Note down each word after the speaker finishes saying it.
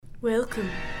Welcome,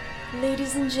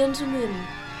 ladies and gentlemen.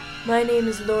 My name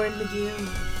is Lauren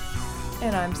McGill.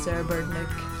 And I'm Sarah Birdnick.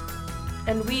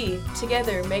 And we,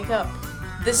 together, make up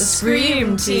the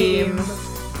Scream Team.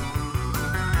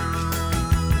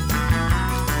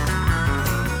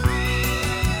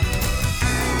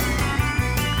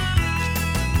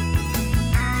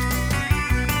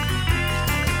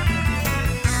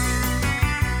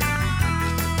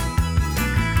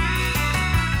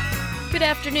 Good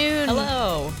afternoon.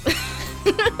 Hello.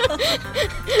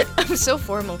 I'm so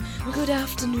formal. Good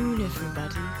afternoon,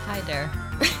 everybody. Hi there.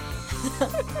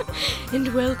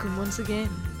 And welcome once again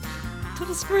To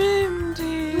the Scream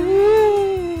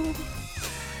Team.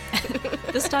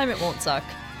 This time it won't suck.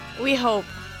 We hope.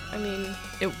 I mean,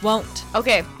 It won't.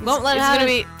 okay. Won't let it it's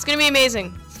happen. It's gonna be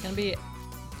amazing. It's gonna be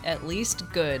at least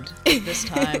good this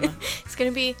time. It's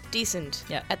gonna be decent.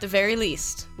 Yeah. At the very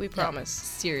least, we Yeah, promise.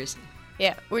 seriously.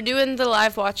 Yeah. We're doing the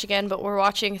live watch again, but we're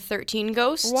watching 13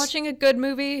 Ghosts. We're watching a good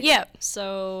movie. Yeah.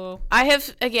 So I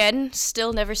have, again,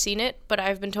 still never seen it, but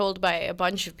I've been told by a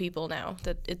bunch of people now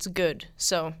that it's good.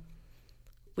 So,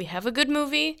 we have a good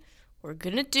movie. We're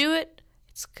gonna do it.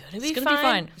 It's gonna be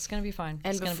fine. It's gonna be fine.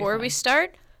 And It's gonna be before we fine.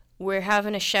 start, we're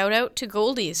having a shout out to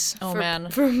Goldies. Oh,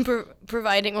 man. For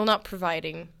providing, well, not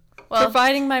providing. Well,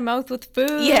 providing my mouth with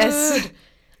food. Yes.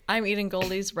 I'm eating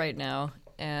Goldies right now,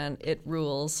 and it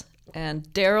rules. And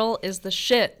Daryl is the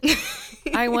shit.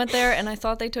 I went there, and I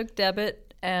thought they took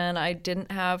debit, and I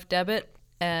didn't have debit.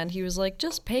 And he was like,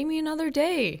 "Just pay me another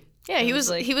day." yeah, he I was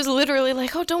like, he was literally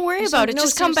like, "Oh, don't worry was about like, it. "No,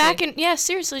 Just come back seriously. and yeah,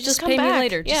 seriously, just come pay back. me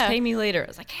later. Yeah. Just pay me later." I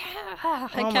was like, I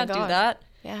Oh my can't do God. that.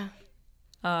 Yeah.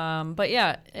 But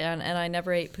yeah, and I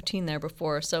never ate poutine there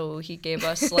before, so he gave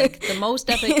us like the most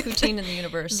epic poutine in the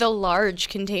universe. The large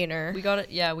container. We got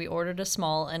it. Yeah, we ordered a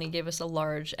small, and he gave us a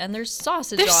large. And there's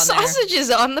sausage There's on there.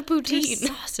 sausages on the There's poutine.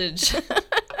 sausage.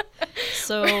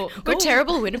 So We're go-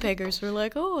 terrible Winnipeggers. We're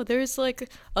like, oh, there's like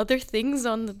other things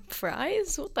on the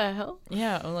fries? What the hell?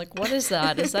 Yeah, I'm like, what is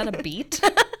that? Is that a beet?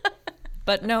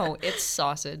 But no, it's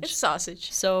sausage. It's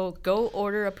sausage. So go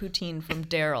order a poutine from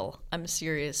Daryl. I'm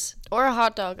serious. Or a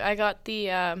hot dog. I got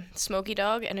the smoky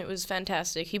dog, and it was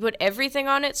fantastic. He put everything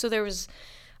on it, so there was,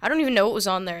 I don't even know what was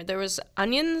on there. There was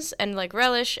onions and like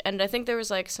relish, and I think there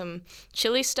was like some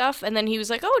chili stuff, and then he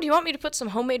was like, oh, do you want me to put some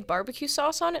homemade barbecue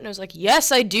sauce on it? And I was like,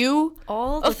 yes, I do.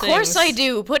 All the Of course I things.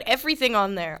 do. Put everything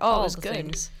on there. Oh, All it was the good.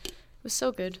 things. It was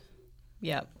so good.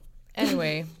 Yeah.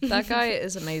 Anyway, that guy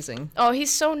is amazing. Oh,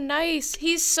 he's so nice.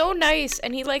 He's so nice.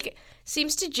 And he, like,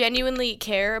 seems to genuinely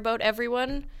care about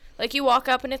everyone. Like, you walk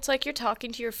up and it's like you're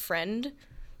talking to your friend,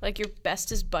 like your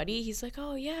bestest buddy. He's like,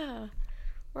 oh, yeah,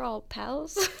 we're all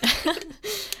pals.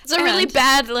 It's a really And-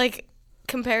 bad, like,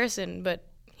 comparison, but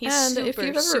he's And super, if you've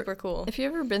ever- super cool. If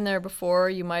you've ever been there before,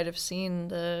 you might have seen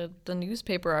the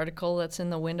newspaper article that's in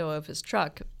the window of his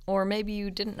truck. Or maybe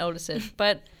you didn't notice it.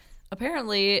 But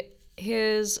apparently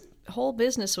his whole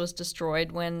business was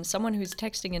destroyed when someone who's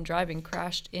texting and driving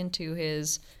crashed into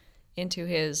his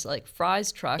like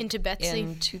fries truck Into Betsy.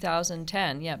 in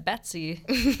 2010. Yeah, Betsy.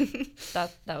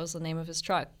 that was the name of his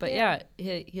truck. But yeah,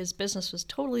 his business was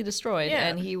totally destroyed, Yeah.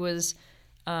 and he was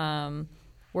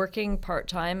working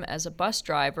part-time as a bus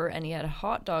driver, and he had a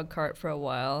hot dog cart for a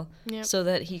while Yep. so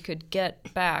that he could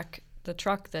get back the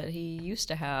truck that he used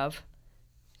to have.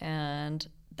 And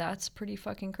that's pretty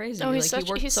fucking crazy. Oh, he's like, such,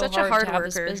 he worked he's so such hard a hard to have worker.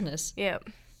 this business, Yeah.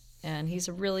 and he's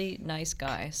a really nice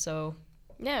guy. So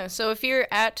Yeah, so if you're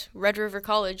at Red River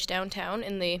College downtown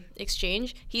in the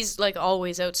Exchange, he's like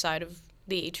always outside of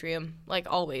the atrium, like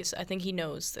always. I think he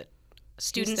knows that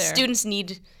there. students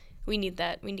need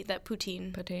that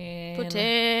poutine. Poutine.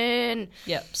 Poutine.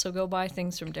 Yep. So go buy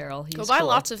things from Daryl. He's Go buy cool.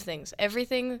 lots of things.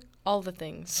 Everything, all the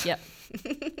things. Yep.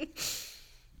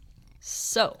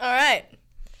 So All right.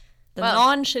 the Well-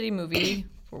 non-shitty movie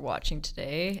we're watching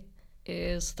today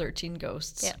is 13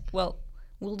 Ghosts. Yeah. Well,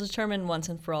 we'll determine once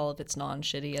and for all if it's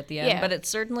non-shitty at the end, Yeah. but it's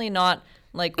certainly not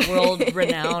like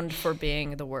world-renowned for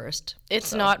being the worst. It's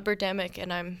So, not Birdemic,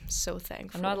 and I'm so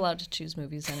thankful. I'm not allowed to choose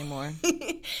movies anymore.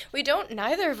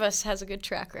 Neither of us has a good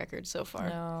track record so far.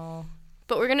 No.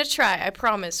 But we're going to try, I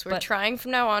promise. We're But- trying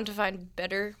from now on to find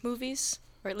better movies,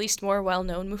 or at least more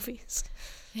well-known movies.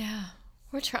 Yeah.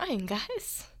 We're trying,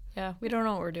 guys. Yeah, we don't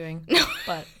know what we're doing.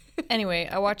 But anyway,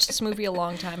 I watched this movie a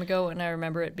long time ago, and I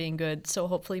remember it being good. So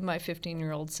hopefully my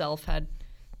 15-year-old self had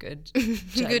good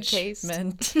Good taste.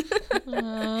 judgment.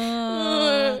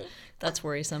 That's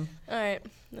worrisome. All right,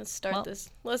 let's start Well- this.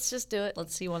 Let's just do it.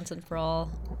 Let's see once and for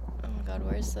all. Oh my God,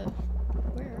 where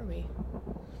are we?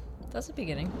 That's the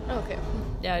beginning. Oh, okay.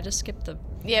 Yeah, I just skipped the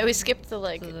Yeah, we skipped the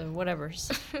like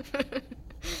whatevers.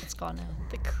 It's gone now.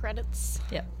 the credits.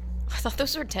 Yep. I thought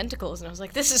those were tentacles, and I was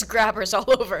like, this is grabbers all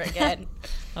over again.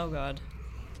 Oh god.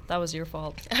 That was your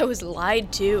fault. I was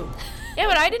lied to. Yeah,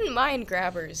 but I didn't mind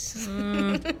grabbers.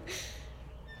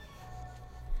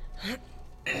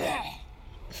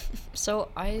 So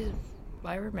I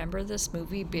remember this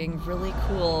movie being really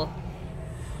cool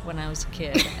when I was a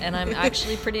kid, and I'm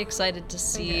actually pretty excited to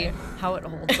see how it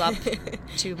holds up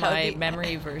to How my the-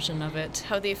 memory version of it.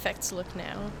 How the effects look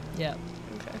now. Yeah.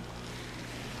 Okay.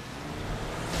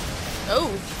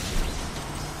 Oh.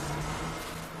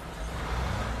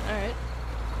 Alright.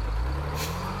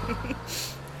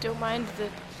 Don't mind the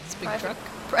big private, truck.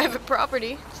 private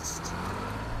property. Just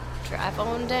drive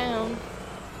on down.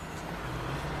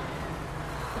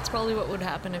 That's probably what would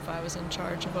happen if I was in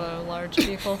charge of a large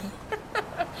vehicle.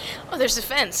 Oh, there's a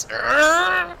fence.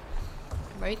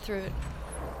 Right through it.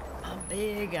 I'm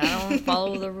big, I don't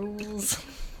follow the rules.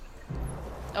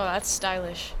 Oh, that's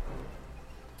stylish.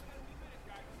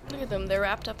 Look at them, they're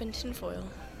wrapped up in tinfoil.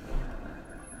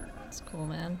 It's cool,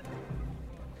 man.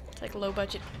 It's like low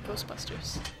budget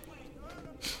Ghostbusters.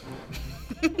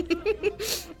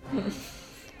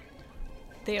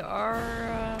 They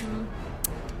are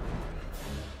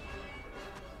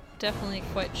definitely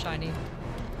quite shiny.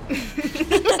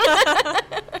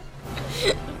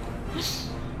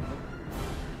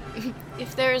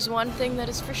 If there is one thing that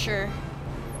is for sure,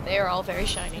 they are all very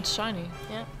shiny. It's shiny.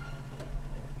 Yeah.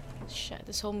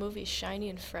 This whole movie is shiny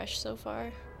and fresh so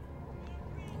far.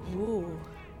 Ooh.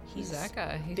 He's that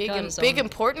guy. He's Big, got his big own-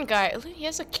 important guy. Look, he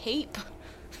has a cape.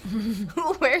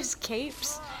 Who wears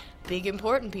capes? Big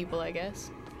important people, I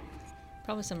guess.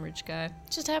 Probably some rich guy.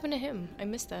 What just happened to him? I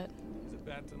missed that. Is it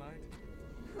bad tonight?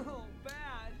 Oh,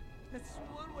 bad. That's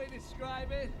one way to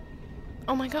describe it.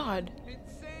 Oh my god.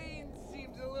 Insane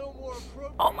seems a little more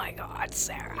appropriate. Oh my god,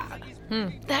 Sarah.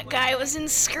 That guy was in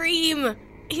Scream.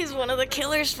 He's one of the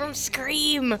killers from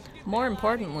Scream. More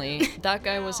importantly, that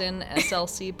guy was in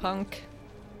SLC Punk.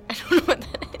 I don't know what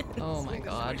that is. Oh my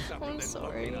god. I'm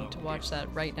sorry. To watch that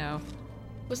right now.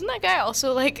 Wasn't that guy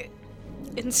also like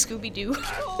in Scooby Doo?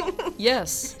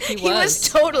 Yes, he was. He was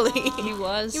totally. He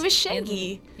was. He was in-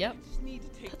 Shaggy. Yep.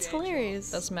 That's hilarious.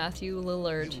 That's Matthew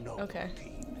Lillard. Okay.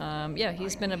 Yeah,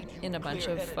 he's been in a bunch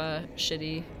of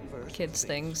shitty kids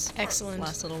things. Excellent.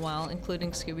 Last little while,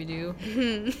 including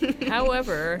Scooby-Doo.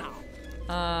 However,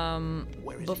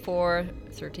 before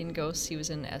 13 Ghosts, he was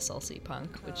in SLC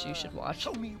Punk, which you should watch.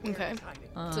 Okay.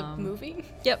 It's a movie?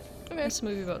 Yep. Okay. It's a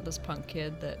movie about this punk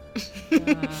kid that I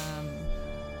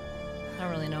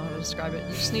don't really know how to describe it.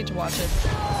 You just need to watch it.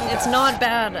 It's not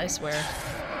bad, I swear.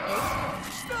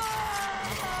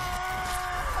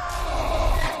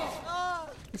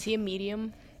 Is he a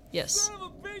medium? Yes.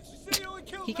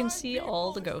 He can see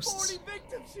all the ghosts,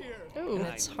 Ooh. and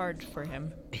it's hard for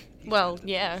him. Well,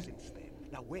 yeah.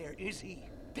 Now where is he?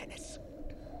 Dennis.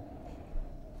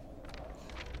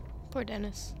 Poor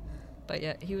Dennis. But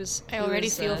yeah, he I already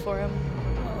feel for him.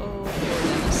 Oh, poor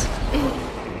Dennis.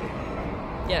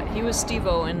 Yeah, he was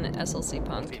Steve-O in SLC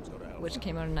Punk, which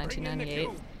came out in 1998.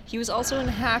 He was also in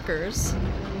Hackers,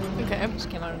 Okay. which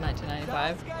came out in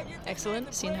 1995.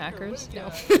 Excellent. Seen Hackers?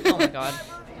 No. Oh my god.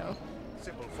 No.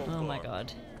 Simple Oh my folklore.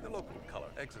 god. The local color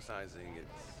exercising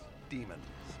its demons.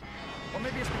 Or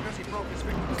maybe it's because he broke his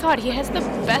finger. God, he has the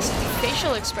best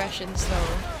facial expressions, though.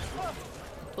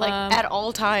 Like, at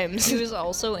all times. He was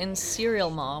also in Serial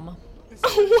Mom.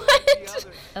 What?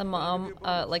 A mom,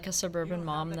 like a suburban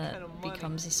mom that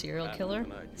becomes a serial killer.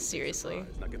 Seriously.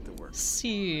 Now get to work.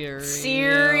 Serially?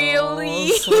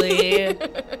 Seriously.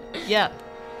 Yeah.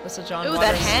 That's a John Ooh, Waters.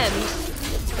 that hand.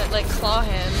 That, like, claw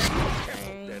hand.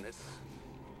 Dennis.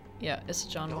 Yeah, it's a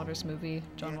John Waters movie.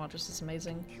 John Waters is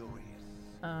amazing. You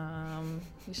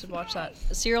should watch that.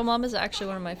 Serial Mom is actually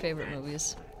one of my favorite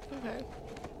movies. Okay.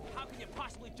 How can you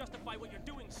possibly justify what you're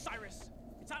doing, Cyrus?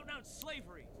 It's out and out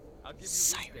slavery. I'll give you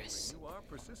Cyrus. You are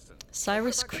persistent.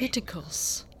 Cyrus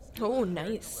Criticals. Oh,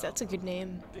 nice. That's a good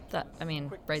name. That, I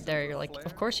mean, right there, you're like,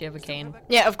 of course you have a cane.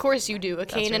 Yeah, of course you do. A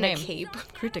cane your and name. a cape.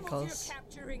 Criticals.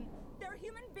 Capturing. They're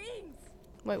human beings.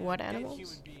 Wait, what animals?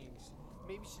 beings.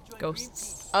 Maybe you should join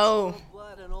Ghosts. Oh.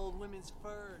 blood on old women's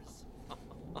furs.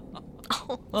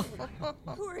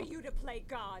 Who are you to play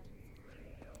God?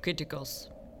 Criticals.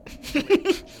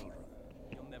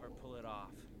 You'll never pull it off.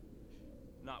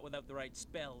 Not without the right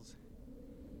spells.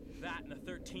 That and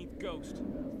the 13th ghost.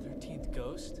 13th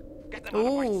ghost? Get them out of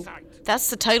my Ooh, sight. that's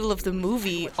the title of the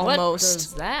movie, What almost.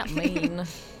 does that mean?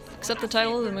 Except the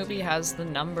title of the movie has the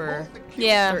number.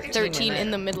 Yeah, 13 13 in it.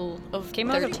 in the middle of Came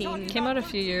out 13. came out a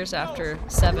few years after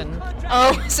 7.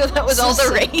 Oh, so that was all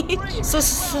the rage.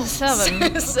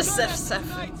 7.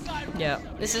 Seven. Yeah.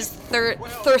 This is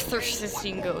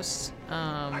 13 Ghosts.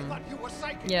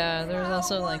 Yeah, there was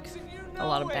also like a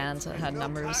lot of bands that had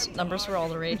numbers. Numbers were all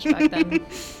the rage back then.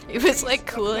 It was like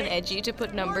cool and edgy to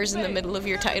put numbers in the middle of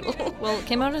your title. Well, it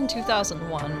came out in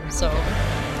 2001, so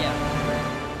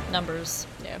yeah. Numbers.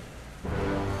 Yeah.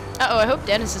 Uh-oh, I hope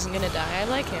Dennis isn't gonna die. I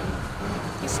like him.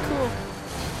 He's cool.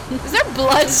 Is there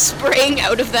blood spraying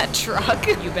out of that truck?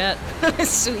 You bet.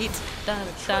 Sweet. Dun,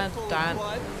 dun, dun.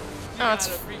 Oh, it's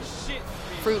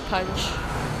fruit punch.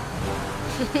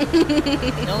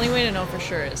 The only way to know for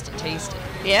sure is to taste it.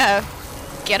 Yeah.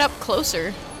 Get up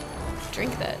closer.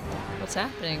 Drink that. What's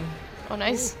happening? Oh,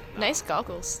 nice. Nice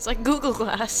goggles. It's like Google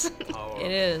Glass. It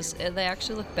is. They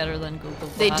actually look better than Google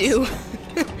Glass. They do.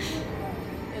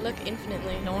 They look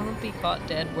infinitely. No one would be caught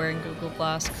dead wearing Google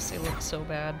Glass because they look so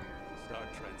bad. Start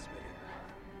transmitting.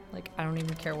 Like, I don't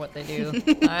even care what they do.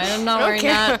 I'm not I don't wearing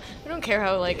care. that. I don't care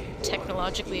how like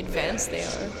technologically advanced they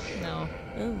are. No.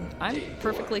 I'm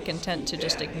perfectly content to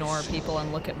just ignore people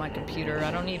and look at my computer.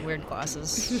 I don't need weird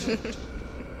glasses.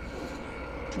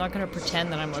 I'm not gonna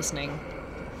pretend that I'm listening.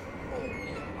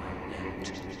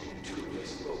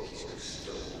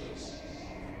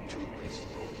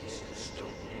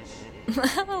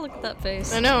 Look at that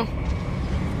face. I know.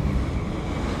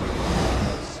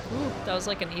 Ooh, that was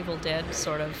like an Evil Dead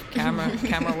sort of camera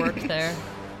work there.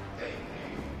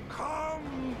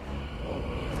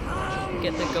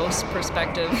 Get the ghost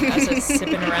perspective as it's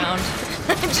zipping around.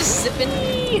 I'm just sipping.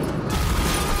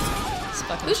 It's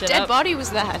fucking Whose shit dead up. body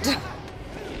was that? Did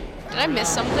I miss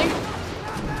something? I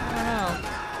don't know.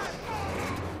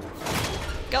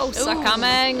 Ghosts are Ooh.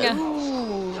 coming.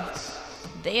 Ooh.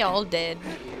 They all dead.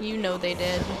 You know they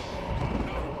did.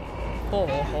 Ho,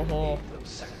 ho, ho.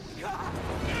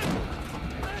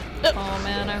 Oh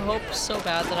man, I hope so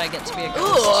bad that I get to be a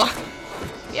ghost. Ugh.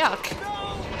 Yuck.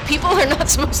 People are not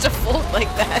supposed to fold like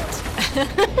that.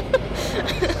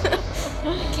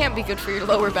 Can't be good for your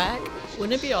lower back.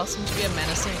 Wouldn't it be awesome to be a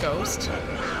menacing ghost?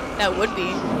 That would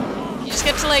be. You just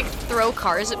get to like throw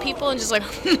cars at people and just like.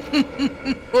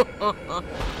 And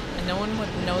no one would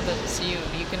know that it's you.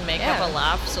 You can make Yeah. up a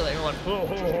laugh so they won't.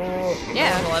 Yeah.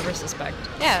 No one will ever suspect.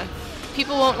 Yeah.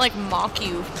 People won't like mock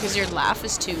you because your laugh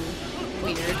is too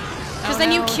weird. Because Oh,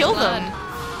 then you no, kill blood. them.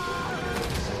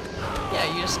 Yeah,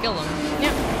 you just kill them.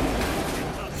 Yep.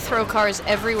 Throw cars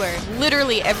everywhere.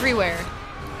 Literally everywhere.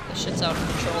 This shit's out of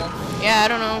control. Yeah, I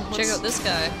don't know. Check What's- out this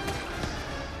guy.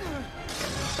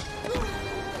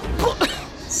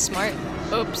 Smart.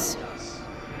 Oops.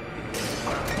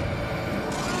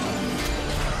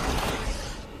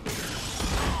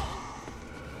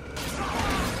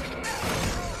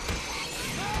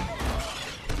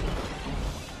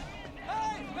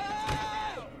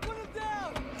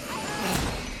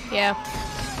 Yeah.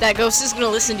 That ghost is gonna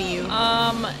listen to you.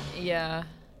 Yeah.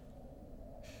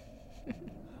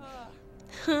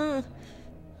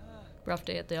 Rough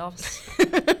day at the office.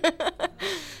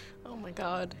 Oh my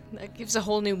god. That gives a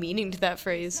whole new meaning to that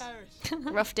phrase.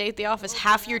 Rough day at the office.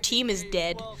 Half your team is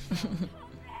dead.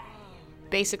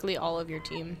 Basically all of your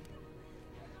team.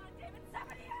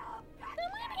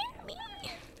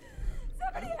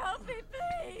 Somebody help me,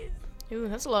 please! Ooh,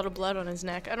 that's a lot of blood on his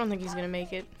neck. I don't think he's gonna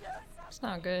make it. It's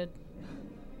not good.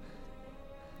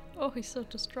 Oh, he's so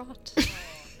distraught.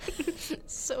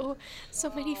 So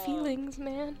many feelings,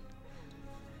 man.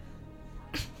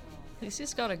 At least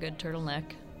he's got a good turtleneck.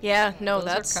 Yeah, no, Those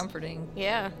that's are comforting.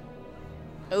 yeah.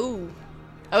 Oh,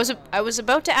 I was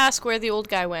about to ask where the old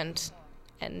guy went,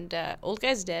 and old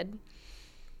guy's dead. ...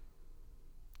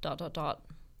 Dot dot dot.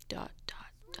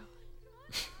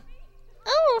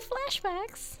 Oh,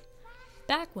 flashbacks.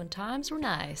 Back when times were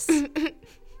nice. You're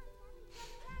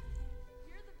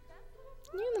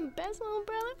the best little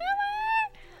brother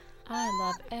ever. I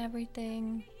love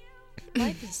everything.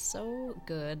 Life is so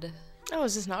good. Oh,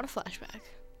 is this not a flashback?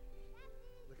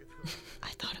 I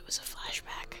thought it was a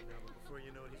flashback.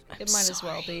 I'm It might as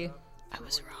well sorry. be. I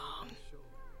was wrong.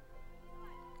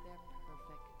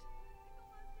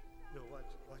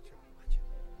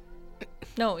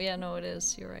 No, yeah, no, it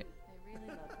is. You're right.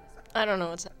 I don't know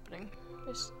what's happening.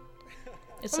 There's-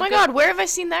 It's Oh my god, where have I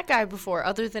seen that guy before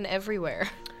other than everywhere?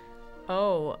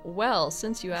 Oh, well,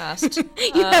 since you asked.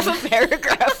 You have a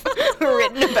paragraph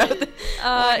written about this.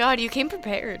 Oh my god, you came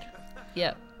prepared.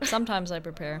 Yeah, sometimes I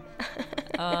prepare.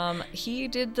 He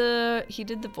did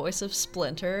the voice of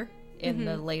Splinter in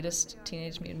the latest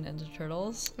Teenage Mutant Ninja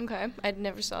Turtles. Okay, I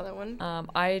never saw that one.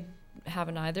 I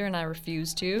haven't either, and I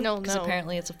refuse to. No, Because no.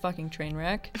 apparently it's a fucking train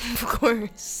wreck. Of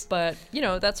course. But, you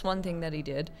know, that's one thing that he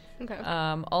did. Okay.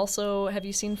 Also, have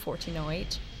you seen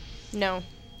 1408? No.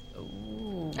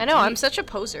 Ooh. I know, I'm such a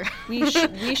poser. We sh- we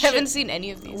I should- haven't seen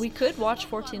any of these. We could watch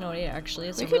 1408, actually.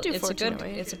 It's We a could real- do it's a good,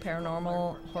 1408. it's a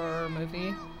paranormal horror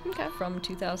movie Okay. from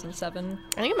 2007.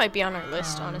 I think it might be on our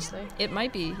list, honestly. It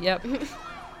might be, yep.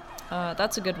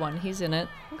 That's a good one. He's in it.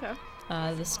 Okay.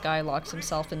 This guy locks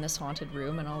himself in this haunted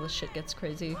room and all this shit gets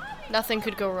crazy. Nothing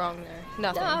could go wrong there.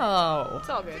 Nothing. No! It's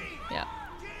all good. Yeah.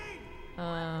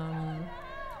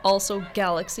 Also,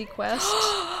 Galaxy Quest.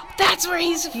 That's where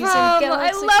he's from. in I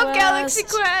Galaxy love Galaxy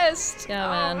Quest. Quest. Yeah,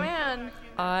 Oh man. man.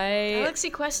 I Galaxy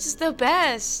Quest is the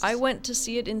best. I went to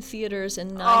see it in theaters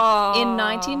in Aw. in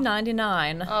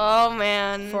 1999 Oh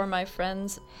man. for my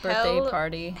friend's birthday Hell-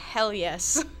 party. Hell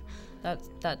yes.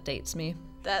 That dates me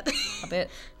That a bit.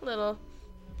 little.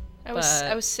 I was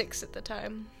But- 6 at the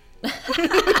time.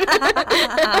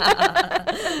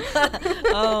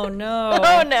 Oh no.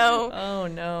 Oh no. Oh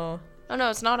no. Oh no,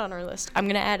 it's not on our list. I'm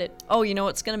gonna add it. Oh, you know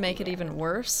what's gonna make it even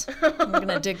worse? I'm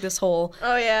gonna dig this hole.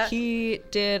 Oh yeah. He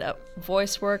did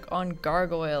voice work on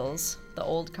Gargoyles, the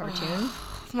old cartoon. Oh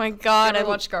my god. ever I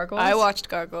watched Gargoyles? I watched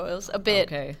Gargoyles a bit.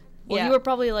 Okay. Well, Yeah. you were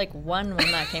probably like 1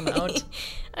 when that came out.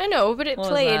 I know, but it What was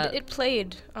played. that? It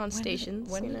played on stations.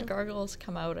 When you did know? Gargoyles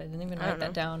come out? I didn't even I write don't that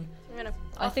know. down.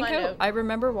 I'll I think find out. I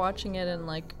remember watching it in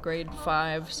like grade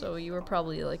 5, so you were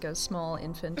probably like a small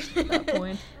infant at that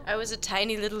point. I was a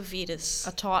tiny little fetus.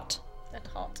 A tot. That's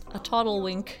hot. A toddle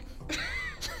wink.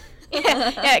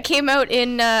 Yeah, it came out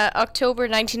in October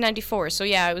 1994. So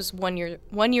yeah, I was 1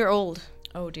 year old.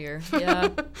 Oh dear. Yeah.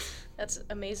 That's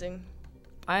amazing.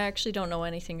 I actually don't know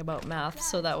anything about math,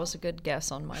 so that was a good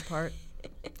guess on my part.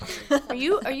 Are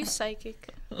you psychic?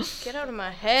 Get out of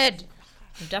my head.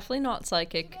 I'm definitely not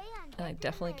psychic, and I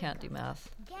definitely can't do math.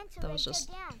 That was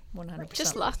just 100%.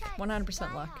 Just luck.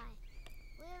 100% luck.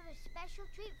 We have a special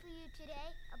treat for you today.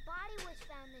 A body was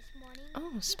found this morning.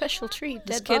 Oh, special treat.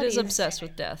 This Dead kid is bodies. obsessed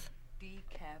with death.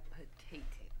 Decapitated.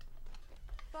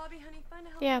 Bobby, honey, find a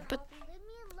helper. Yeah, but Leave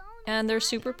me alone. And they're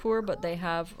super poor, but they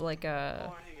have like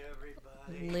a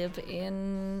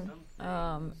live-in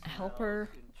helper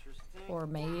or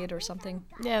maid or something.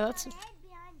 yeah, that's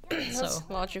So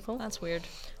logical. that's weird.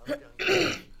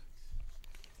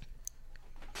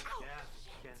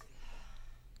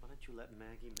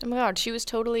 Oh my god, she was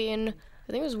totally in.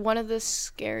 I think it was one of the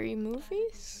scary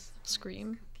movies.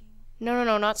 Scream. No,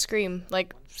 not Scream.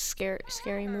 Like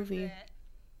scary movie.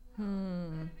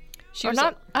 She Or was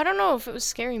not. I don't know if it was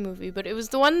scary movie, but it was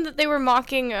the one that they were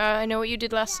mocking. I Know What You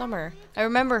Did Last Summer. I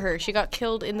remember her. She got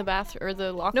killed in the bathroom or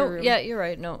the locker No, room. yeah, you're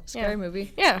right. No, scary Yeah.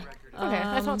 movie. Yeah. Okay,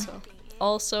 I thought so.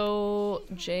 Also,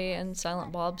 Jay and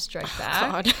Silent Bob Strike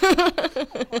Back.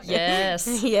 God.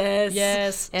 Yes. yes.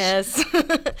 Yes. Yes.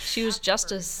 She was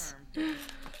Justice.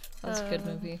 That's a good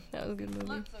movie. That was a good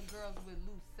movie.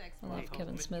 I love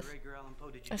Kevin Smith.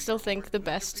 I still think the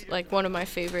best, like one of my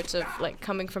favorites of like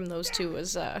coming from those two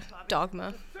was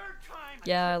Dogma.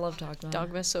 Yeah, I love Dogma.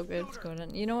 Dogma's so good. Good.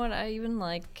 And you know what? I even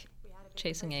like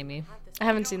Chasing Amy. I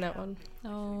haven't seen that one.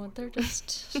 Oh, they're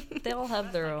just. They all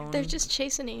have their own. They're just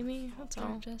chasing Amy. That's They're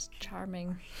all. just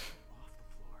charming.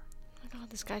 Oh my god,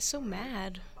 this guy's so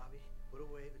mad. Put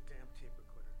away the damn tape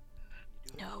recorder.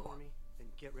 You do No. it for me, then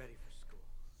get ready for school.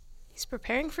 He's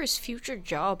preparing for his future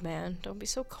job, man. Don't be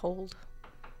so cold.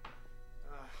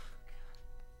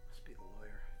 Must be the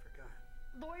lawyer. I forgot.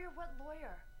 Lawyer, what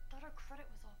lawyer? Thought our credit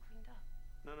was all cleaned up.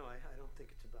 No, I don't think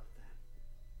it's about that.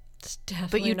 It's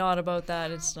definitely you- not about that.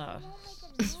 It's not.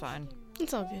 It's fine.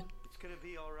 It's all good. It's gonna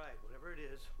be all right. Whatever it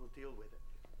is, we'll deal with it.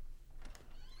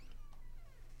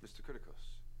 Mr. Kritikos,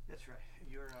 That's right.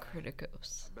 You're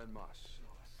Criticos. Ben Moss.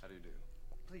 How do you do?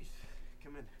 please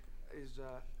come in. Is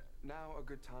now a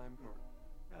good time?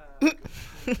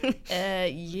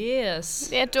 Yes.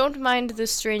 Yeah, don't mind the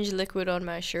strange liquid on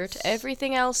my shirt.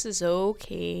 Everything else is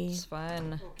okay. It's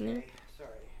fine. Okay, sorry.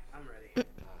 I'm ready.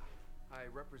 I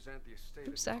represent the estate.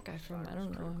 Who's that guy from? I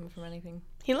don't know him from anything.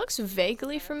 He looks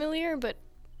vaguely familiar, but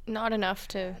not enough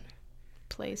to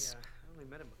place. I only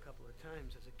met him a couple of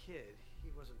times as a kid.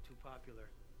 He wasn't too popular.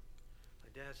 My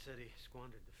dad said he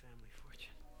squandered the family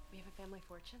fortune. We have a family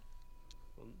fortune?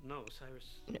 Well, no,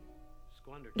 Cyrus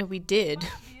squandered. No, we did.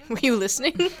 Were you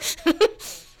listening? What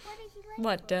is he like?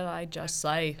 What did I just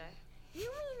say? You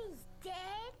mean he's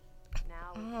dead?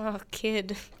 Now, Oh,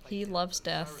 kid. He loves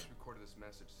death. Cyrus recorded this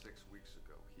message 6 weeks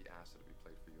ago. He asked that it be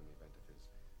played for you in the event of his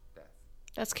death.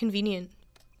 That's convenient.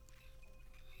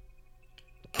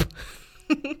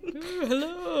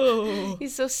 Hello.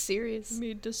 He's so serious.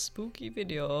 Made this spooky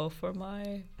video for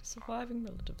my surviving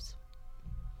relatives.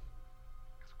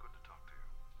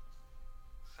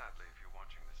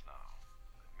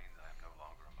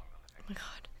 my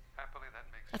god. Happily, that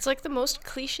makes That's like the most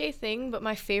cliche thing, but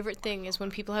my favorite thing is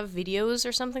when people have videos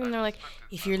or something and they're like,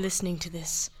 if you're listening to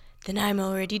this, then I'm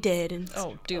already dead. And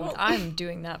Oh, dude, I'm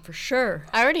doing that for sure.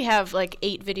 I already have like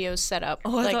 8 videos set up, I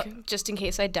like just in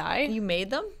case I die. You made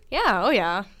them? Yeah, oh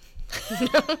yeah.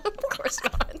 No, of course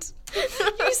not.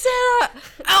 You said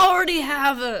I already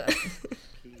have a.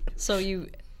 So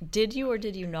did you or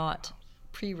did you not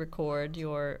pre-record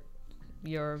your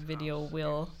video,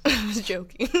 Will? I was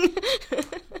joking.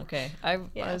 Okay, I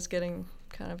was getting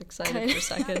kind of excited for a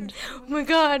second. Oh my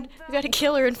god, we gotta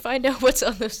kill her and find out what's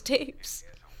on those tapes.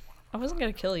 I wasn't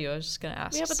gonna kill you. I was just gonna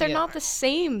ask. Yeah, to but see they're it. not the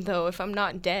same though. If I'm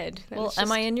not dead. Then Well, it's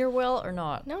am I just- in your will or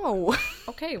not? No.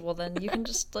 Okay, well then you can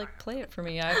just like play it for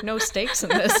me. I have no stakes in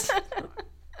this.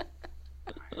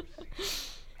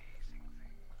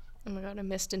 Oh my god, I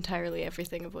missed entirely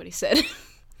everything of what he said.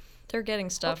 They're getting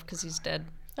stuff because he's dead.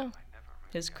 Oh,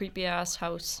 His creepy ass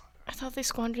house. I thought they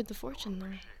squandered the fortune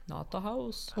though. Not the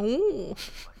house. Oh.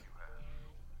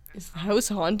 Is the house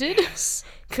haunted?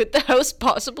 Could the house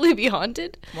possibly be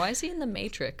haunted? Why is he in the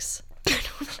Matrix? I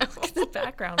don't know. Look at the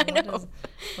background. I know.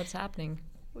 What's happening?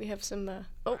 We have some.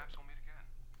 Oh,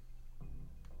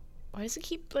 why does it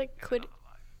keep like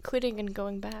quitting and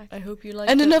going back? I hope you like.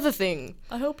 And another thing.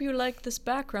 I hope you like this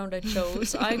background I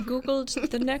chose. I googled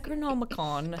the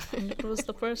Necronomicon, and it was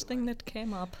the first thing that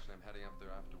came up. I'm heading up there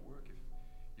after work.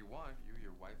 If you want, you,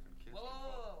 your wife, and kids.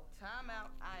 Whoa, time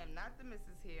out. I am not the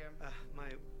missus here. My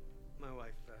wife, my wife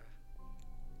is...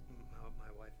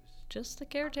 Just the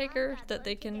caretaker that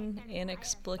they can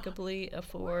inexplicably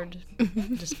afford,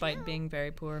 despite being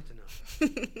very poor. Yep.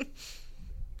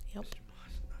 Mr.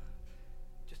 Moss,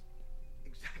 just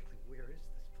exactly where is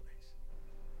this place?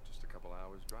 Just a couple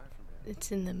hours drive from here.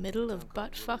 It's in the middle of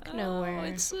buttfuck nowhere. Oh,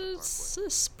 it's a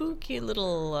spooky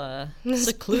little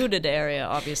secluded area,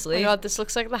 Oh obviously. my god, this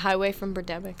looks like the highway from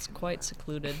Birdemic. Quite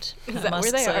secluded. Is I that where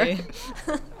must they say.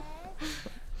 are?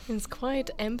 It's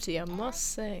quite empty, I must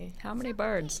say. How many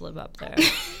birds live up there?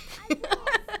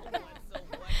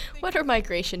 What are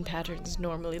migration patterns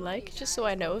normally like? Just so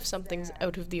I know if something's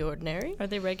out of the ordinary. Are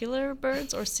they regular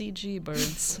birds or CG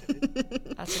birds?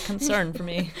 That's a concern for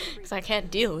me. Because I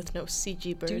can't deal with no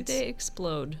CG birds. Do they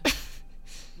explode?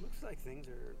 Looks like things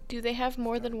are... Do they have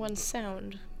more than one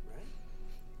sound?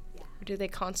 Or do they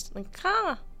constantly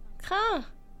caw, caw,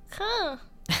 caw?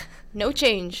 No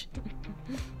change.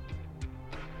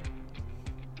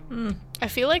 I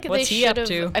feel like What's they he should up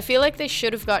to? have. I feel like they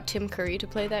should have got Tim Curry to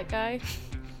play that guy.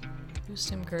 Who's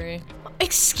Tim Curry?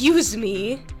 Excuse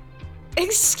me.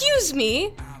 Excuse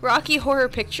me. Rocky Horror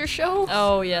Picture Show.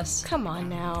 Oh, yes. Come on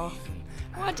now.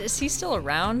 What? Is he still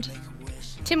around?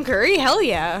 Tim Curry? Hell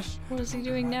yeah. What is he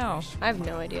doing now? I have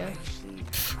no idea.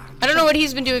 I don't know what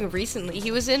he's been doing recently.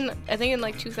 He was in, I think in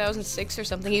like 2006 or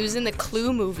something, he was in the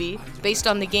Clue movie based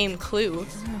on the game Clue.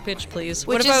 Oh, bitch, please.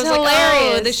 Which what if is I was like, oh,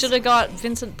 hilarious. they should have got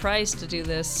Vincent Price to do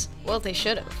this. Well, they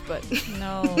should have, but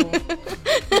No.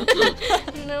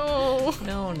 no.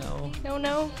 No, no. No,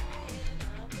 no.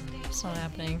 It's not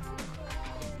happening.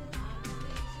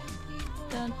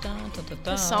 Dun, dun, dun, dun,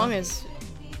 dun. This song is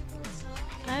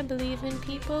I believe in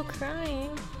people crying.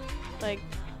 Like,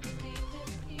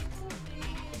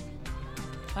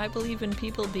 I believe in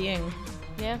people being.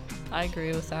 yeah. I agree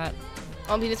with that.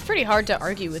 I mean, it's pretty hard to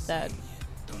argue with that.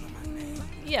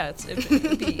 Yeah,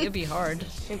 it'd be hard.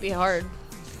 It'd be hard.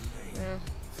 Yeah.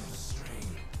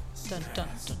 Dun, dun,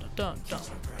 dun, dun, dun, dun.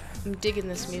 I'm digging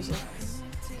this music.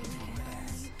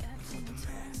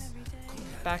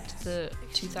 Back to the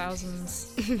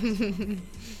 2000s.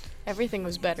 Everything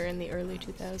was better in the early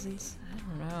 2000s. I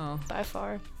don't know. By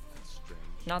far.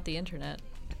 Not the internet.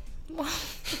 Why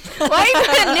are you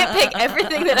gonna nitpick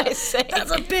everything that I say?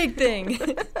 That's a big thing.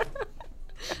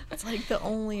 It's like the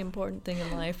only important thing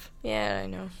in life. Yeah, I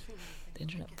know. The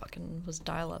internet fucking was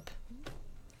dial-up.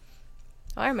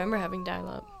 Oh, I remember having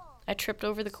dial-up. I tripped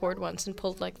over the cord once and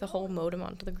pulled like the whole modem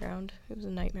onto the ground. It was a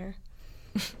nightmare.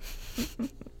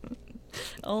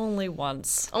 Only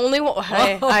once. Only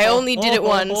I only did it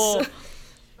once.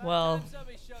 Well,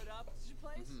 Somebody showed up. Is this your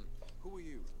place? Who are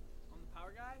you? I'm the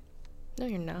power guy. No,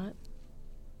 you're not.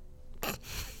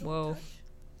 whoa.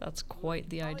 That's quite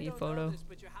the Probably ID don't know photo. this,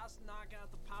 but your house is knocking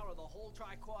out the power of the whole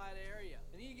Tri-Quad area.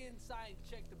 I need to get inside and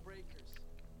check the breakers.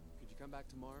 Could you come back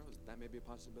tomorrow? That may be a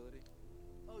possibility.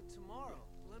 Oh, tomorrow.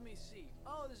 Let me see.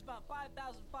 Oh, there's about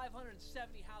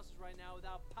 5,570 houses right now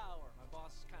without power. My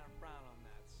boss is kind of frown on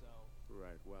that, so.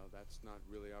 Right, well, that's not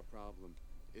really our problem,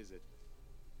 is it?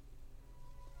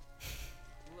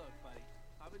 Look, buddy.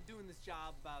 I've been doing this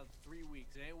job about 3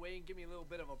 weeks. Any way you can give me a little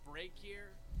bit of a break here?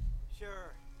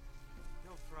 Sure.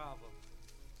 No problem.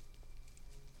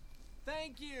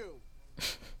 Thank you.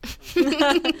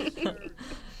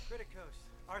 Criticos.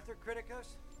 Arthur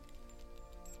Criticos?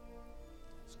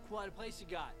 It's quite a place you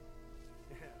got.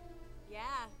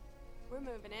 Yeah, we're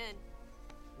moving in.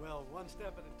 Well, one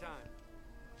step at a time.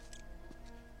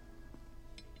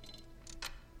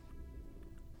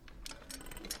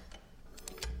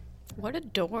 What a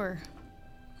door.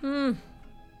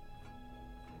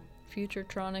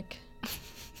 Futuretronic.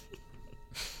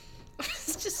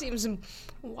 This just seems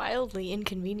wildly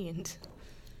inconvenient.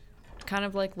 Kind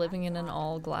of like living in an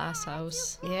all glass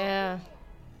house. Yeah.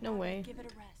 No way. Give it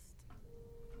a rest.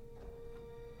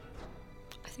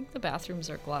 I think the bathrooms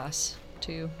are glass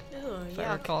too, Ugh, if I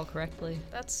yuck. recall correctly.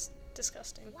 That's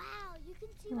disgusting. Wow, you can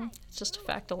see my It's just a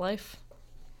fact of life.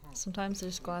 Sometimes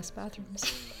there's glass bathrooms.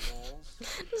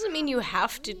 Doesn't mean you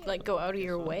have to like go out of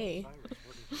your way.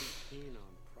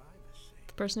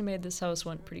 The person who made this house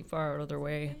went pretty far out of their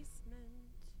way.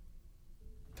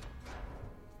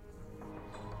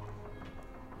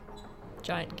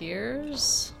 Giant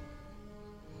gears.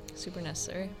 Super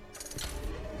necessary.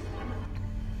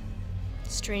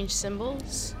 Strange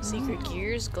symbols, secret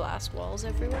gears, glass walls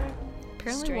everywhere.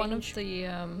 Apparently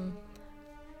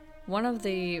one of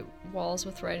the walls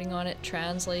with writing on it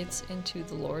translates into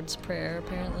the Lord's Prayer,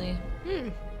 apparently.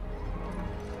 I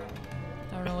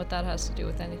don't know what that has to do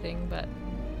with anything, but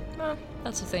Well,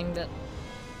 that's a thing that,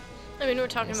 I mean, we're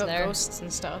talking Is about there. ghosts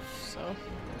and stuff, so.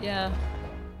 yeah.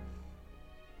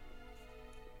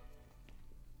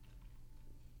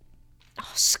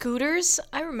 Oh, scooters?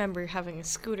 I remember having a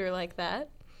scooter like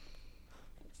that.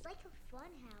 It's like a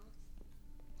fun house.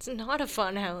 It's not a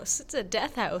fun house. It's a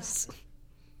death house.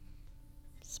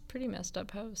 It's a pretty messed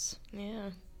up house. Yeah.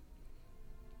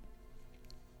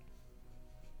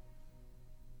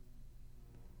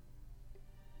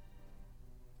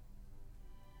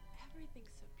 Everything's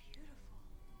so beautiful.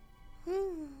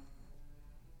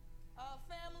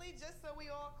 Family, just so we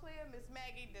all clear, Miss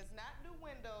Maggie does not do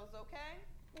windows, okay?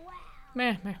 Wow.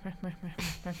 Meh, meh, meh, meh, meh,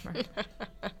 meh, meh.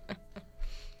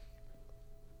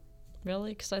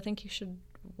 Really? Because I think you should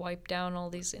wipe down all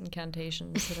these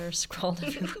incantations that are scrawled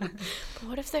everywhere. But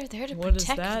what if they're there to What does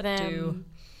protect that them? do?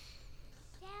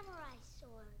 Samurai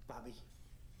sword. Bobby,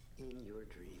 in your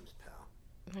dreams, pal.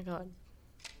 Oh my god.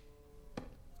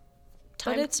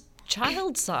 But it's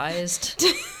child-sized.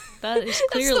 That is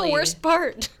That's clearly the worst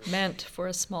part. meant for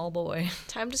a small boy.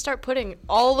 Time to start putting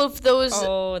all of those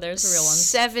Oh, there's the real one.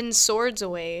 7 swords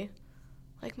away.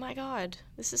 Like, my god,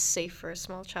 this is safe for a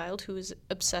small child who is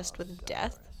obsessed with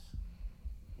death.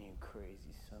 You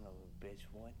crazy son of a bitch,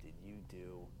 what did you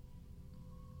do?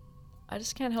 I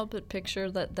just can't help but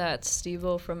picture that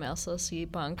Steve-O from SLC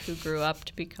Punk who grew up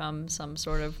to become some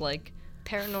sort of like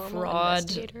Paranormal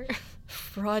investigator.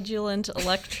 fraudulent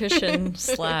electrician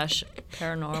slash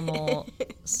paranormal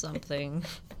something.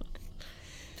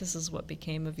 This is what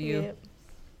became of you. Yep.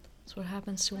 That's what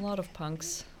happens to a lot of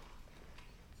punks.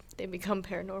 They become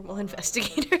paranormal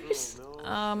investigators.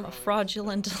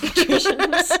 Fraudulent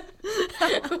electricians.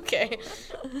 Okay.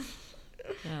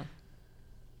 Yeah.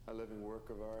 A living work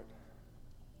of art.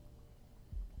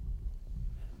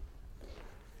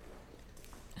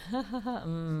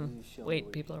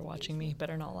 Wait, people are watching me.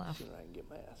 Better not laugh. So I can get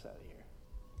my ass out of here.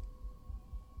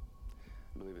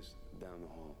 I believe it's down the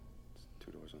hall. It's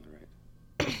 2 doors on the right.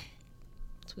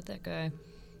 What's with that guy?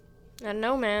 I don't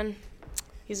know, man.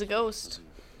 He's a ghost.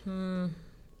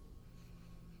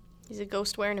 He's a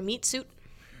ghost wearing a meat suit.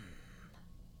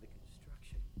 The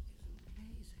construction is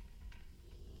amazing.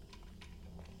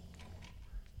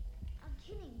 I'm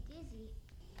getting dizzy.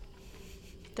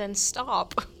 Then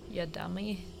stop. You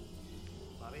dummy.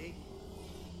 Bobby,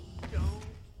 don't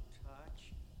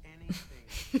touch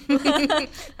anything.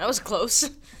 That was close.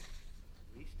 At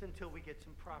least until we get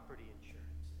some property insurance.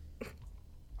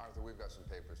 Arthur, we've got some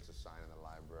papers to sign in the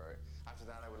library. After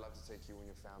that, I would love to take you and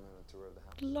your family on a tour of the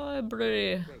house.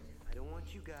 Library. Great. I don't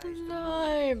want you guys to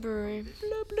Library.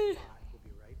 Lovely. We'll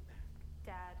be right back.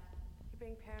 Dad, you're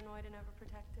being paranoid and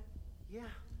overprotective.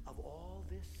 Yeah, of all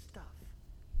this stuff,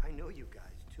 I know you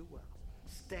guys too well.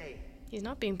 Stay He's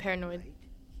not being paranoid. right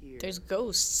here. There's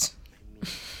ghosts. I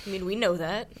mean, I mean, we know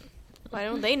that. Why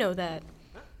don't they know that?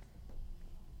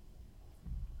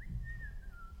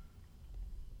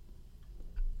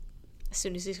 As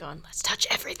soon as he's gone, let's touch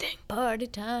everything. Party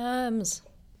times.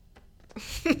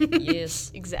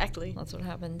 Yes. Exactly. That's what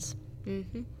happens.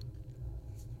 Mm-hmm.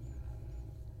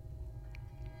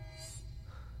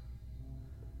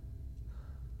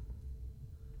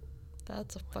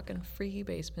 That's a fucking freaky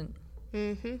basement.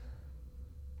 Mm-hmm.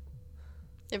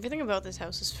 Everything about this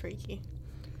house is freaky.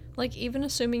 Like, even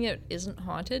assuming it isn't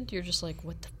haunted, you're just like,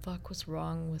 what the fuck was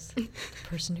wrong with the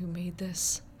person who made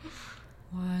this?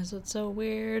 Why is it so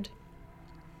weird?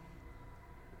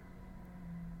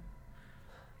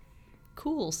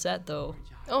 Cool set, though.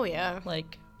 Oh, yeah.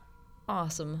 Like,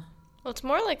 awesome. Well, it's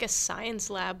more like a science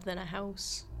lab than a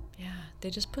house. Yeah, they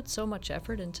just put so much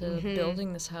effort into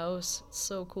building this house. It's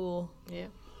so cool. Yeah.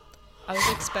 I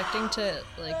was expecting to,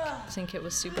 like, think it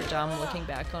was super dumb looking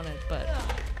back on it, but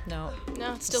no.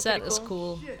 No, it's The still set pretty is cool.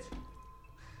 cool. Shit.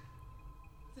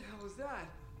 What the hell was that?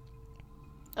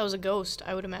 That was a ghost,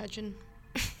 I would imagine.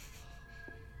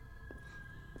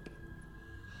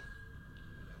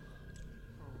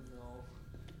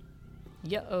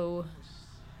 Yo.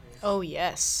 Oh,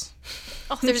 yes.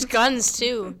 Oh, there's guns,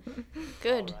 too.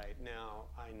 Good. Right now,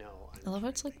 I know. I love how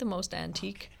it's like the most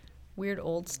antique, weird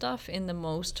old stuff in the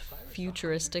most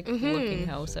futuristic looking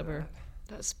house ever.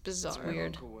 That's bizarre. It's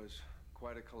weird. Uncle was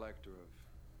quite a collector of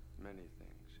many things.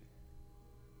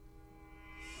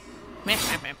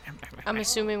 I'm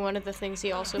assuming one of the things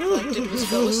he also collected was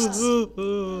ghosts.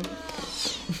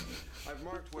 I've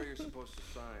marked where you're supposed to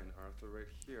sign, Arthur. Right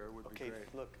here would be Okay,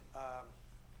 great. look,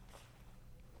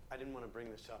 I didn't want to bring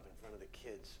this up in front of the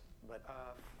kids, but,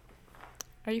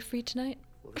 Are you free tonight?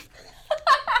 well, this place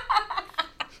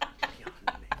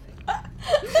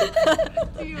is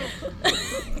beyond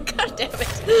amazing. God damn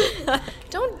it.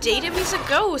 Don't date him, he's a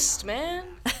ghost, man.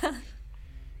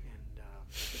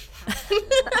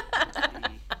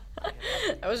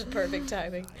 That was perfect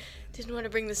timing. Didn't want to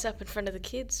bring this up in front of the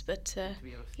kids, but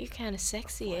you're kind of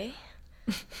sexy, eh?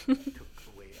 Took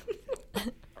away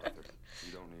everything. Arthur,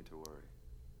 you don't need to worry.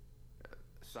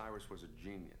 Cyrus was a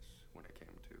genius when it came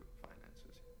to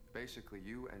finances. Basically,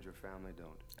 you and your family don't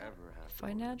ever have to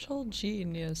worry Financial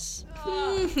genius.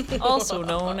 Also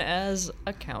known as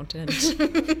accountant.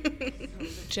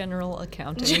 General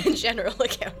accounting. General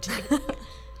accounting.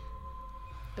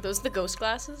 Are those the ghost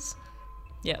glasses?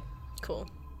 Yep. Cool.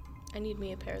 I need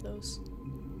me a pair of those.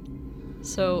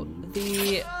 So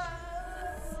the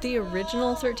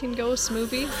original 13 Ghosts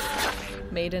movie,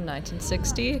 made in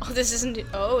 1960. Oh, this isn't.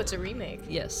 Oh, it's a remake.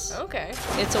 Yes. Okay.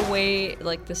 It's a way,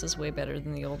 like, this is way better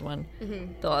than the old one.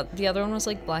 The other one was,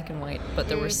 like, black and white, but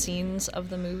there were scenes of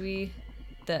the movie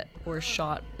that were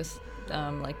shot with,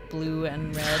 like, blue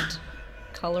and red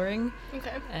coloring.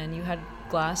 Okay. And you had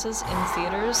glasses in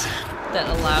theaters that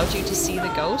allowed you to see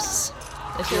the ghosts.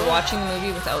 If you're watching the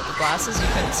movie without the glasses, you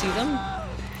couldn't see them.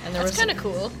 And there That's kind of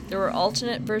cool. There were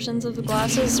alternate versions of the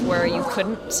glasses where you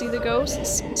couldn't see the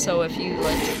ghosts. So if you,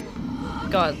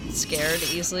 like, got scared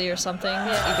easily or something,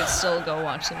 you could still go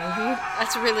watch the movie.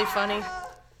 That's really funny.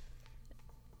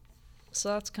 So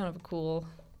that's kind of cool.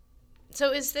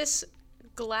 So is this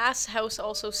glass house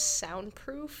also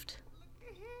soundproofed?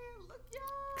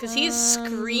 Because he's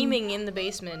screaming in the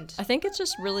basement. I think it's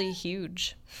just really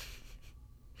huge.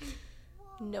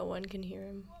 No one can hear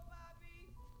him.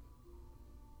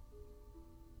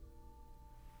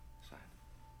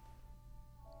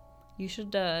 You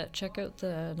should check out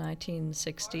the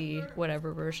 1960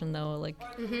 whatever version though. Like,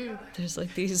 there's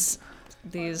like these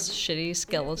shitty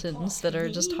skeletons that are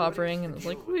just hovering and it's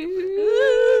like,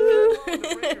 woo.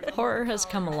 Horror has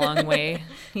come a long way.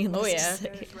 Oh, yeah.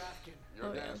 Dennis Rafkin.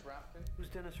 You're Dennis Rafkin? Who's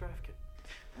Dennis Rafkin?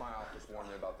 My office warned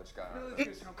me about this guy. No, Arthur.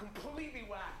 this is completely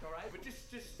whacked, all right? But just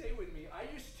stay with me. I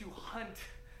used to hunt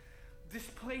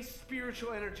displaced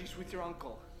spiritual energies with your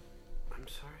uncle. I'm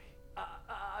sorry.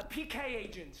 PK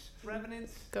agents,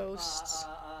 revenants, Ghosts.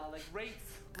 like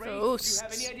wraiths. Ghosts. Do you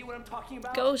have any idea what I'm talking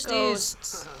about?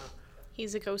 Ghosties.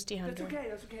 He's a ghosty hunter.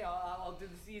 That's okay. I'll do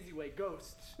this the easy way.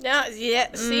 Ghosts.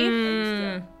 Yeah,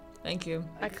 see? Thank you.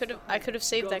 I could have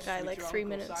saved that guy like 3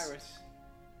 minutes. Cyrus.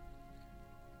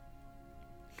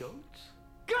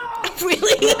 Goats?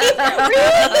 Really? Really?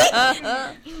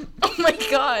 Oh my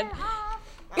god.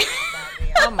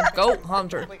 I'm a goat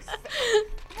hunter.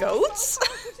 Goats?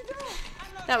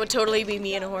 That would totally be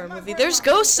me in a horror movie. There's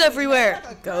ghosts everywhere.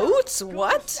 Goats?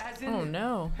 What? Oh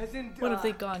no. What have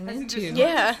they gotten into?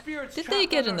 Yeah. Did they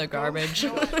get in the garbage?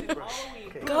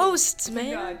 Ghosts,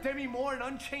 man. Demi Moore and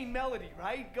Unchained Melody,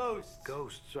 right? Ghosts.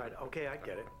 Ghosts, right. Okay, I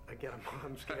get it.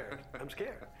 I'm scared. I'm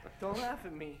scared. Don't laugh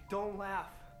at me. Don't laugh.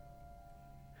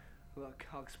 Look,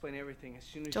 I'll explain everything as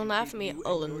soon as Don't you laugh get at me. you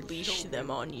I'll and your unleash children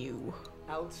them on you.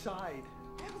 outside.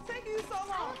 It's taking you so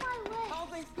long. On my way. All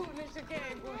things scooting in Chicago.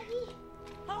 Daddy,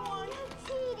 How on? you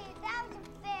cheated. That wasn't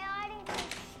fair. I didn't get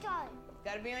to start.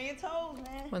 Gotta be on your toes,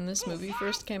 man. When this movie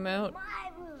first came out, My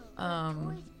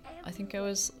room. I think I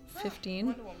was 15,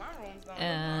 Wonder what my room's gonna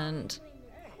and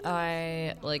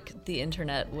I, like, the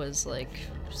internet was, like,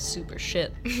 super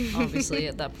shit, obviously,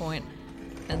 at that point.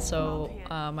 And so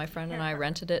my friend and I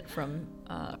rented it from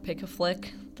Pick a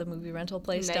Flick, the movie rental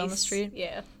place down the Nice. street.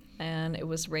 Yeah. and it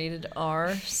was rated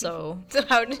R, so So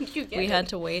how did you get we it? had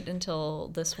to wait until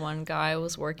this one guy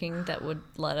was working that would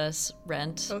let us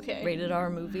rent Okay. rated R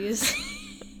movies.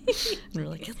 And we're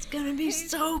like, it's gonna be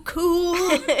so cool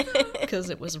because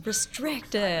it was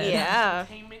restricted. Yeah.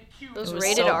 Those It was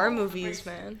rated so- R movies,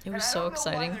 man. It was so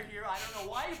exciting.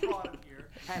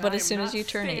 But as soon as you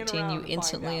turn 18, you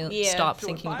instantly Yeah. stop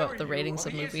thinking about the ratings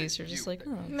of movies. You're just like,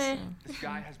 oh, Meh. This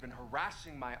guy has been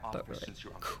harassing my office since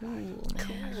your uncle cool, man.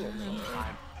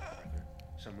 died.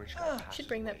 Some rich guy passes Should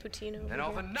bring that away. poutine over And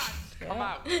all the here. nuts come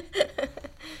out.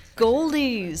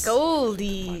 Goldies.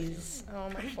 Goldies. Oh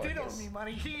my He did owe goodness. me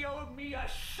money. He owed me a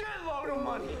shitload of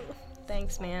money.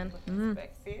 Thanks, man.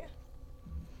 Back here.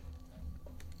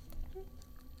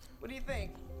 What do you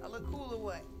think? I look cool or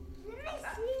what?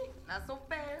 Not so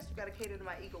fast. You gotta cater to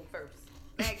my ego first.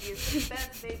 Maggie is the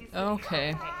best baby.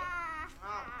 Okay.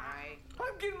 Alright.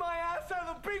 I'm getting my ass out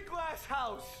of the big glass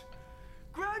house.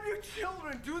 Grab your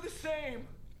children. Do the same.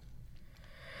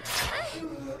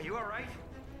 Are you alright?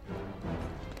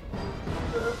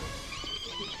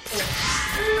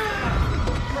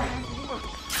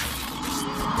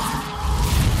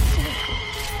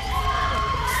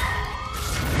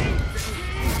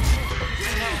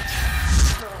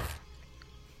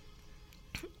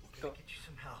 Go get you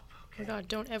some help, Oh okay? my god,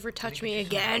 don't ever touch me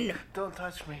again. Don't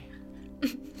touch me.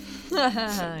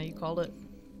 You called it.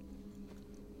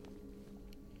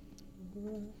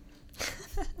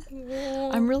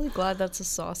 I'm really glad that's a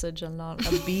sausage and not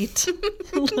a beet.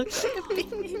 It looks like a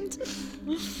beet.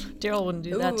 Daryl wouldn't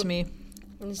do that to Ooh. me.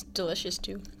 And it's delicious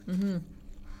too. Mm-hmm.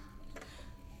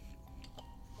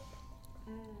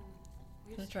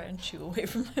 I'm gonna try and chew away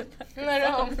from my microphone. I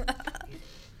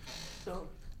know.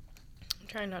 I'm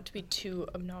trying not to be too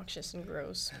obnoxious and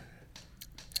gross.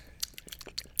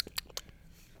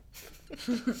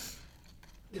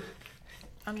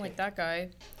 I'm like that guy.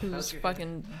 Who's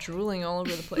fucking drooling all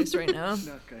over the place right now.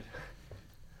 Not good.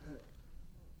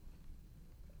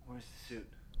 Where's the suit?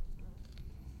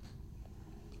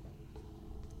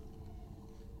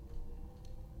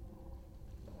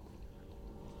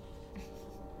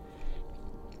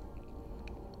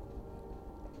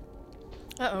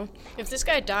 Uh-oh. If this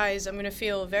guy dies, I'm gonna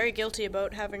feel very guilty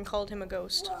about having called him a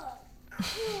ghost.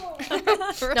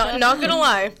 Not gonna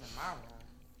lie.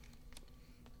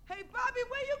 Hey, Bobby,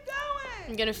 where you going?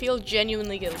 I'm gonna feel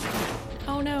genuinely guilty.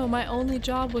 Oh no, my only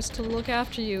job was to look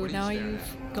after you. Now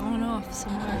you've gone off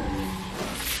somewhere.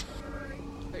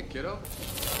 Hey, kiddo.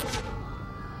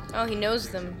 Oh, he knows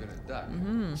I'm them. gonna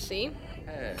duck. See?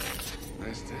 Hey,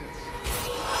 nice dance.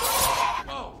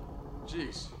 Oh,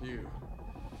 jeez, you.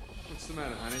 What's the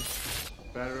matter, honey?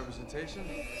 Bad representation?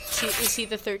 Is he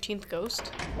the 13th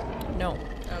ghost? No.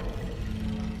 Oh.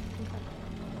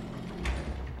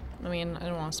 I mean, I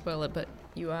don't want to spoil it, but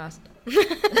you asked. The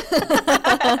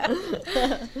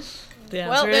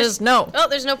answer there's- is no. Oh,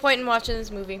 there's no point in watching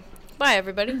this movie. Bye,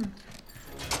 everybody.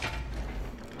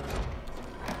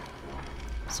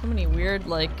 So many weird,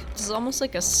 like, this is almost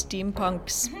like a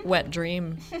steampunk's wet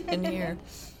dream in here.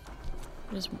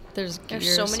 There's gears.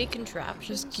 There's so many contraptions.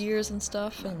 Just gears and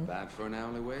stuff, and Bad for an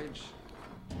hourly wage.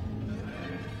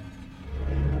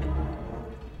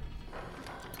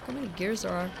 how many gears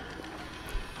there are?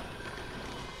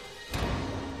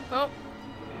 Oh,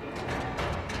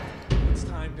 It's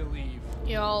time to leave.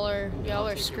 y'all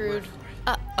are screwed.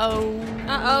 Uh-oh.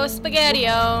 Uh-oh,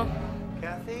 spaghetti-o.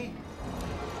 Kathy?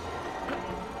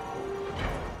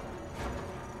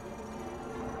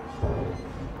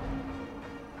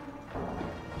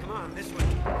 Come on, this way.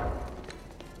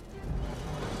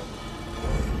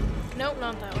 Nope,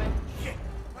 not that way. Shit,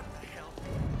 what the hell?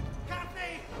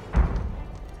 Kathy!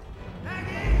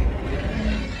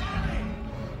 Maggie!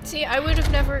 See, I would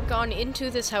have never gone into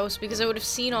this house because I would have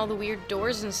seen all the weird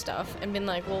doors and stuff and been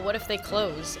like, well, what if they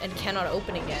close and cannot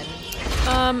open again?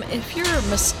 If your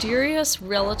mysterious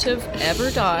relative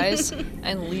ever dies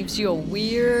and leaves you a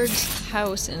weird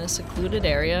house in a secluded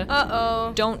area,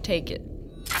 Uh-oh. don't take it.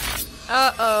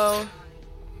 Uh-oh.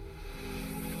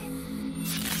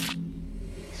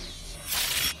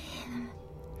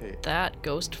 Hey, That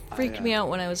ghost freaked me out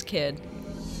when I was a kid.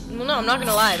 Well, no, I'm not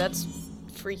gonna lie. That's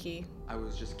freaky. I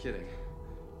was just kidding.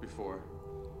 Before.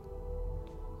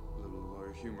 Little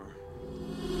lawyer humor.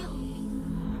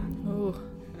 Ooh.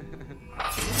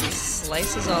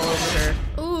 Slices all over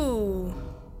her. Ooh.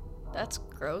 That's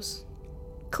gross.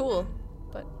 Cool,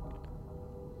 but...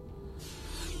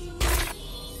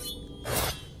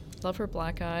 Love her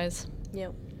black eyes.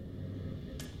 Yep.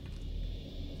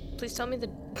 Please tell me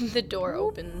the door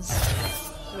opens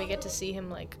and we get to see him,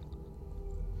 like...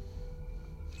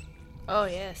 Oh,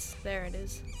 yes. There it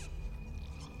is.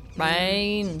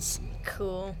 Brains.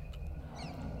 Cool.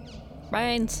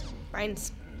 Brains.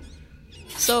 Brains.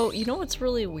 So, you know what's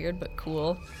really weird but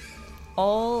cool?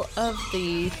 All of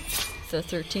the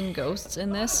 13 ghosts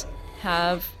in this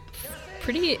have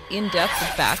pretty in-depth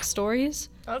backstories,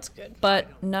 That's good. but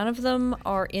none of them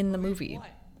are in the movie.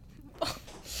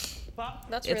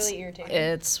 That's It's- really irritating.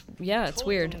 It's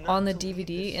weird. On the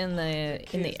DVD in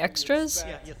the extras,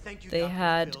 they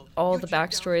had all the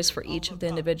backstories for each of the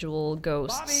individual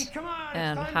ghosts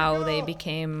and how they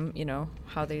became,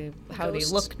 how they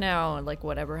Ghosts. look now and like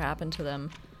whatever happened to them.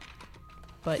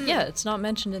 But yeah, it's not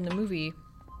mentioned in the movie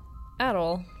at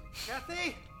all.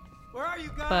 Kathy, where are you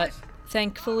guys? But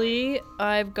thankfully,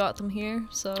 I've got them here.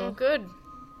 So Oh, good.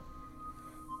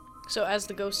 So as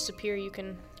the ghosts appear, you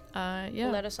can yeah.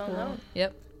 let us all know.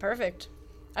 Yep. Perfect.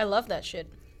 I love that shit.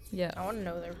 Yeah. I want to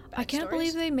know their I can't backstories.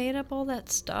 believe they made up all that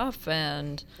stuff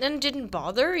and didn't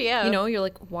bother. Yeah. you're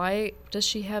like, why does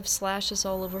she have slashes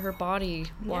all over her body?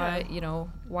 Why,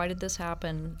 why did this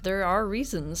happen? There are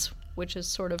reasons, which is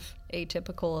sort of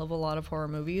atypical of a lot of horror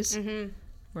movies. Mm-hmm.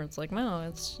 Where it's like, no,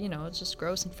 it's, it's just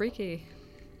gross and freaky.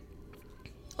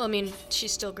 Well, I mean,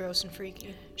 she's still gross and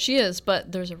freaky. She is,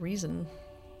 but there's a reason.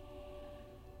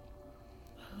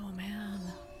 Oh, man.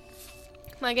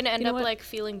 Am I gonna end know up what? like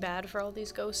feeling bad for all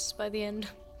these ghosts by the end?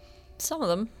 Some of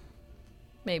them.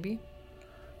 Maybe.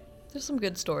 There's some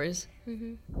good stories.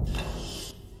 Mm-hmm.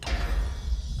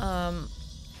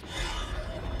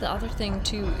 The other thing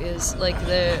too is like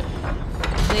they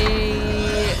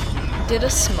did a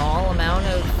small amount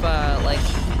of like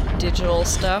digital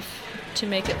stuff to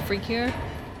make it freakier,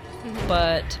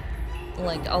 but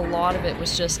like a lot of it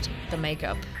was just the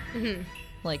makeup. Mm-hmm.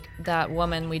 Like that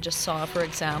woman we just saw, for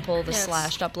example, the Yes.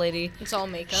 slashed up lady. It's all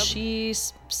makeup. She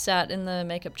sat in the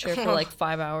makeup chair for like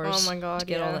 5 hours Oh my God, to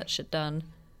get all yeah. that shit done.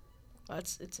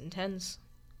 It's intense.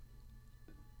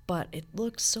 But it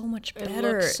looked so much It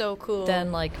better looks so cool.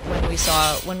 than like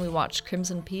when we watched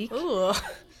Crimson Peak. Ooh.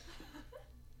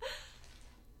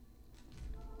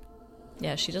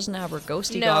 Yeah, she doesn't have her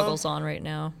ghosty No. goggles on right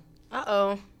now.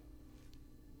 Uh-oh.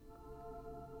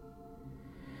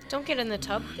 Don't get in the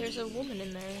tub. There's a woman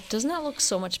in there. Doesn't that look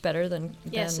so much better than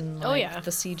Yes. like, Oh, yeah.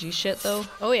 the CG shit though?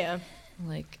 Oh yeah.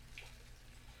 Like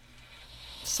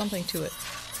something to it.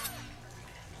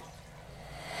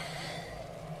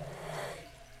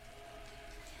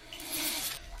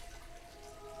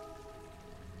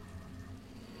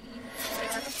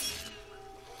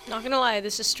 Not gonna lie,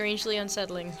 this is strangely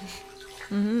unsettling.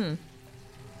 Mm-hmm.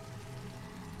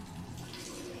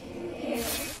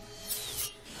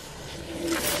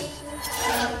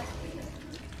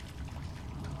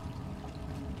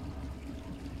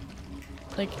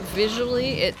 Like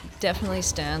visually, it definitely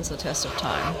stands the test of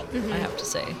time. I have to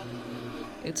say,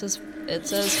 it's as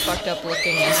fucked up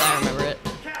looking as I remember it.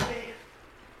 Kathy!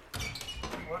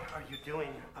 What are you doing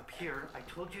up here? I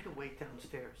told you to wait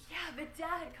downstairs. Yeah, but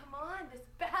Dad, come on. This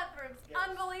bathroom's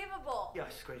unbelievable.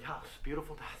 Yes, great house.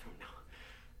 Beautiful bathroom. Now,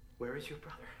 where is your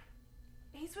brother?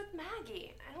 He's with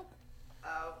Maggie. I don't...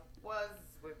 Was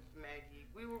with Maggie.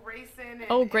 We were racing and...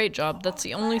 Oh, great job. That's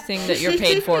the only thing that you're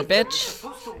paid for,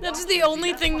 bitch. That's the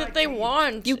only thing that they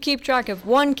want. You keep track of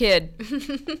one kid.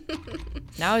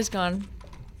 Now he's gone.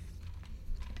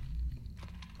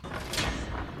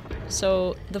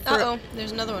 So Uh-oh,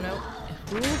 there's another one out.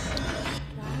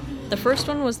 the first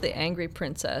one was the Angry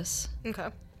Princess. Okay.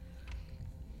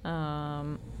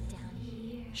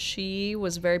 She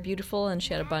was very beautiful and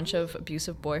she had a bunch of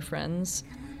abusive boyfriends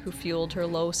who fueled her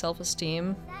low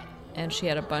self-esteem, and she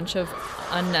had a bunch of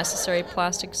unnecessary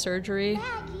plastic surgery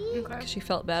because she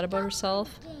felt bad about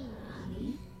herself.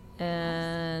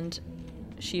 And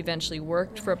she eventually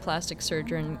worked for a plastic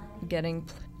surgeon, getting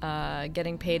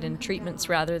paid in treatments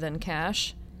rather than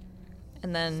cash.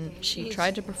 And then she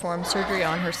tried to perform surgery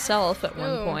on herself at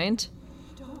one point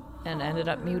and ended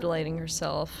up mutilating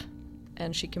herself.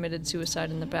 And she committed suicide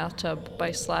in the bathtub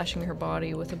by slashing her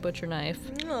body with a butcher knife.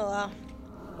 Aw.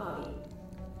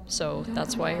 So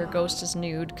that's why her ghost is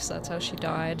nude, because that's how she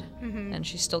died. And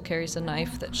she still carries a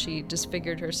knife that she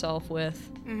disfigured herself with.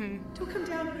 Don't come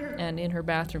down here. And in her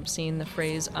bathroom scene, the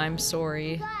phrase, "I'm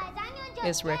sorry,"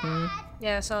 is written.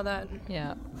 Yeah, I saw that.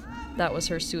 Yeah, that was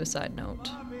her suicide note.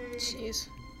 Jeez.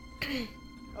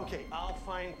 Okay, I'll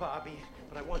find Bobby,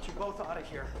 but I want you both out of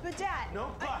here. But Dad...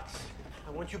 No buts. I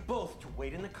want you both to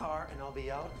wait in the car, and I'll be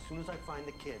out as soon as I find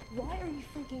the kid. Why are you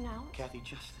freaking out? Kathy,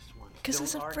 just this once. Because Don't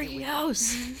it's a argue freaky with-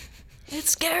 house. It's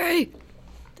scary.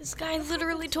 This guy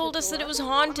literally told us that it was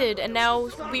haunted, and now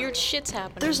weird shit's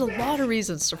happening. There's a lot of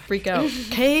reasons to freak out,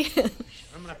 okay?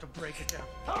 I'm gonna have to break it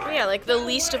down. Yeah, like the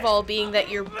least of all being that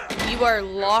you are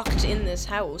locked in this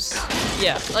house.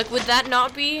 Yeah. Like, would that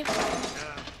not be?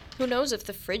 Who knows if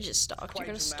the fridge is stocked? You're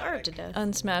gonna starve to death.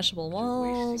 Unsmashable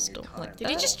walls. Don't like Did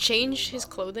he just change his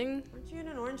clothing? Aren't you in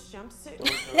an orange jumpsuit?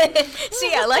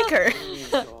 See, I like her.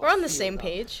 We're on the same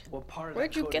page. What part of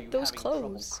Where'd that you code get are those having trouble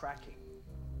clothes? cracking?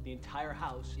 The entire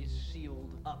house is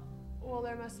sealed up. Well,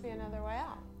 there must be another way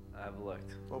out. I've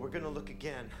looked. Well, we're gonna look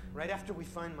again. Right after we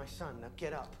find my son. Now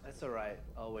get up. That's alright.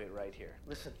 I'll wait right here.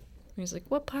 Listen. He's like,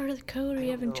 what part of the code are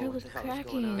you having trouble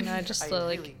cracking? And I just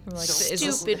really I'm like, don't is know this, who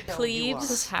the Stupid hell you plebes. is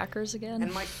this hackers again?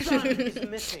 And my son is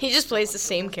missing. He just plays the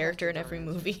same character in every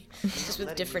movie, just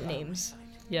with different names.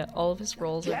 Yeah, all of his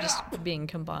roles are just being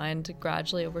combined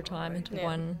gradually over time into Yeah.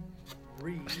 one.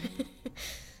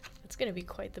 It's gonna be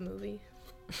quite the movie.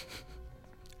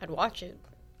 I'd watch it.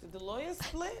 Did the lawyers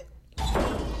split?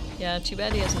 Yeah, too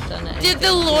bad he hasn't done it. Did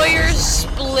the lawyer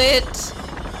split?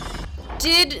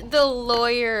 Did the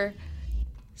lawyer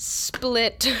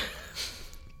split?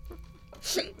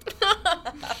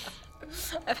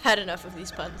 I've had enough of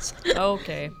these puns.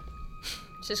 Okay.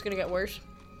 It's just gonna get worse.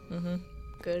 Mm-hmm.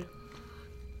 Good.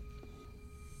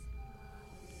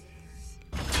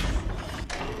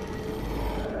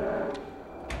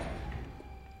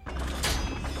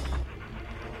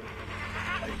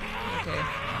 Okay.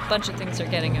 A bunch of things are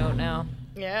getting out now.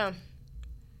 Yeah,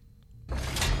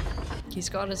 He's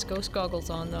got his ghost goggles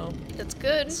on though. that's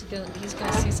good. He's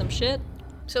gonna see some shit.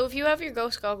 So if you have your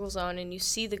ghost goggles on and you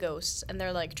see the ghosts and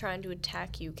they're like trying to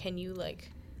attack you, can you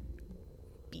like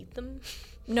beat them?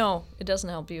 No, it doesn't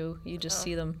help you. You just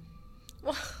see them.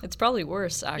 Well, It's probably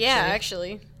worse, actually. yeah,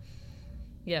 actually.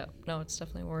 Yeah, no, it's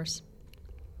definitely worse.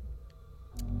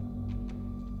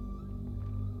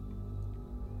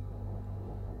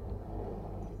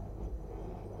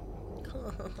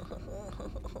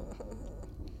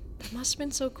 That must have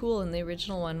been so cool in the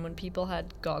original one when people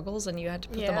had goggles and you had to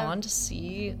put them Yeah. on to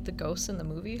see the ghosts in the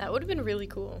movie. That would have been really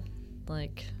cool.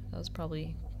 Like, that was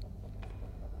probably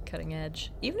cutting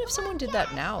edge. Even if someone did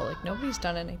that now, like, nobody's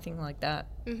done anything like that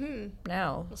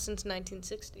now. Well, since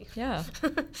 1960. Yeah,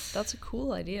 that's a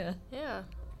cool idea. Yeah.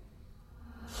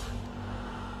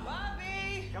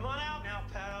 Bobby! Come on out now,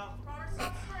 pal.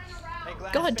 Hey,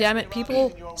 Glass, God damn it, Bobby,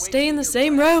 people, you're stay in the wasting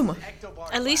same your room.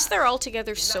 Ectobar At least glass. they're all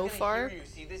together He's not so gonna far. hear you.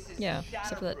 See, this is Yeah,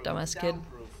 except for that shatterproof, dumbass kid.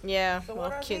 soundproof. Yeah, So well,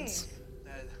 what are kids. these?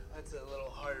 That's a little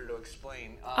harder to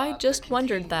explain. I just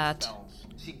wondered that.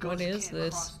 See, What ghosts is can't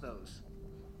this? cross those.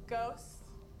 Ghosts?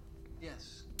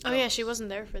 Yes. Oh yeah, she wasn't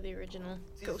there for the original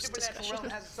See, ghost the supernatural discussion. realm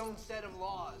has its own set of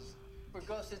laws. For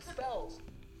ghosts, it's spells.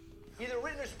 Either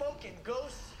written or spoken,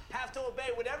 ghosts have to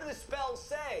obey whatever the spells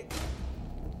say.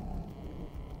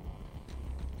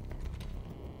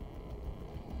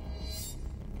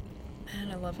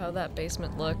 Man, I love how that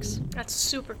basement looks. That's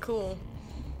super cool.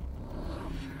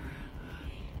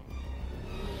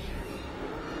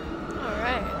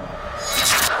 Alright.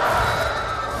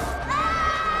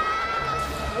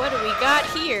 What do we got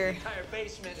here? The entire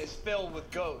basement is filled with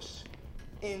ghosts.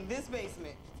 In this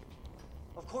basement.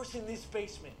 Of course, in this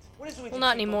basement. What is with Well, you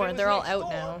not people? anymore. If it was They're all next out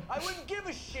door, now. I wouldn't give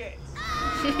a shit.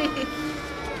 I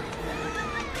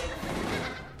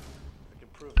can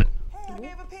prove it. Hey, I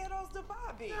gave a pair of those to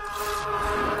Bobby.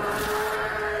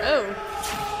 Oh.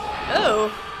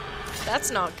 Oh.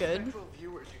 That's not good. Central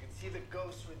viewers, you can see the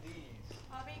ghosts with these.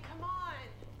 Bobby, come on.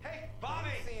 Hey, Bobby!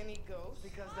 I don't see any ghosts.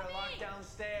 Because they're locked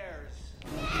downstairs.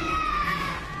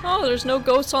 Oh, there's no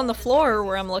ghosts on the floor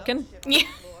where I'm looking. Yeah.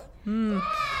 Let me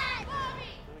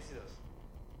see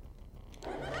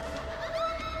those.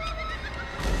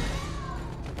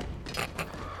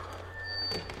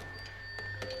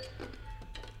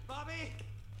 Bobby,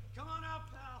 come on out,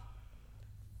 pal.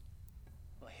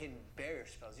 Well, hidden barrier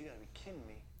spells, you gotta be kidding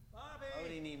me. Bobby. Why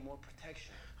would he need more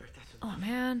protection? All right, that's Oh enough.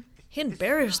 man, hidden This is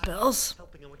barrier not spells.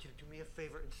 Helping, I want you to do me a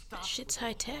favor and stop. shit's with the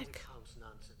high-tech. Holy Cows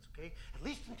nonsense, okay? At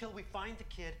least until we find the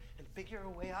kid and figure a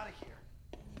way out of here.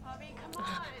 Bobby, come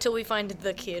on. Till we find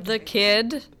the kid. The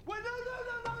kid. Wait, no.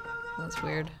 That's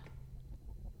weird.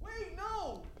 Wait,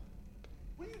 no.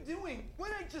 What are you doing? What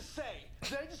did I just say?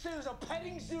 Did I just say there's a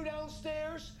petting zoo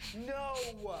downstairs? No.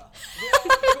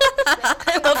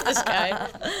 I love this guy.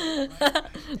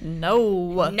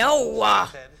 No. No.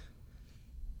 Said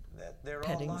that they're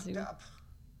Petting all locked zoo. up,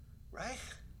 right?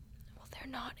 Well, they're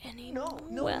not anymore.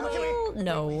 No. Well, look at me.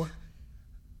 no.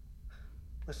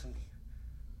 Listen,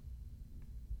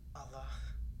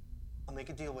 I'll make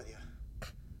a deal with you.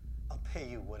 I'll pay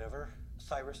you whatever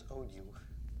Cyrus owed you.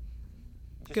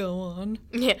 Just Go on.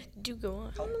 Yeah, do go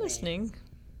on. help I'm me listening.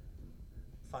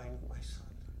 find my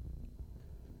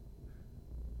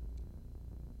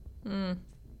son.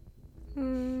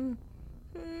 Hmm.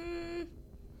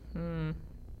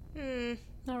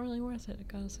 Not really worth it, I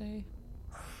gotta say.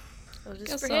 Well, just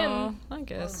Guess for so. him. I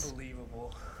guess.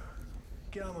 Unbelievable.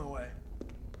 Get out of my way.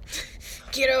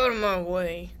 Get out of my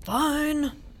way.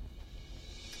 Fine.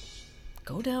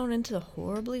 Go down into the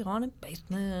horribly haunted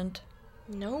basement.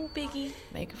 No biggie.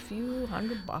 Make a few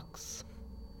 $100.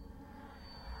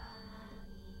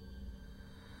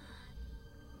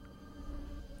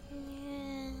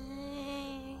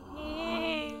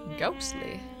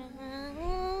 Ghostly.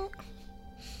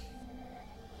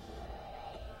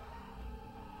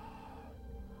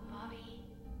 Bobby,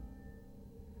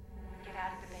 get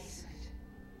out of the basement.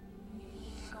 You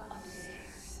need to go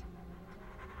upstairs.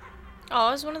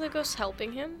 Oh, is one of the ghosts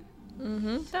helping him?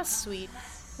 Mm-hmm. That's sweet.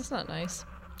 That's not nice.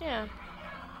 Yeah.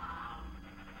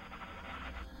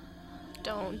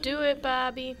 Don't do it,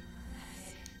 Bobby.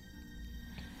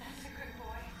 That's a good boy.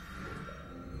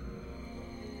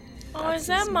 Oh, That's is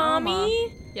that his mama.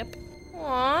 mommy? Yep.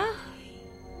 Aw.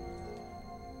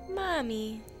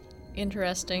 Mommy.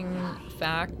 Interesting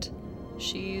fact.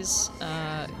 She's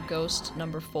ghost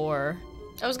number 4.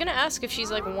 I was gonna ask if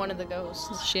she's like one of the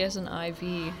ghosts. She has an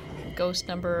IV. Ghost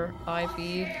number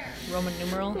IV, Roman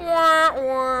numeral. Wah,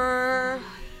 wah.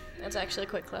 That's actually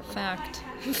quite clever. Fact.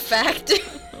 Fact.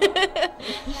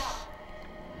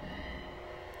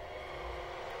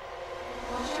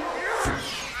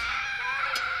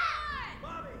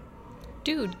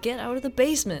 Dude, get out of the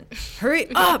basement. Hurry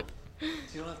up! You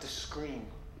don't have to scream,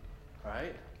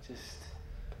 alright? Just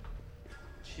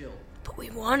chill. But we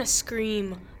wanna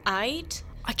scream. Aight?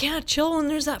 I can't chill when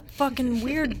there's that fucking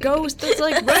weird ghost that's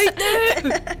like right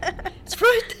there! It's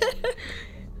right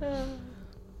there!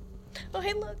 Oh,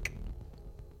 hey, look.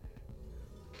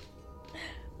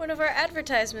 One of our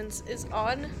advertisements is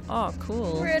on. Oh,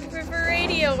 cool. Red River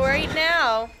Radio right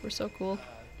now. We're so cool.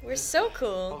 We're so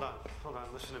cool. Hold on,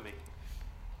 listen to me.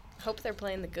 Hope they're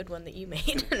playing the good one that you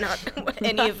made, not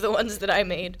any of the ones that I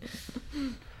made.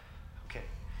 Okay.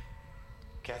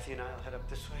 Kathy and I will head up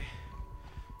this way.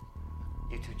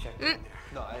 You two check down there.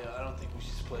 No, I don't think we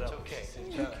should split up. Okay. It's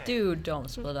okay. Dude, don't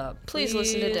split up. Please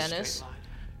listen to Dennis. Straight line.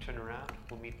 Turn around.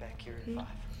 We'll meet back here at 5.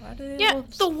 Why do they Yeah, all-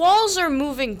 the walls are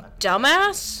moving,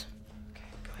 dumbass.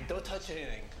 Don't touch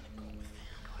anything.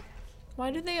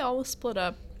 Why do they always split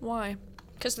up? Why?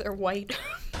 Because they're white.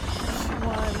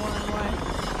 Why?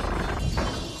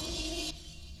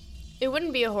 It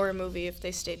wouldn't be a horror movie if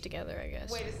they stayed together, I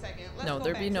guess. Wait a second. Let's No, go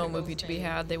there'd back be to no the movie ghost to be thing.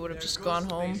 had. They would have There's just a gone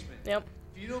ghost home. basement. Yep.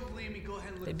 If you don't believe me, go ahead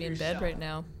and look They'd for be in yourself. bed right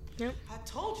now. Yep. I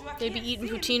told you I They'd be can't eating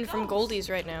see any poutine from ghosts. Goldie's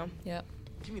right now. Yep.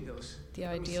 Give me those. The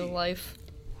Let me ideal see. life.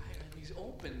 Why are these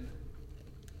open?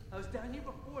 I was down here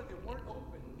before. They weren't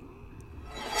open.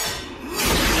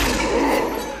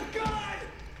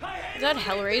 Is that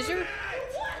Hellraiser?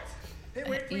 Hey,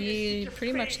 wait for you to He stick your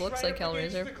pretty much face looks right like up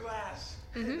against Hellraiser. the glass.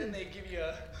 And then they give you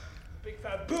a big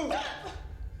fat boot.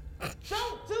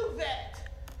 Don't do that.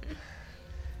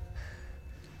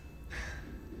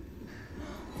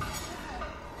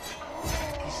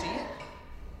 You see it?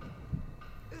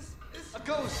 It's a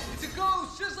ghost. It's a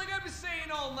ghost, just like I've been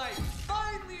saying all night.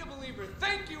 Finally a believer.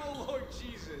 Thank you, O Lord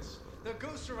Jesus. The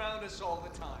ghosts around us all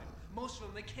the time. Most of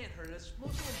them, they can't hurt us.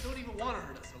 Most of them don't even want to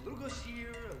hurt us. A little ghost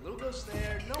here, a little ghost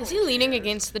there. No Is one he leaning cares.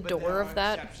 against the But door there of are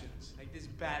that? exceptions, like this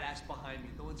badass behind me.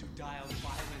 The ones who die on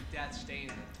violent death stay in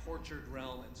the tortured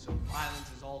realm, and so violence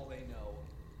is all they know.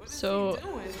 What is So- he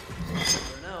doing?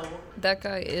 I don't know. That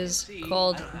guy is See,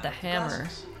 called I don't the have Hammer.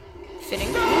 glasses. Fitting.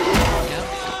 Okay,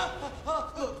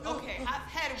 I've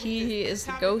had it with He this is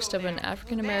the time ghost ago of an now.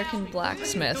 African-American Now,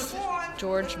 blacksmith, before-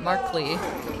 George Markley,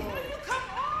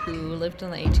 who lived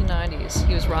in the 1890s.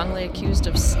 He was wrongly accused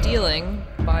of stealing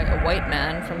by a white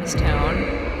man from his town,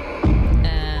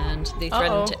 and they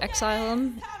threatened Uh-oh. to exile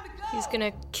him. He's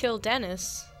gonna kill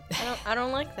Dennis. I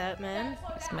don't like that, man.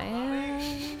 This man.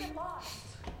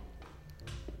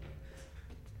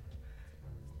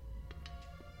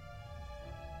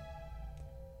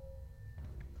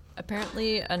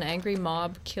 Apparently, an angry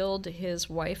mob killed his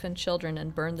wife and children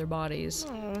and burned their bodies.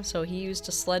 Aw. So he used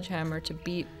a sledgehammer to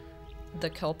beat the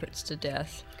culprits to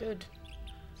death. Good.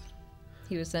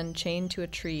 He was then chained to a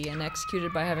tree and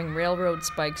executed by having railroad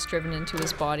spikes driven into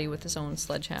his body with his own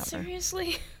sledgehammer.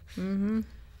 Seriously? Mm-hmm.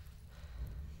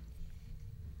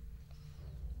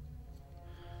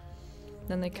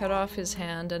 Then they cut off his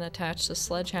hand and attached the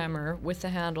sledgehammer with the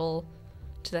handle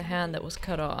to the hand that was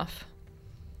cut off.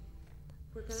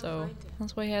 So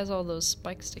that's why he has all those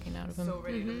spikes sticking out of him. So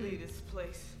ready to leave this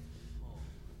place.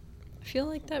 I feel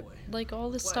like that, like all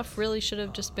this stuff really should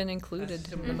have just been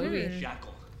included in the movie.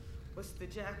 Jackal. What's the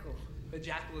jackal? The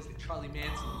jackal is the Charlie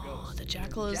Manson ghost. The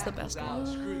jackal is the best Jackal's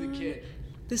out, screw the kid.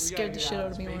 This We scared gotta the get shit out out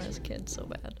of of me this when I was a basement. kid, so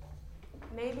bad.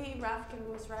 Maybe Rafkin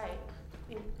was right.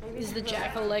 Maybe Is the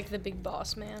jackal like the big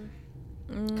boss man?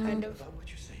 Kind of. About what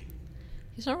you're saying.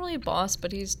 He's not really a boss,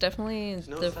 but he's definitely There's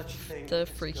no the such thing the as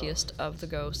freakiest of the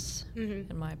ghosts, in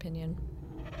my opinion.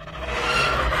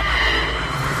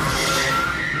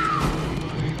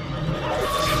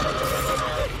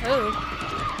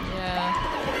 Oh,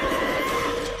 yeah.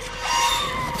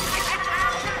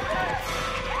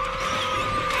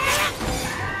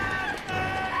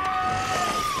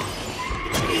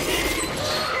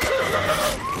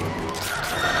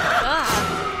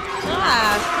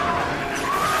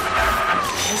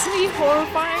 Isn't he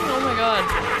horrifying? Oh my god.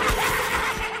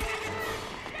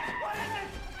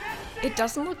 It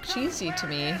doesn't look cheesy to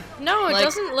me. No, it Like-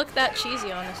 doesn't look that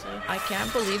cheesy, honestly. I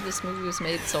can't believe this movie was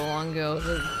made so long ago.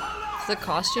 The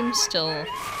costumes still,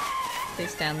 they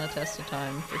stand the test of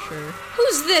time for sure.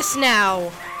 Who's this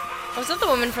now? Was that the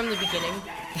woman from the beginning?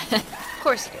 Of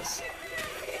course it is.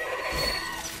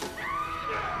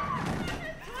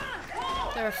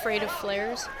 They're afraid of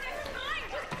flares.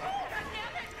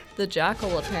 The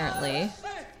jackal apparently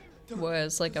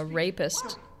was like a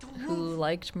rapist who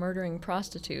liked murdering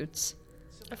prostitutes,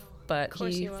 but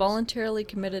course he he was. voluntarily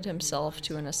committed himself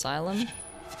to an asylum,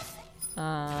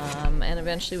 and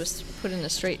eventually was put in a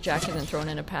straitjacket and thrown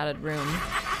in a padded room.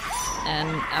 And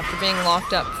after being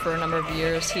locked up for a number of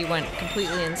years, he went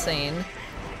completely insane.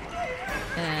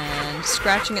 And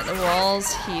scratching at the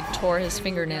walls, he tore his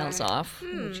fingernails off,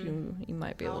 which you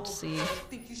might be able to see. I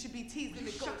think you should be teasing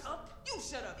the ghost. You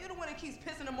shut up. You're the one that keeps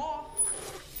pissing him off.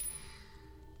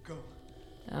 Go.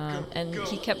 And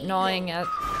he kept gnawing at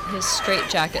his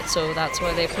straitjacket, so that's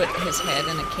why they put his head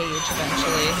in a cage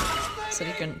eventually, so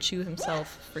he couldn't chew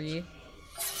himself free. I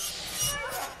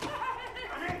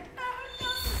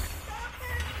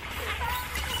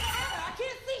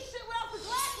can't see shit without the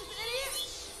glasses, idiot.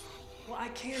 Well, I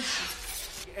can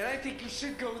see. And I think you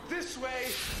should go this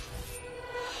way.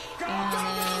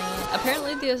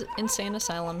 Apparently the insane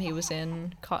asylum he was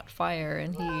in caught fire,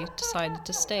 and he decided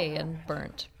to stay and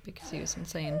burnt because he was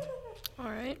insane.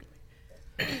 Alright.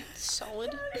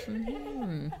 Solid.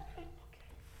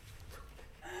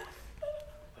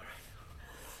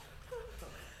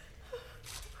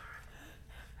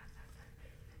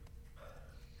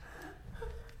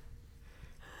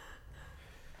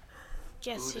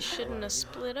 Guess you shouldn't have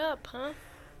split up, huh?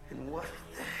 And what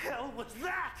the hell was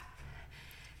that?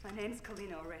 My name's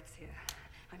Kalina Oretzia.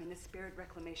 I'm in the spirit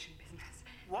reclamation business.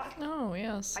 What? Oh,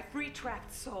 yes. I free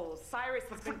trapped souls. Cyrus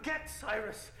has been... Forget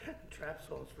Cyrus. Trap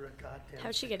souls for a goddamn.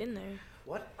 How'd she get in there?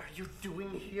 What are you doing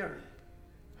here?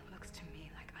 Looks to me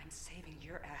like I'm saving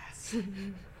your ass.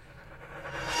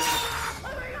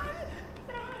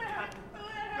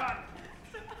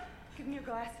 Give me your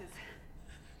glasses.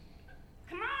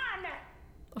 Come on!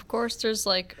 Of course, there's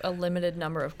like a limited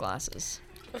number of glasses.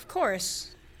 Of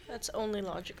course. That's only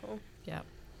logical. Yeah.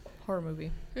 Horror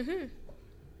movie. Mm-hmm.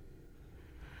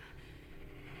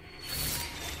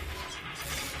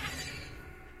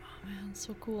 Oh man,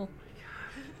 so cool.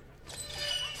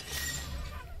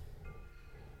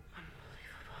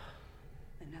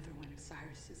 Another one of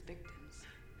Cyrus's victims.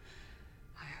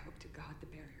 I hope to God the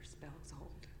barrier spells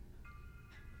hold.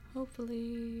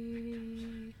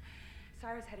 Hopefully.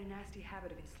 Cyrus had a nasty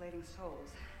habit of enslaving souls.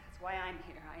 That's why I'm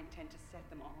here. I intend to set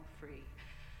them all free.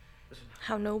 Listen,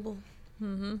 How noble.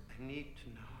 Mm-hmm. I need to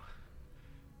know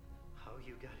how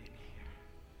you got in here.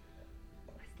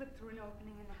 I slipped through an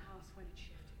opening in the house when it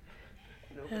shifted.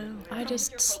 No, I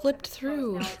just slipped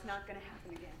through. Now it's not gonna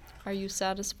happen again. Are you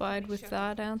satisfied with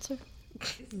that answer?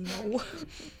 No.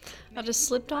 I just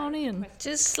slipped on in.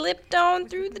 Just slipped on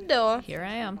through the door. Here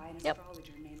I am. Yep.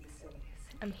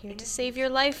 I'm here to save your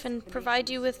life and provide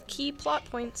you with key plot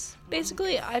points.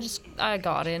 Basically, I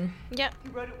got in. Yeah. He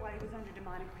wrote it while he was under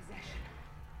demonic possession.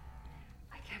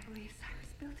 I can't believe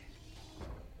Cyrus built it.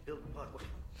 Bill,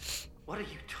 what are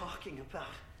you talking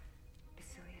about?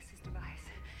 Basilius' device.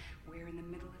 We're in the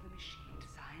middle of a machine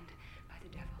designed by the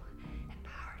devil and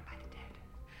powered by the dead.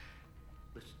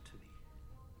 Listen to me.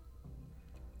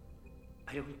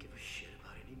 I don't give a shit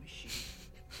about any machine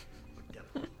or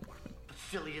devil or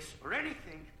Basilius or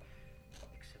anything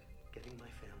except getting my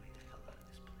family the hell out of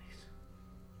this place.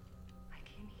 I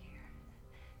came here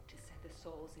to set the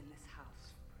souls in this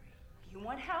house free. If you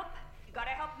want help, you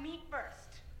gotta help me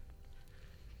first.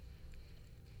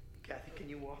 Kathy, can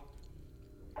you walk?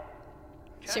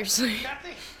 Seriously.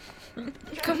 Kathy!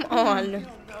 Come on.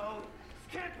 No,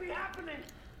 this can't be happening.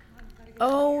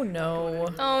 Oh no.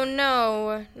 Oh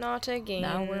no, not again.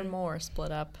 Now we're more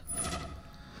split up.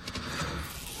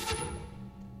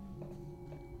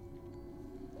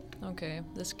 Okay,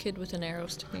 this kid with an arrow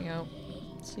sticking out.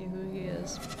 Let's see who he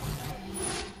is.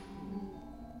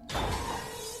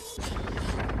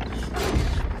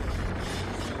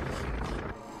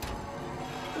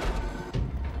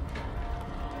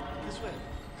 This way.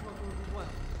 Come on.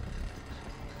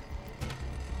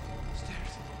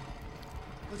 Stairs.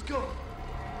 Let's go.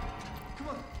 Come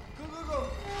on.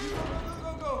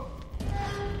 Go.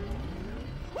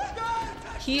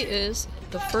 He is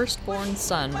the firstborn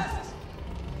son.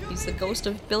 He's the ghost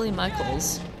of Billy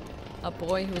Michaels, a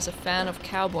boy who was a fan of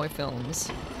cowboy films.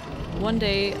 One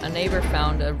day, a neighbor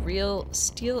found a real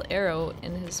steel arrow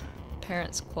in his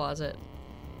parents' closet.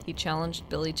 He challenged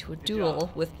Billy to a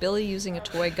duel, with Billy using a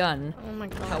toy gun. Oh my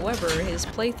god. However, his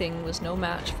plaything was no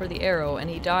match for the arrow, and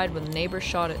he died when the neighbor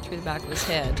shot it through the back of his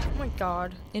head. Oh my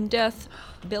god. In death,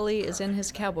 Billy is in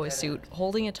his cowboy suit,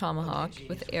 holding a tomahawk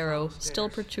with the arrow still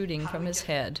protruding from his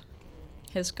head.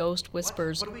 His ghost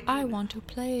whispers, "I want to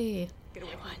play." I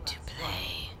want to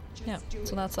play. Yeah,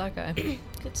 so that's that guy.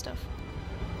 Good stuff.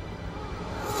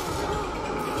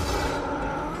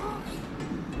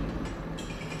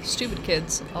 Stupid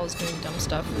kids, always doing dumb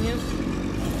stuff. Yep.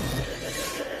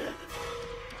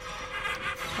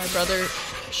 My brother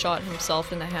shot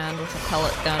himself in the hand with a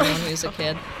pellet gun when he was a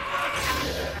kid.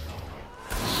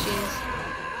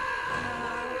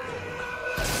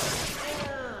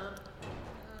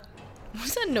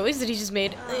 What's that noise that he just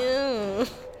made? Ew.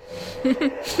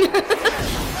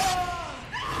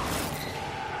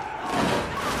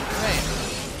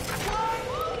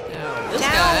 Now, this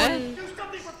guy.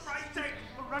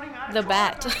 The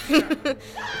bat.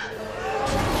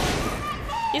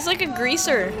 He's like a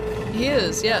greaser. He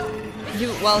is, yeah. He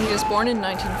was born in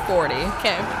 1940.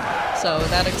 Okay. So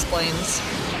that explains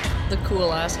the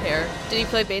cool ass hair. Did he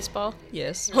play baseball?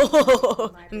 Yes.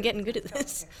 I'm getting good at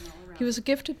this. He was a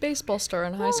gifted baseball star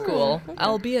in high school,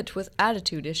 albeit with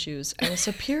attitude issues and a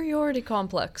superiority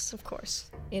complex. Of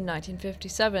course. In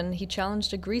 1957, he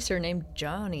challenged a greaser named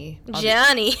Johnny.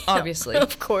 Johnny. Obviously.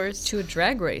 Of course. To a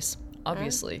drag race.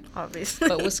 Obviously. Obviously.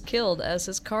 But was killed as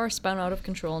his car spun out of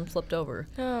control and flipped over.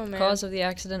 Oh, man. Cause of the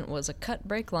accident was a cut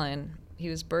brake line. He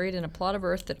was buried in a plot of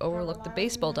earth that overlooked the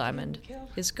baseball diamond.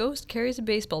 His ghost carries a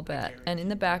baseball bat, and in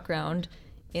the background,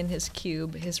 in his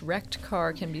cube, his wrecked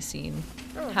car can be seen.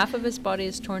 Oh. Half of his body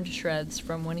is torn to shreds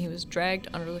from when he was dragged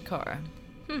under the car.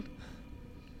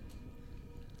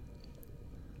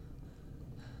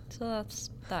 So that's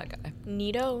that guy.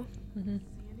 Neato. Mm-hmm.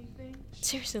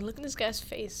 Seriously, look at this guy's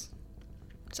face.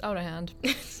 It's out of hand.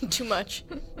 It's too much.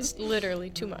 It's literally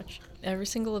too much. Every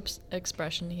single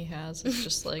expression he has is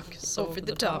just like so Over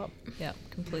the top. Yeah,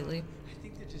 completely. I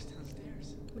think they're just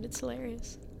downstairs. But it's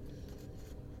hilarious.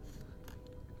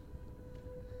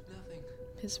 Nothing.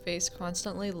 His face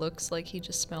constantly looks like he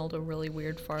just smelled a really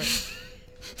weird fart.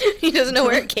 He doesn't know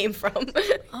where it came from.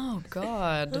 Oh,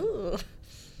 God. Ooh.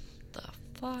 The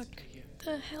fuck?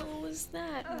 The hell was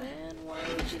that, man? Why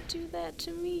would you do that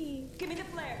to me? Give me the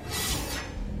flare.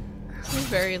 It's a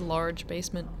very large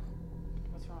basement.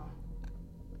 What's wrong?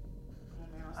 Come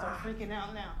on, man. I'll start freaking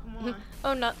out now. Come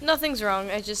on. Oh, nothing's wrong.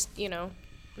 I just,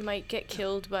 might get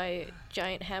killed by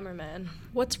giant hammer man.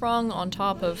 What's wrong on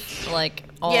top of, like,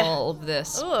 all of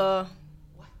this? Ugh.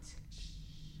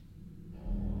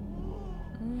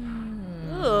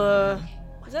 Ugh.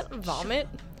 Is that vomit?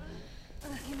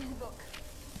 Give me the book.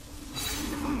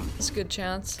 It's a good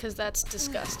chance. Because that's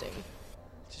disgusting.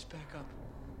 Just back up.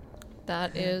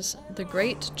 That is The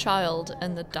Great Child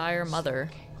and the Dire Mother.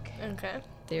 Okay.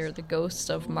 They are the ghosts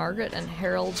of Margaret and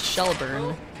Harold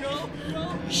Shelburne.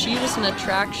 She was an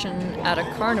attraction at a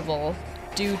carnival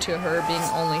due to her being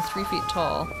only 3 feet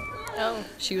tall. Oh.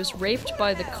 She was raped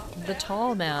by the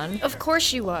tall man. Of course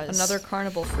she was. Another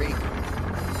carnival freak.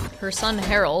 Her son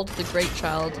Harold, the Great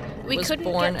Child, was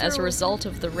born as a result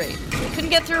of the rape. We couldn't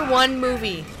get through one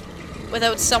movie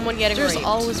without someone getting There's raped.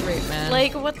 always rape, man.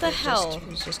 Like, what the hell? It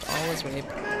was just always rape.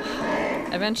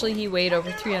 Eventually, he weighed over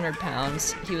 300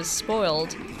 pounds. He was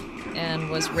spoiled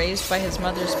and was raised by his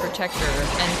mother's protector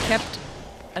and kept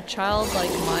a childlike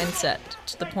mindset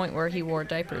to the point where he wore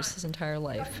diapers his entire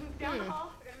life.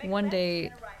 One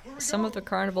day, some of the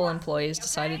carnival employees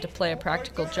decided to play a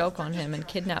practical joke on him and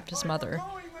kidnapped his mother.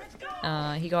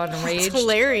 He got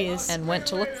enraged and went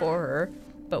to look for her,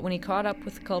 but when he caught up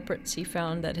with the culprits, he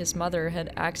found that his mother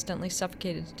had accidentally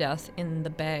suffocated to death in the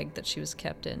bag that she was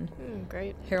kept in.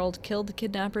 Great. Harold killed the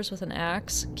kidnappers with an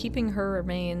axe, keeping her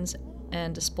remains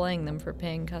and displaying them for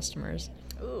paying customers.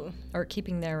 Ooh. Or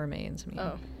keeping their remains, I mean.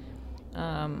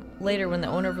 Oh. Later, when the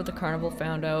owner of the carnival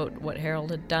found out what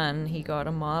Harold had done, he got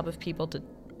a mob of people to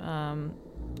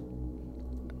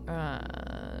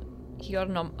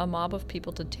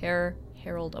tear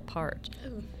Harold apart.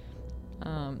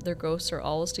 Their ghosts are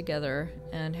always together,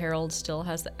 and Harold still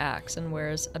has the axe and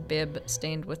wears a bib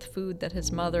stained with food that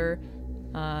his mother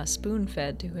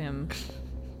spoon-fed to him.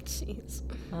 Jeez.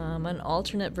 An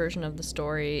alternate version of the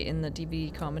story in the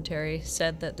DVD commentary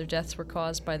said that their deaths were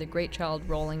caused by the Great Child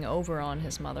rolling over on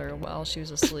his mother while she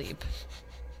was asleep.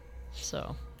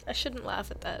 So. I shouldn't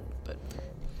laugh at that, but...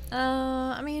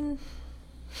 I mean...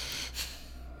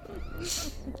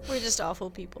 We're just awful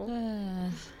people.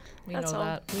 We That's know all.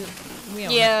 that. We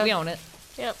own Yeah. it. We own it.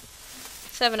 Yep.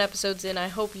 7 episodes in, I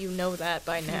hope you know that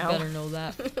by now. You better know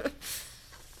that. Arthur,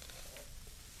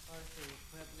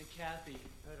 what happened to Kathy?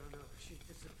 I don't know. She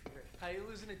disappeared. How you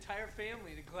lose an entire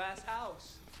family in a glass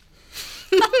house?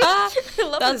 I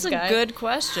love That's this guy. a good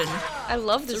question. I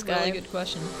love this It's a guy. really good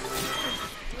question.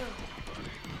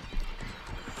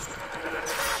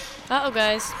 Uh-oh,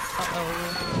 guys.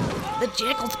 Uh-oh. The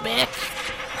jackal's back.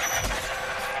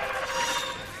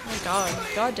 Oh my god.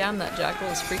 God damn, that jackal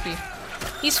is freaky.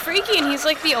 He's freaky and he's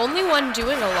like the only one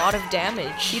doing a lot of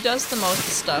damage. He does the most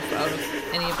stuff out of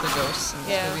any of the ghosts in this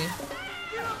Yeah. movie.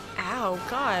 Ow,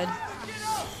 god.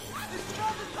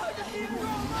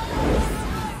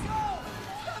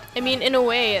 I mean, in a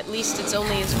way, at least it's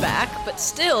only his back, but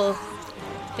still,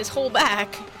 his whole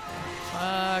back.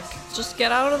 Fuck. Just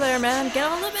get out of there, man. Get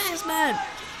out of the basement.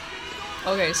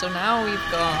 Okay, so now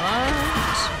we've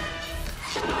got...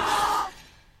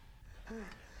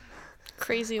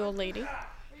 Crazy old lady.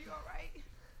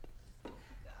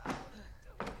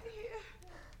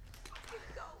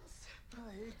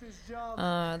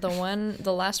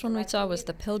 The last one we saw was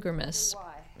the Pilgrimess.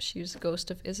 She was the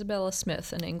ghost of Isabella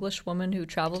Smith, an English woman who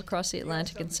traveled across the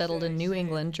Atlantic and settled in New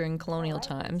England during colonial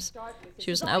times.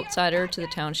 She was an outsider to the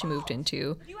town she moved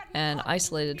into and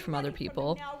isolated from other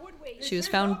people. She was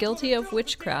found guilty of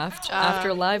witchcraft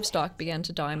after livestock began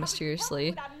to die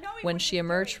mysteriously when she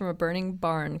emerged from a burning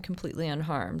barn completely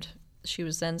unharmed. She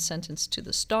was then sentenced to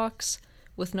the stocks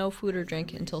with no food or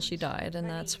drink until she died, and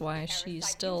that's why she's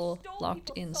still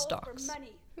locked in stocks.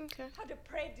 Okay. How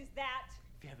depraved is that?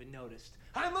 If you haven't noticed,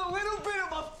 I'm a little bit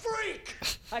of a freak!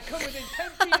 I come within 10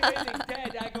 feet of anything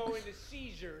dead, I go into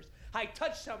seizures. I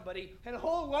touch somebody, and a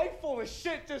whole life full of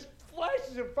shit just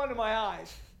flashes in front of my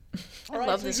eyes. I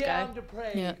love this guy. I'm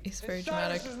depraved. Yeah, he's very and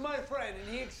dramatic. Cyrus is my friend,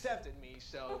 and he accepted me,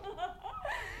 so...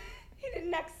 He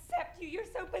didn't accept you. You're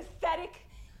so pathetic.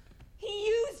 He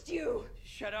used you.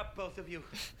 Shut up, both of you.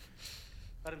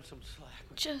 Cut him some slack.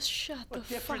 Just shut the What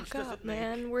difference fuck does up, it make?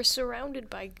 man. We're surrounded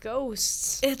by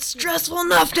ghosts. It's stressful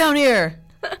enough down here!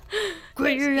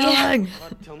 Quit your yelling!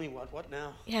 What? Tell me what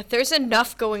now? Yeah, there's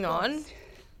enough going on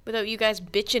without you guys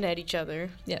bitching at each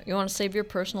other. Yeah, you want to save your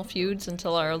personal feuds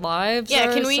until our lives Yeah,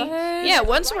 are can we? saved? Yeah,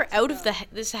 once we're out of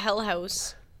this hell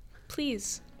house,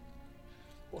 please.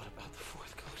 What about the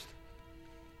fourth ghost?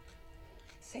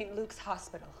 St. Luke's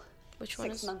Hospital. Which one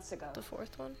 6 is months ago. the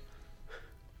fourth one?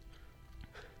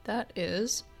 That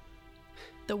is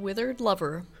the withered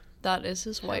lover. That is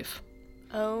his wife.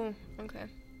 Oh, okay.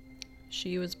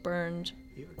 She was burned,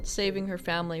 saving her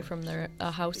family from a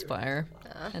house fire,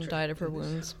 and died of her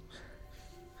wounds.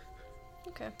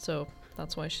 Okay. So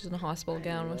that's why she's in a hospital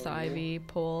gown with the IV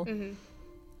pole. Mhm.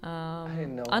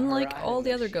 didn't know Unlike her. I all had the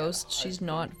no other shit ghosts, she's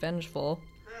not vengeful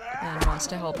and wants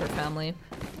to help her family.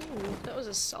 Ooh, that was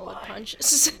a solid punch.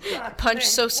 Punch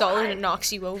so solid it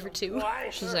knocks you over too.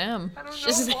 Shazam. I don't know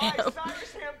Shazam. why.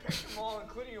 Cyrus handpicked them all,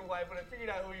 including your wife, when I figured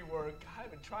out who you were. God,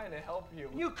 I've been trying to help you.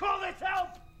 You call this help?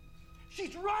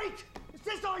 She's right! Is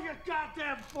this all your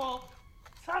goddamn fault?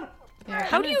 Son of a bitch!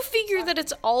 How do you figure that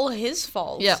it's all his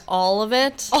fault? Yeah, all of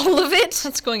it? All of it?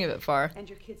 That's going a bit far. And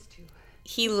your kids too.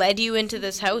 He led you into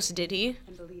this house, did he?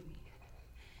 And believe me,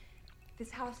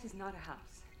 this house is not a house.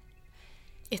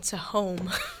 It's a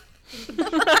home.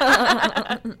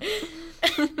 It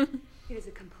is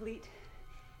a complete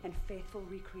and faithful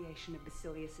recreation of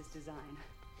Basilius's design.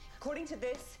 According to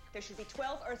this, there should be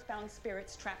 12 earthbound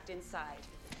spirits trapped inside.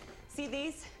 See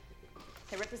these?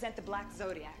 They represent the Black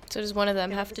Zodiac. So does one of them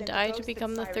They have to represent the die to ghosts that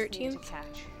become the Cyrus needed to 13th?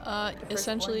 catch. The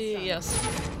Essentially, firstborn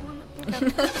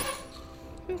yes.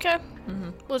 Okay.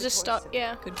 We'll just stop.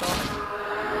 Yeah. Good call.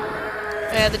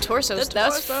 Yeah, the torsos.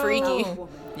 That's torso. freaky.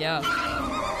 Yeah.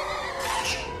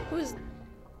 Who is?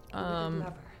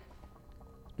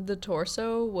 The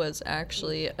torso was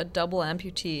actually a double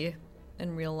amputee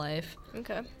in real life.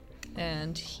 Okay.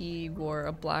 And he wore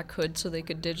a black hood so they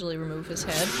could digitally remove his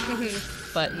head.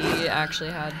 But he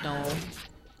actually had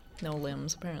no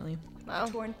limbs, apparently. Wow.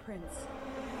 Torn Prince.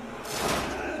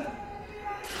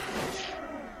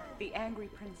 The Angry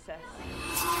Princess.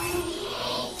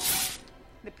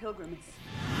 The Pilgrimess.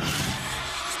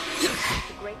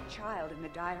 The great child and the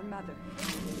dire mother.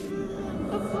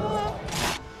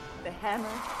 The hammer.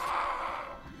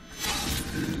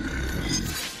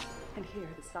 And here,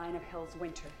 the sign of Hell's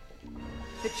winter.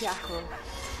 The jackal.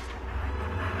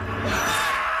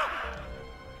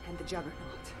 And the juggernaut.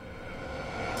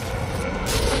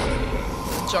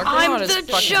 I'm is the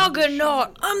fucking-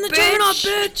 juggernaut. I'm the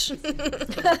bitch.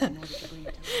 juggernaut,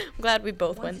 I'm glad we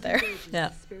both went there.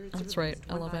 Yeah, that's right.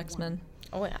 I love X-Men.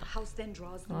 Oh yeah.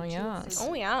 Oh yes.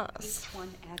 Oh yes.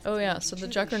 Oh yeah. So the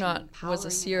Juggernaut was a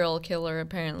serial killer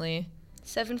apparently.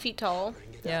 7 feet tall.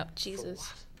 Yeah.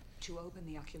 Jesus.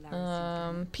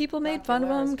 People made fun of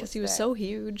him because he was so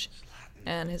huge,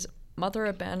 and his mother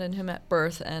abandoned him at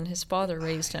birth, and his father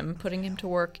raised him, putting him to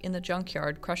work in the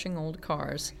junkyard crushing old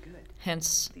cars.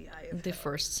 Hence the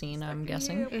first scene, I'm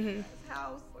guessing.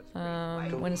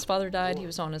 When his father died, he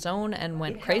was on his own and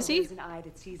went crazy.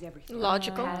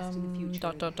 Logical.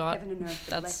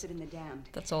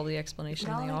 That's all the explanation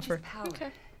they offer. Okay.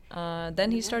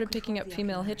 Then he started picking up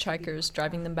female hitchhikers,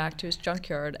 driving them back to his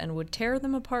junkyard, and would tear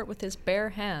them apart with his bare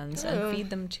hands and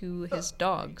feed them to his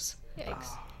dogs.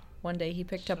 Yikes. One day he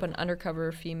picked up an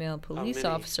undercover female police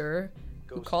officer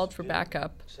who called for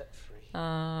backup.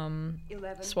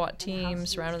 SWAT team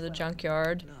surrounded the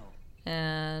junkyard,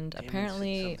 and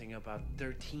apparently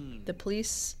the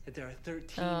police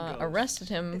arrested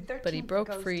him, but he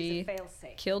broke free,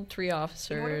 killed 3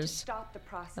 officers.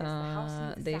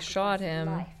 They shot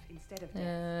him,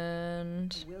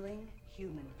 and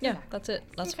yeah, that's it.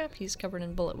 He's covered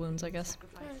in bullet wounds, I guess.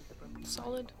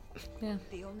 Solid. Yeah.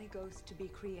 The only ghost to be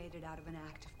created out of an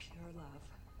act of pure love.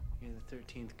 You're the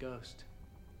 13th ghost.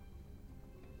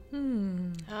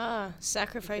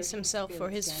 Sacrifice himself for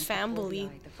his family.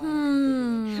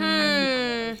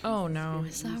 Oh no,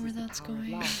 is that where that's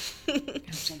going? I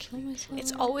have to kill myself.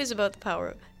 It's always about the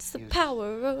power. It's the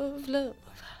power of love.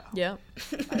 Yeah.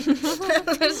 That's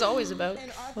what it's always about.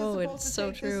 Oh, it's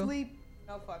so true.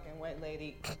 No fucking way,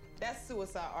 lady. That's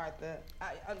suicide, Arthur.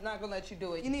 I'm not gonna let you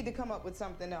do it. You need to come up with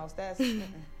something else. That's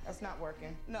not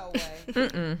working. No way.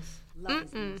 Love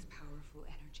is the most powerful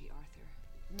energy, Arthur.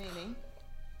 Meaning?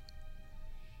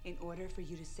 In order for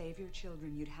you to save your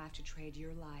children, you'd have to trade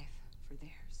your life for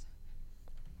theirs.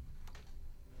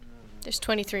 There's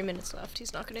 23 minutes left.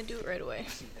 He's not going to do it right away.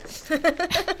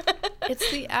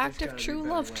 It's the act of true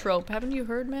love trope. Haven't you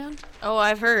heard, man? Oh,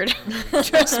 I've heard.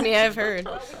 Trust me, I've heard.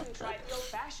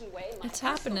 It's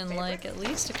happened in like at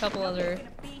least a couple other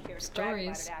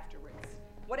stories.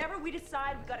 Whatever we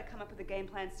decide, we gotta come up with a game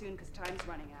plan soon because time's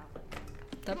running out.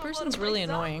 That person's really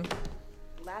annoying.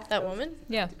 That woman?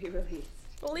 Yeah.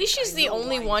 Well, at least she's the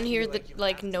only one here that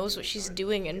like knows what she's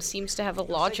doing and seems to have a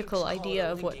logical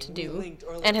idea of what to do,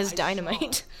 and has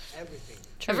dynamite.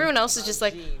 Everyone else is just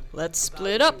like, let's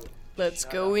split up. Let's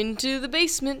go into the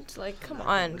basement. Like, come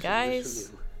on,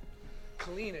 guys.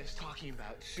 Kalina's talking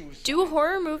about suicide. Do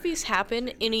horror movies happen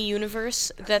in a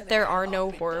universe that there are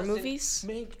no horror movies?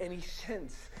 Make any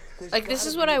sense? Like, this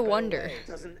is what I wonder.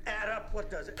 Doesn't add up. What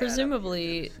does it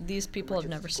Presumably, these people have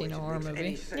never seen a horror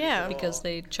movie. Yeah. Because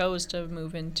they chose to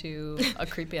move into a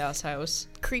creepy-ass house.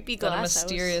 Creepy that a glass house.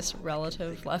 mysterious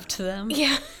relative left to them.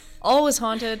 Yeah. Always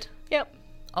haunted. Yep.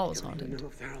 Always haunted. know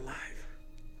if they're alive.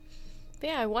 But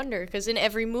yeah, I wonder, because in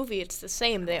every movie it's the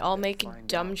same. They all make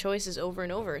dumb choices over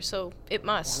and over. So it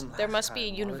must. There must be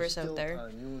a universe out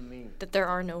there that there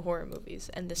are no horror movies,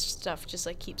 and this stuff just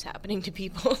like keeps happening to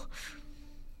people.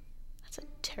 That's a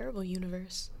terrible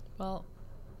universe. Well,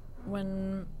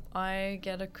 when I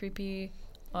get a creepy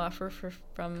offer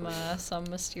from some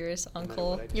mysterious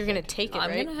uncle, you're gonna take it, I'm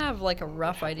right? gonna have like a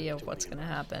rough idea of what's gonna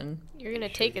happen. You're gonna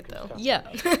take it though. Yeah.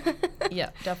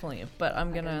 Yeah, definitely. But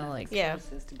I'm gonna like Yeah.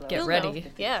 get You'll ready.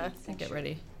 know. Yeah. Get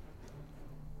ready.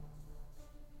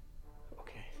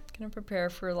 Okay. Gonna prepare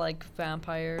for like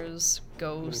vampires,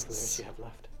 ghosts. You have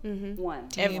left. Mm-hmm. One.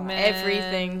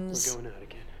 Everything. We're going out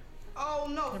again. Oh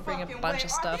no! Gonna bring a fucking bunch way.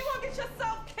 of stuff. You gonna get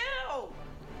yourself killed?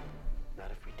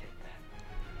 Not if we take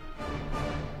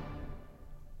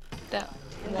that. That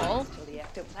wall?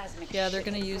 Yeah, they're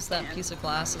gonna use that piece of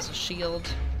glass as a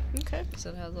shield. Okay. Because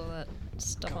it has all that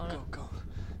stuff on it.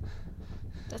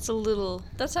 That's a little.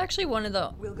 That's actually one of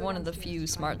the few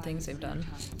smart things they've done.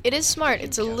 It is smart.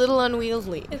 It's a little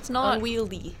unwieldy. It's not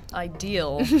unwieldy.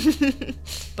 Ideal,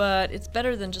 but it's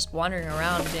better than just wandering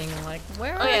around being like,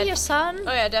 "Where Oh, are yeah. you, son?"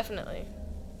 Oh yeah, definitely.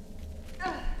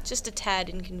 Just a tad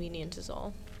inconvenient is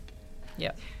all.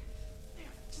 Yeah.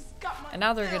 And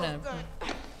now they're gonna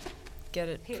get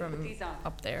it from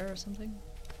up there or something.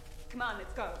 Come on,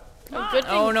 let's go. Oh, good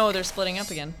thing. Oh no, they're splitting up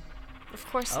again. Of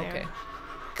course they Okay. are.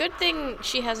 Good thing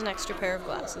she has an extra pair of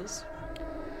glasses.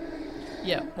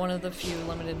 Yeah, one of the few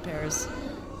limited pairs.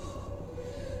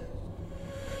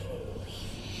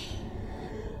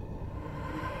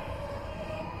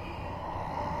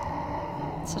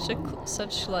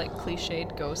 Such like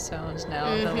cliched ghost sounds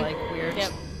now. The like weird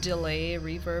delay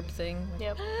reverb thing.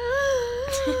 Yep.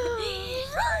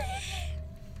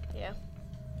 Yeah.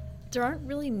 There aren't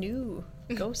really new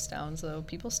ghost sounds though.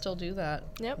 People still do that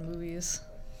Yep. in movies.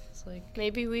 It's like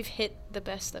Maybe we've hit the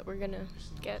best that we're gonna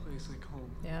get. Place like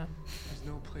home. yeah. There's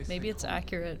no place Maybe like it's home.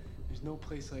 accurate. There's no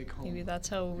place like home. Maybe that's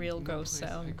how real No ghosts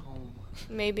place sound. like home.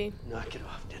 Maybe. Knock it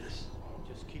off, Dennis.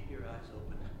 Just keep your eyes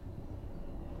open.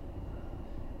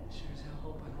 Sure as hell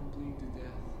hope I don't bleed to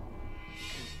death.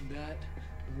 'Cause that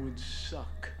would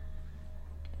suck.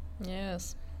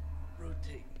 Yes.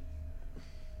 Rotate.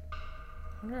 I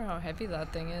wonder how heavy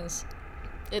that thing is.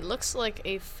 It looks like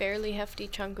a fairly hefty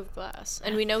chunk of glass,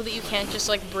 and we know that you can't just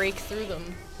like break through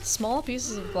them. Small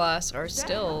pieces of glass are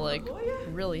still like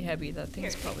really heavy. That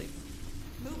thing's probably.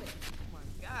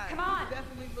 Come on.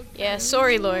 Yeah,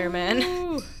 sorry, lawyer man.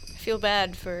 I feel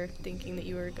bad for thinking that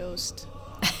you were a ghost.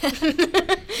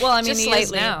 Well, I mean, Just he is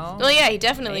slightly. now. Well, yeah, he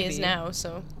definitely is Maybe. now.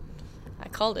 So I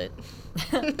called it.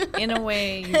 In a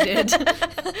way, you did.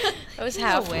 I was In a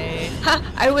half. way. Ha,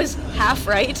 I was half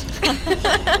right.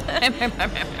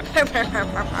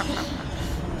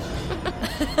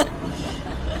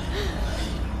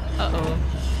 Uh-oh.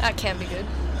 That can't be good.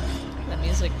 That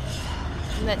music.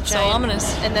 And that So giant,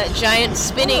 ominous. And that giant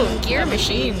spinning Ooh, gear that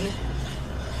machine.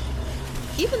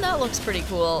 Even that looks pretty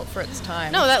cool for its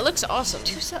time. No, that looks awesome.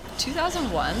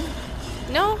 2001?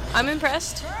 No, I'm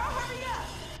impressed.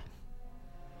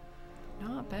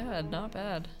 Not bad, not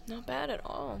bad. Not bad at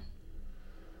all.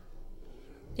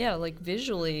 Yeah, like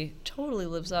visually, totally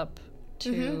lives up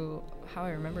to how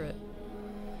I remember it.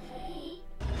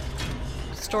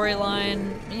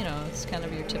 Storyline, you know, it's kind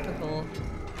of your typical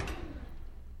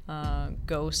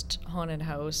ghost haunted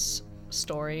house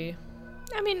story.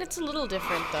 I mean, it's a little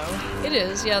different though. It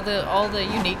is, yeah. All the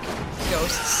unique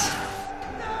ghosts.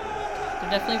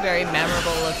 They're definitely very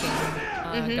memorable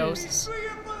looking ghosts.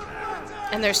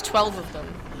 And there's 12 of them.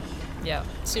 Yeah.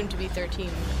 Soon to be 13.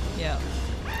 Yeah.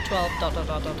 12 ...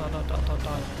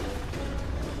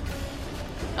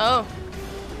 Oh.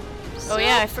 Oh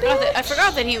yeah, I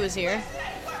forgot that he was here.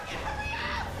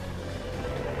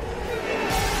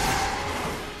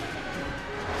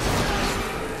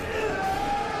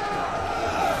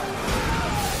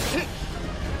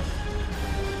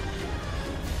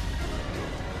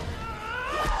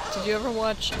 Did you ever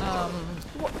watch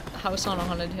House on a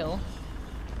Haunted Hill?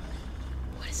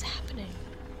 What is happening?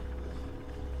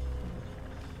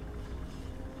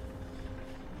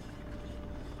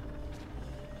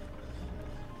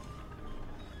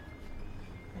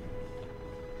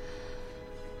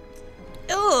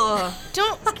 Ugh!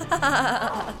 Don't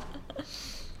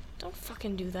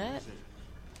fucking do that.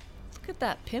 Look at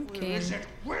that pimp cane.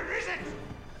 Where is it?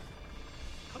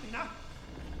 Kalina?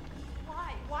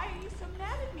 Why? Why are you so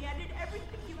mad at me? I did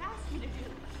everything you asked me to do.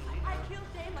 I killed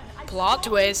Damon. I Plot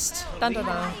stole twist. the spells. Dun, dun,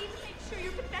 dun. I even made sure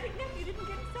your pathetic nephew didn't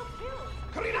get himself killed.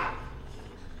 Kalina!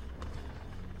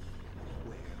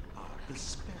 Where are the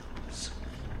spells?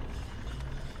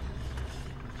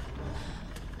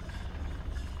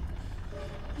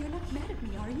 You're not mad at me,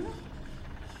 are you?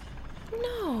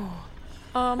 No.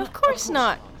 Of course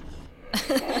not.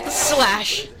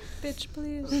 Slash. Bitch,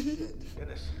 please.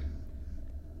 Dennis.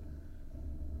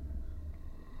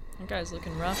 That guy's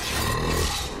looking rough.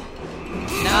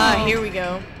 Ah, here we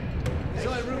go. There's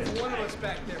only room for one of us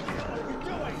back there. What are you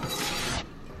doing?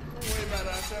 Don't worry about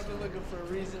it. I've been looking for a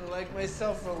reason to like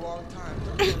myself for a long time.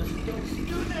 Don't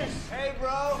do this. Hey,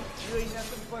 bro. You ain't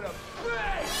nothing but a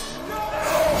bitch.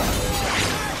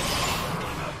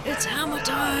 It's hammer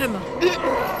time!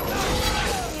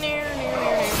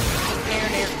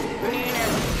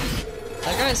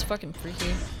 That guy's fucking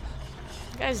freaky.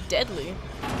 That guy's deadly.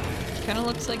 Kind of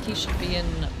looks like he should be in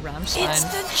Rammstein. It's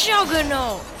the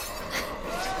Juggernaut!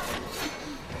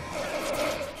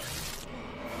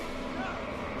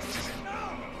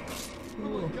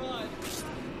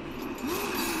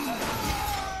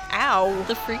 Ow.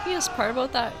 The freakiest part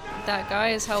about that guy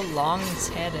is how long his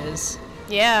head is.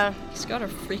 Yeah. He's got a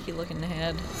freaky looking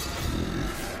head.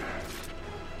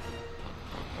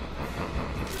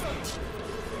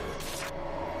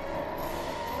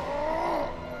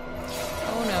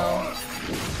 Oh no.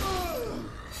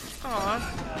 Aw.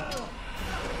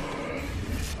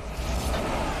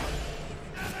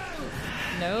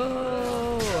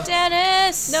 No.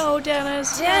 Dennis! No,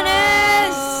 Dennis.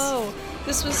 Dennis! No.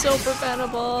 This was so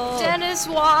preventable. Dennis,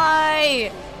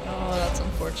 why? Oh, that's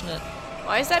unfortunate.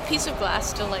 Why is that piece of glass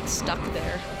still like stuck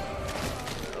there?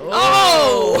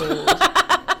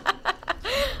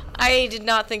 I did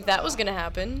not think that was gonna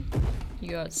happen.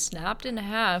 You got snapped in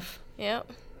half.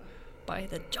 Yep. By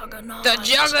the Juggernaut. The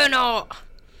Juggernaut!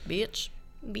 Bitch.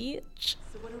 Bitch.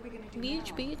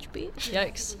 Bitch.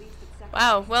 Yikes.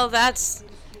 Wow, well that's...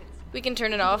 We can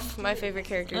turn it off. My favorite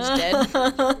character is dead. Put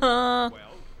them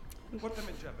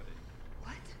in jeopardy.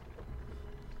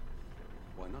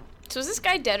 Why not? So is this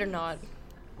guy dead or not?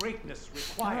 Greatness I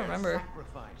requires don't remember.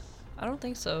 sacrifice. I don't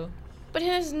think so. But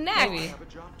his neck... Maybe. Have a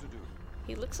job to do.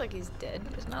 He looks like he's dead.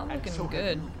 He's not looking so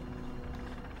good.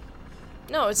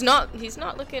 No, it's not. He's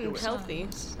not looking healthy.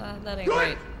 That ain't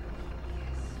right.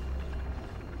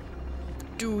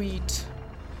 Do it.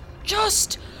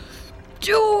 Just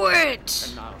do it!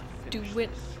 And now Do it.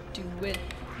 Do it. Do it.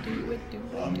 Do it. Do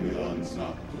it.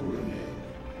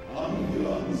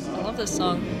 I love this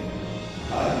song.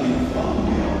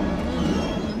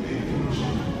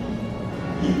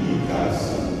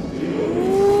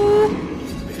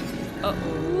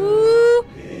 Uh-oh.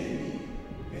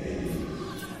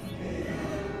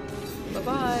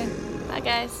 Bye-bye. Bye,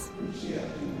 guys.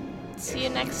 See you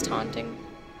next haunting.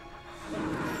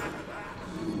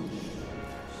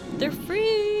 They're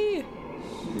free!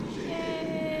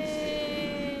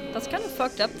 Yay! That's kind of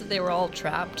fucked up that they were all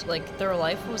trapped. Like, their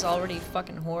life was already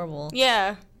fucking horrible.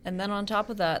 Yeah. And then on top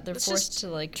of that, they're Let's forced just to,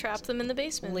 like, trap them in the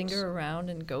basement. linger around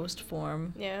in ghost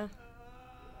form. Yeah.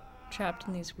 Trapped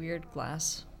in these weird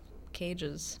glass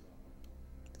cages.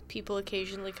 People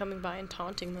occasionally coming by and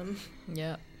taunting them.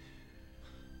 Yeah.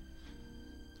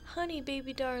 Honey,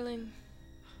 baby darling.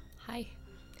 Hi.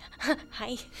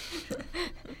 Hi.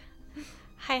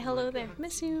 Hi, hello there.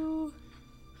 Miss you.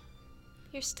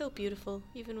 You're still beautiful,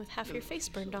 even with half your face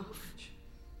burned off.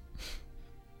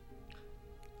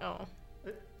 Oh.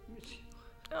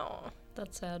 Oh.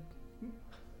 That's sad.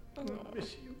 I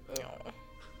miss you. Oh.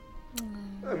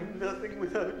 I'm nothing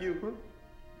without you.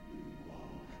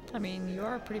 I mean, you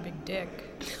are a pretty big dick.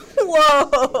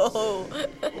 Whoa!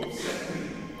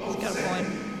 He's got a point.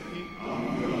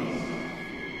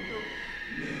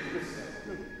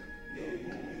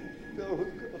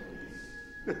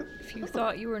 If you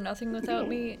thought you were nothing without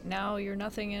me, now you're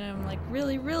nothing and I'm like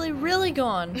really, really, really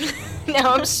gone.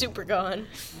 Now I'm super gone.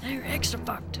 Now you're extra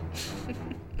fucked.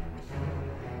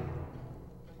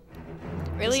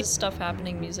 Really? This is stuff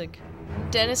happening music.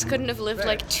 Dennis couldn't have lived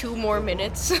like 2 more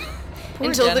minutes Poor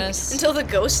until Dennis. the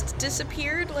ghost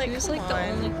disappeared. Like, He was come like the on.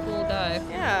 only cool guy.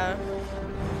 Yeah.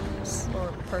 Or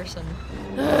person.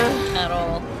 At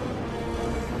all.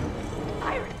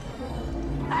 Iris!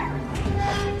 Iris!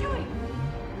 What are you doing?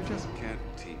 You just can't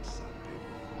teach some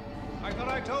people. I thought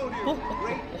I told you.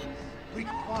 Greatness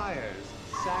requires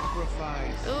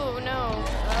sacrifice. Oh no.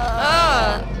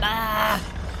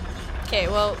 Okay,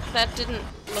 well, that didn't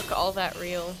look all that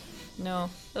real. No.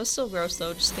 That was still gross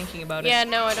though, just thinking about it. Yeah,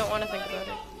 no, I don't want to think about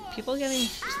it. People getting,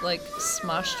 like,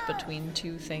 smushed between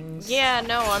two things. Yeah,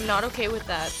 no, I'm not okay with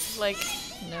that. Like,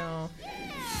 No.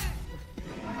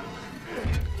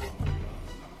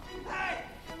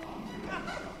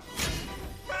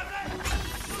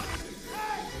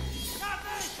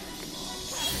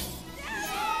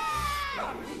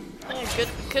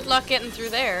 good luck getting through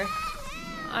there.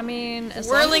 I mean, as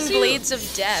Whirling long as you, blades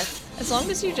of death. As long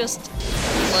as you just,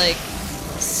 like,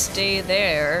 stay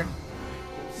there,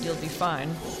 you'll be fine.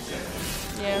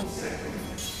 Yeah.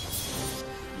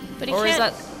 But he Or is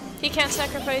can't. that- He can't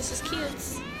sacrifice his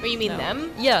kids. Or you mean No.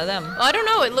 them? Yeah, them. Well, I don't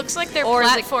know. It looks like their Or is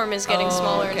it- platform is getting Oh,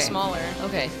 smaller and okay. smaller.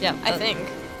 Okay, yeah. I think.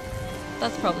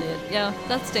 That's probably it. Yeah,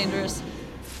 that's dangerous.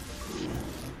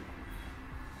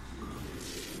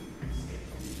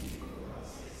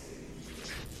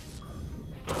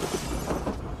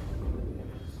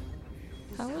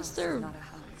 How is there... Not a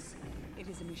house. It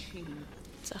is a machine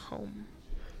It's a home.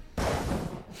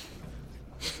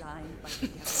 designed by the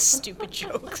devil. Stupid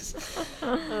jokes.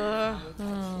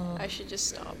 I should just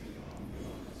stop.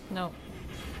 No.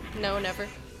 No, never.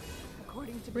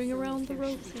 According to Bring Basilius, around the there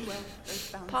should ropes. be 12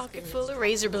 earthbound Pocket spirits full of trapped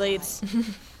razor inside. blades.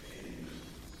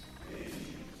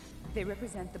 They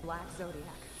represent the Black Zodiac.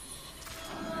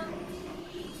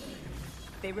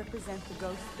 They represent the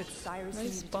ghost that Cyrus Nice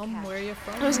needed to bum, catch. where are you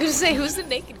from? I was gonna say, who's the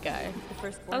naked guy? The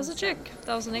firstborn That was a son. chick.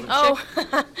 That was a naked Oh.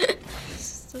 chick.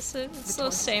 It's the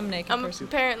same naked I'm person.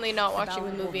 apparently not watching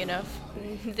the movie enough.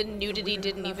 The nudity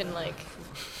didn't even, like,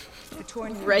 The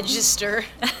torn register.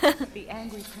 the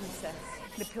angry princess,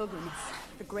 the pilgrimess,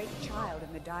 the great child,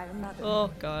 and the dire mother. Oh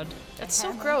god. That's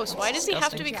so gross. Why does he have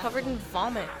to be Disgusting. covered in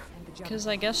vomit? And the Because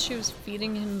I guess she was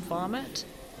feeding him vomit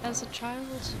as a child.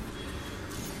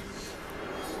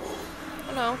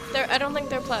 I don't know. I don't think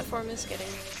their platform is getting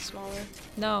smaller.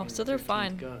 No, so they're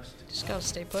fine. Just gotta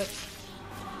stay put.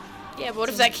 Yeah, but what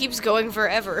if that keeps going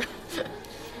forever?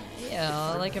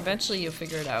 Yeah, like eventually you'll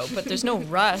figure it out, but there's no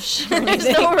rush. There's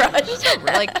no rush.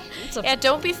 Like, yeah,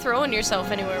 don't be throwing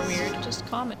yourself anywhere weird. Just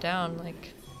calm it down.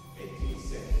 Like,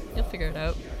 you'll figure it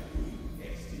out.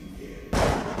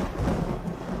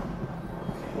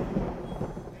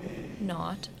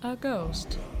 Not a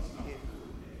ghost.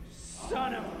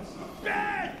 Son of a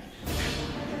bitch!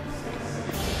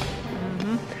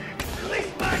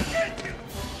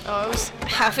 Oh, I was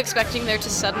half expecting there to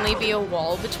suddenly be a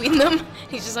wall between them.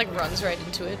 He just like runs right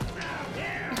into it.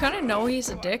 You kind of know he's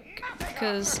a dick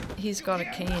because he's got a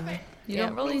cane. You Yeah.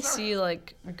 don't really see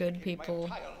like good people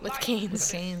With canes.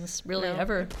 with canes really No.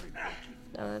 ever.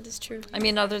 No, that is true. I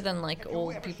mean, other than like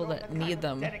old people that need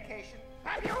them,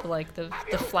 but, like the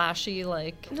flashy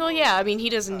like Well, yeah, I mean, he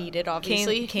doesn't need it,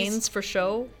 obviously. canes for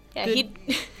show. Yeah, good,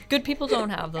 good people don't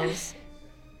have those.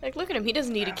 Like, look at him. He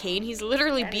doesn't need a cane. He's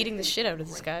literally beating the shit out of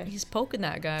this guy. He's poking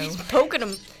that guy. He's poking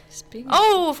him. Speaking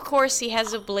Oh, of course, he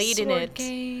has a blade in sword it.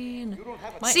 cane.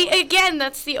 See, again,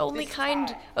 that's the only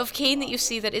kind of cane that you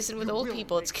see that isn't with old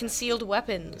people. It's concealed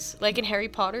weapons, like in Harry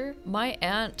Potter. My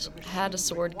aunt had a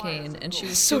sword cane, and she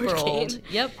was Sword super old. cane?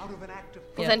 Yep.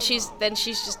 Well, then she's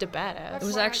just a badass. It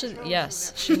was actually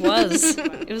yes, she was.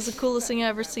 It was the coolest thing I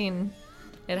ever seen.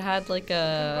 It had like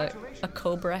a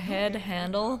cobra head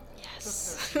handle.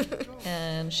 Yes.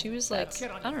 And she was like, I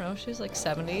don't know, she was like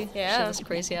 70. She Yeah. had this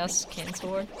crazy ass cane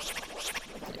sword.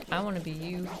 I want to be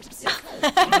you.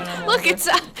 Look, it's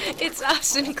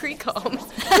us in Creecom.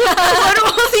 What do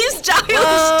all these dials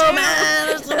do? Man,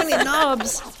 there's so many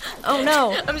knobs. Oh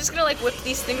no. I'm just gonna like whip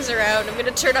these things around. I'm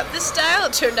gonna turn up this dial,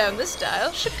 turn down this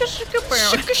dial. Shika shika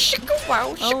wow. Shika shika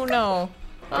wow. Oh no.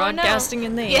 Oh, no. Broadcasting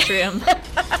in the Yeah. atrium.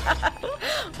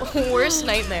 Worst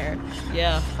nightmare.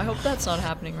 Yeah, I hope that's not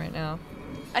happening right now.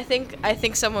 I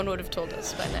think someone would have told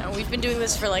us by now. We've been doing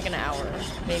this for like an hour.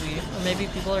 Maybe. Or maybe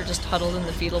people are just huddled in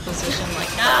the fetal position like,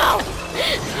 No!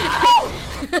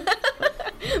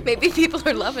 Maybe people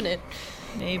are loving it.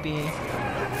 maybe.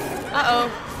 Uh-oh.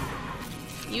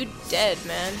 You dead,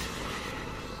 man.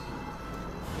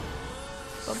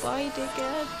 Bye-bye,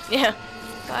 dickhead. Yeah.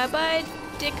 Bye-bye,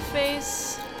 dick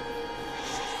face.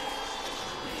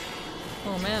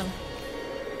 Oh man.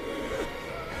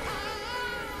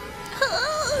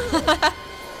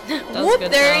 Whoop,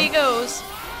 good there sound. he goes.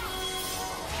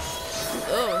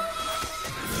 Oh.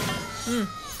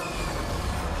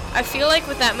 I feel like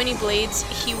with that many blades,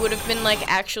 he would have been like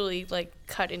actually like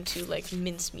cut into like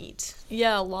mincemeat.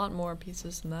 Yeah, a lot more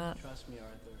pieces than that. Trust me,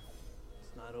 Arthur.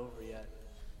 It's not over yet.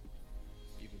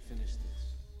 You can finish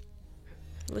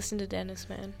this. Listen to Dennis,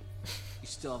 man. You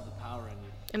still have the power in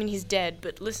you. I mean, he's dead,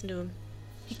 but listen to him.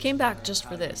 He came back just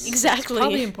for this. Exactly. It's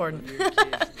probably important.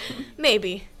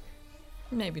 Maybe.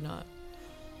 Maybe not.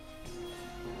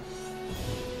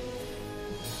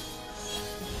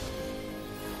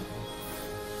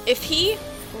 If he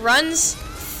runs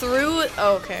through...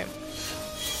 Oh, okay.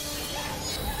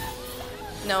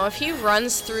 No, if he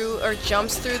runs through or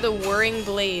jumps through the whirring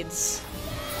blades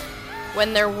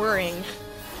when they're whirring,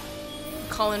 I'm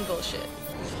calling bullshit.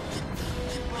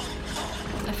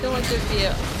 I feel like there'd be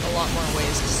a lot more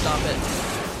ways to stop it.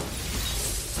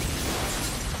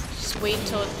 Just wait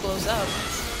until it blows up.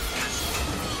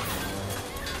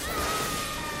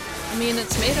 I mean,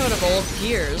 it's made out of old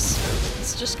gears.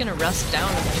 It's just gonna rust down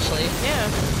eventually. Yeah.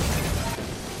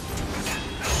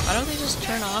 Why don't they just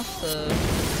turn off the...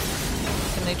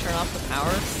 Can they turn off the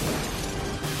power?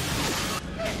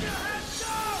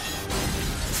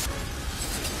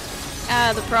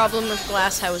 Ah, the problem with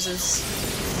glass houses.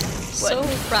 So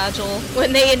fragile.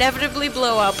 When they inevitably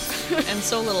blow up. And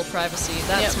so little privacy.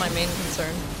 That's Yep. my main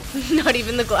concern. Not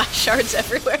even the glass shards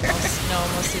everywhere. No,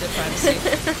 mostly the privacy.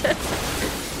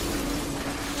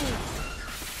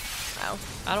 Wow.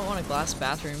 I don't want a glass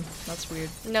bathroom. That's weird.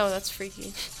 No, that's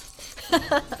freaky.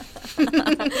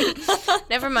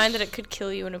 Never mind that it could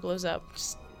kill you when it blows up.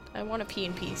 Just, I want to pee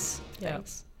in peace. Yeah.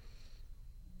 Thanks.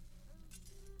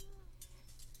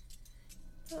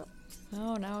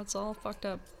 Oh, now it's all fucked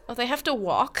up. Oh, they have to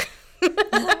walk?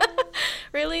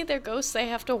 Really? They're ghosts? They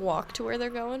have to walk to where they're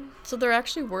going? So they're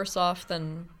actually worse off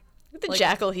than... Look at the like-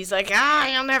 jackal. He's like,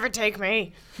 you'll never take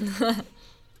me.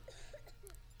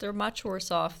 They're much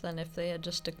worse off than if they had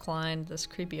just declined this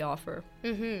creepy offer.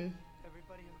 Mm-hmm.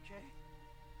 Everybody okay?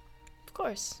 Of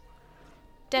course.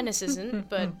 Dennis isn't,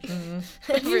 but...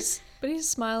 But he's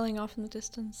smiling off in the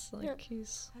distance, like Yeah.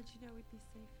 he's... How'd you know we'd be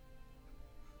safe?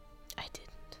 I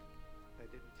didn't. I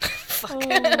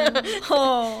didn't. Fuck.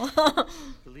 Oh.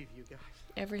 Believe you guys.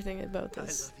 Everything about I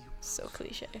this love you. so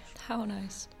cliche. How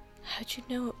nice. How'd you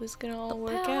know it was gonna all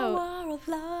work Power out? of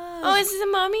love. Oh, is it the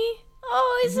mommy?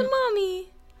 Oh, it's a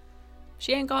mommy.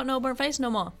 She ain't got no more face no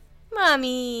more.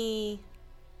 Mommy.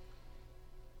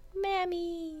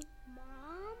 Mammy.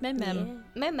 Mem.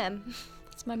 Yeah. Mem.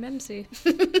 It's my memsy.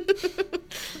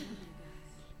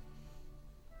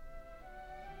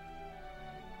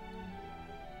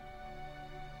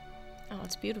 Oh,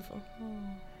 it's beautiful.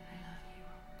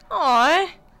 Aww.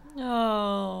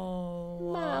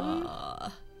 Oh. Mom.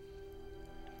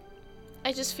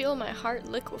 I just feel my heart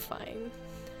liquefying.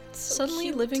 It's so Suddenly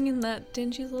cute. living in that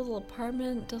dingy little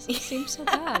apartment doesn't seem so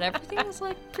bad. Everything is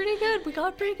like pretty good. We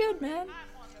got pretty good, man.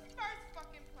 I'm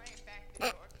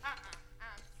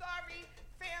sorry,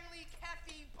 family,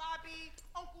 Kathy, Bobby,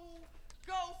 Uncle,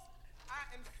 Ghost. I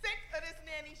am sick of this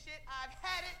nanny shit. I've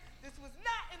had it. This was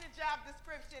not in the job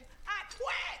description. I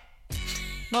quit!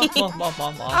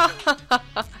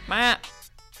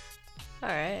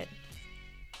 Alright.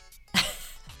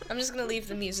 I'm just gonna leave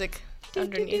the music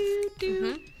underneath.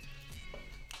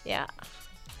 Yeah.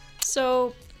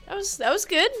 So that was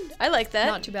good. I like that.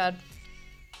 Not too bad.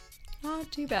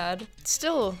 Not too bad. It's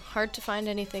still hard to find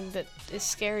anything that is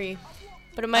scary.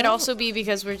 But it might also be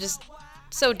because we're just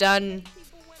so done.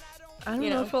 I don't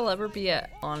know if I'll ever be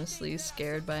honestly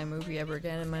scared by a movie ever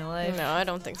again in my life. No, I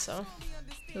don't think so.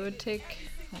 It would take,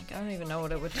 I don't even know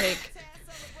what it would take.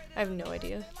 I have no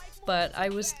idea. But I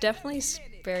was definitely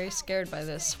very scared by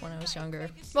this when I was younger.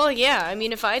 Well, yeah. I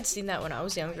mean, if I'd seen that when I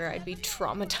was younger, I'd be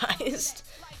traumatized.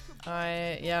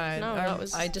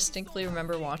 I distinctly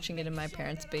remember watching it in my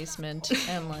parents' basement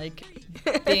and like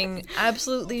being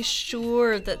absolutely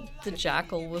sure that the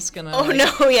jackal was gonna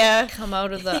come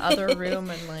out of the other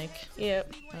room and like I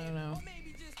don't know,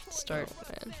 start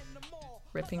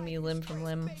ripping me limb from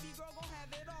limb.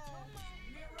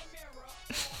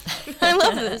 I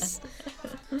love this.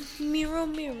 Mirror,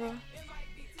 mirror.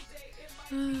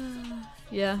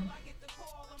 Yeah.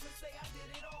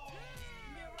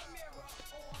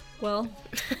 Well,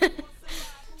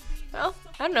 I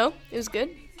don't know. It was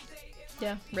good.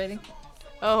 Yeah, rating.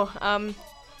 Oh, I'll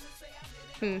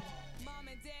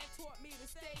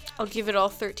give it all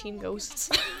 13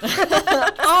 ghosts.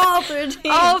 All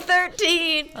 13. All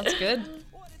 13. That's good.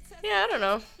 Yeah, I don't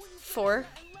know. 4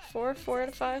 out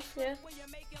of 5. Yeah.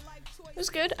 It was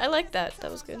good. I liked that.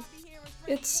 That was good.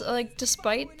 It's like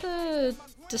despite the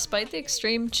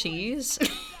extreme cheese,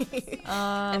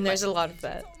 and there's a lot of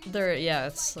that.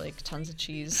 It's like tons of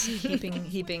cheese,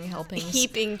 heaping helpings.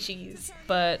 Heaping cheese.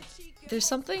 But there's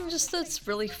something just that's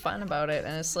really fun about it,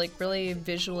 and it's like really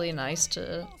visually nice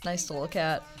to look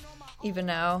at, even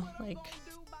now. Like,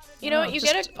 you know, you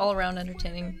get all around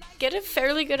entertaining. Get a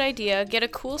fairly good idea. Get a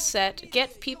cool set.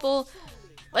 Get people.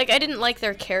 Like, I didn't like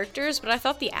their characters, but I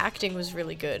thought the acting was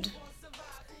really good.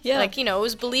 Yeah. Like, you know, it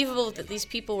was believable that these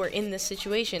people were in this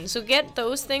situation. So get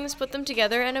those things, put them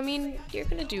together, and I mean, you're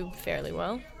gonna do fairly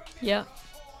well. Yeah.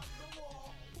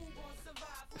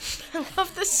 I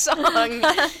love this song.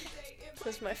 This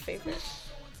was my favorite.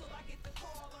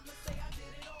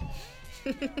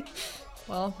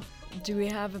 Well, do we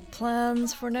have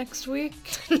plans for next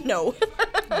week? No.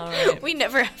 All right. We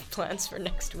never have plans for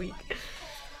next week.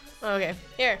 Okay,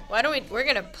 here. Why don't we're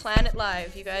gonna plan it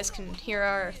live. You guys can hear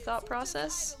our thought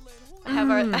process. I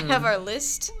have our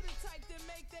list.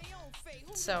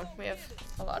 So we have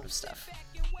a lot of stuff.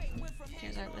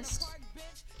 Here's our list.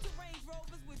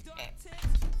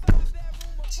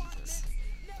 Jesus.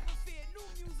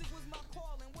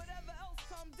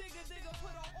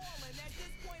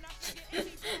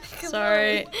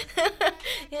 Sorry.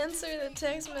 Answer the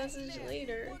text message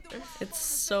later. It's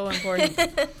so important.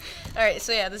 Alright,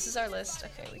 so yeah, this is our list.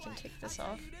 Okay, we can take this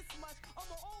off.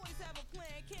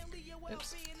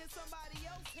 Oops.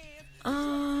 What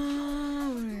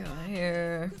do we got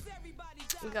here?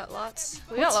 We got lots.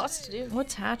 We got lots to do.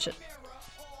 What's Hatchet?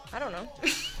 I don't know.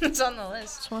 It's on the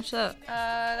list. Let's watch that.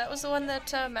 That was the one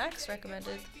that Max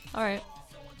recommended. Alright.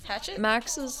 Hatchet?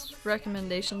 Max's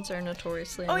recommendations are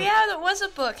notoriously Oh yeah, there was a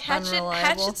book. Unreliable.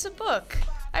 Hatchet's a book.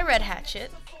 I read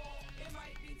Hatchet.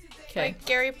 Okay. Like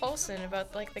Gary Paulson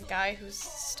about like the guy who's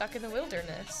stuck in the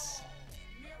wilderness.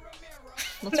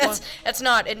 That's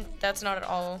not at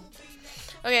all.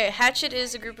 Okay, Hatchet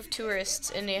is a group of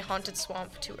tourists in a haunted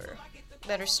swamp tour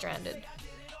that are stranded.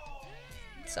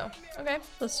 So, okay.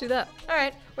 Let's do that.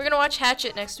 Alright, we're gonna watch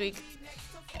Hatchet next week.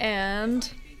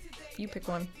 And you pick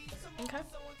one. Okay.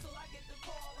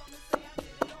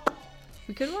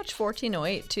 We could watch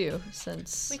 1408 too,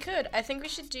 since We could. I think we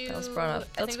should do. that was brought up.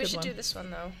 I That's think a we good should one. do this one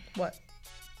though. What?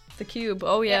 The Cube.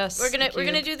 Oh yes. We're The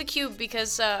gonna Cube. do the Cube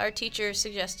because our teacher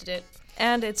suggested it.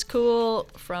 And it's cool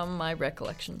from my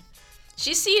recollection.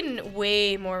 She's seen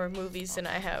way more movies than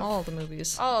I have. All the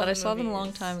movies. All but the I saw them a long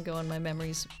movies. time ago, and my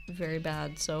memory's very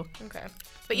bad. So. Okay.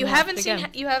 But you We'll haven't watch it seen again.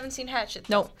 you haven't seen Hatchet.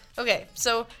 Though. Nope. Okay.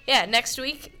 So yeah, next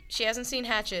week she hasn't seen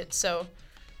Hatchet. So.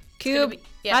 it's gonna Cube. be-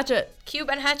 yeah. Hatchet. Cube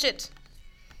and Hatchet.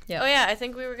 Yeah. Oh yeah, I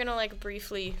think we were gonna like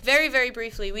briefly, very very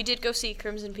briefly, we did go see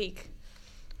Crimson Peak.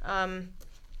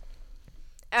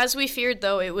 As we feared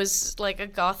though, it was like a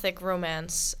gothic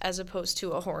romance as opposed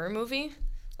to a horror movie.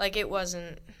 Like it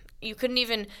wasn't. You couldn't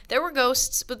even. There were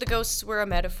ghosts, but the ghosts were a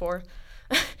metaphor,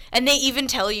 and they even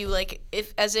tell you like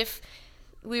as if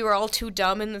we were all too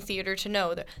dumb in the theater to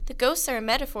know that the ghosts are a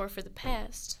metaphor for the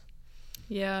past.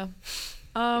 Yeah.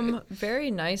 Very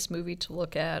nice movie to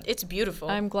look at. It's beautiful.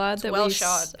 I'm glad It's that well we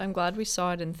shot. I'm glad we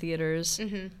saw it in theaters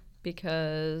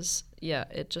because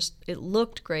it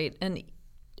looked great, and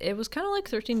it was kind of like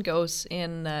 13 Ghosts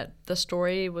in that the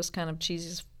story was kind of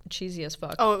cheesy as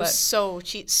fuck. Oh, it was so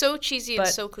cheesy and but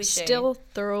so cliche. still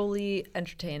thoroughly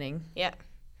entertaining. Yeah.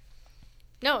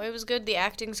 No, it was good. The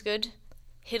acting's good.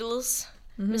 Hiddles.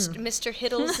 Mr.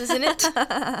 Hiddles is in it.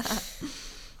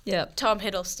 Yeah. Tom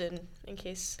Hiddleston, in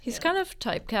case. He's kind of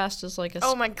typecast as like a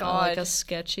Oh my God. like a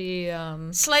sketchy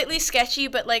Slightly sketchy,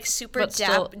 but like super But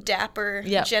still- dapper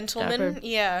Yeah, gentleman. dapper.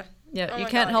 Yeah. Yeah, Oh you my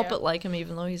can't God, help yeah. but like him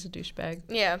even though he's a douchebag.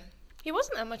 Yeah. He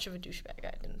wasn't that much of a douchebag,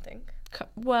 I didn't think.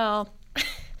 Well,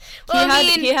 Well, I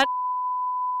mean, he had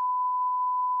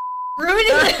ruining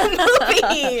the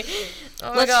movie. Oh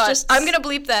my Let's God. just- I'm going to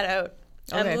bleep that out.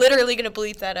 Okay. I'm literally going to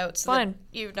bleep that out so Fine. that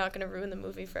you're not going to ruin the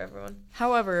movie for everyone.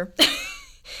 However,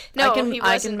 No, I he can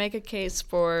wasn't. make a case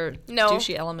for No,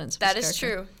 douchey elements. Of That his is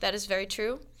character. true. That is very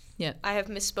true. Yeah. I have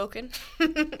misspoken.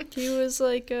 He was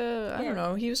like, I Yeah. don't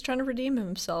know. He was trying to redeem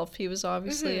himself. He was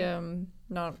obviously Mhm.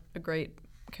 not a great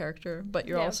character, but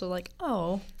you're Yeah. also like,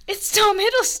 oh, It's Tom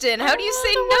Hiddleston. How do you say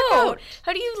it'll work no? out.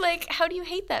 How do you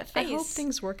hate that face? I hope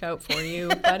things work out for you,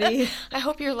 buddy. I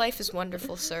hope your life is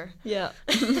wonderful, sir. Yeah.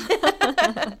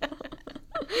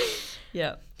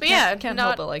 Yeah. But yeah, can't not-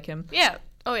 help but like him. Yeah.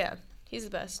 Oh yeah. He's the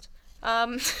best.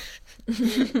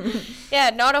 Yeah,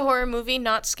 not a horror movie,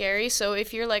 not scary. So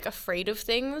if you're like afraid of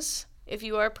things, if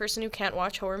you are a person who can't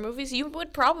watch horror movies, you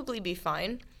would probably be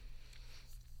fine.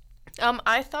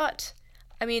 I thought,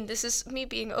 I mean, this is me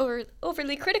being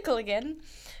overly critical again,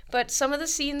 but some of the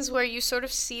scenes where you sort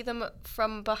of see them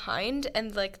from behind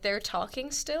and like they're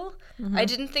talking still, I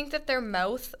didn't think that their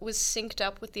mouth was synced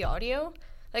up with the audio.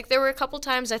 Like there were a couple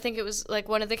times I think it was like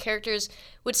one of the characters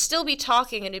would still be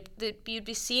talking and you'd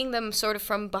be seeing them sort of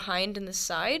from behind and the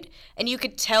side, and you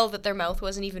could tell that their mouth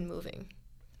wasn't even moving.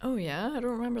 Oh yeah, I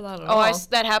don't remember that at Oh, all.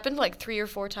 that happened like 3 or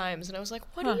 4 times, and I was like,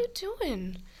 "What are Huh. you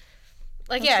doing?"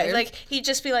 Like, That's yeah, weird. like he'd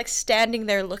just be like standing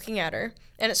there looking at her,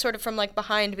 and it's sort of from like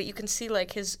behind, but you can see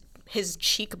like his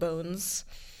cheekbones.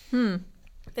 And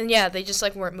yeah, they just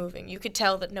like weren't moving. You could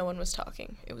tell that no one was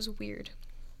talking. It was weird.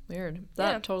 Weird.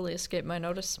 That Yeah. totally escaped my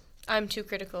notice. I'm too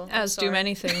critical. I'm As do sorry.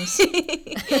 many things.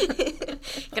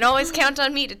 You can always count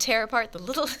on me to tear apart the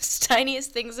littlest,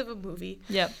 tiniest things of a movie.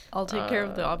 Yep, I'll take care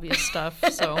of the obvious stuff.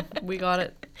 So we got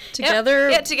it Yep. together.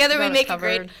 Yeah, together we got it make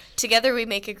covered. Together we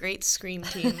make a great scream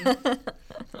team.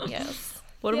 Yes.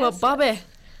 What Yes. about Bobby?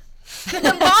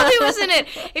 Bobby was in it.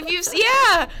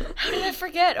 Yeah. How did I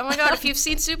forget? Oh my God! If you've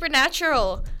seen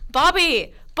Supernatural, Bobby's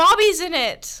in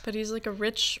it. But he's like a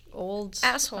rich old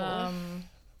Asshole.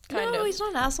 Kind no, of. he's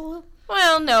not an asshole.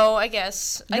 Well, no, I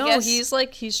guess. No, I guess.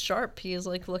 he's sharp. He's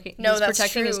like looking. No, he's that's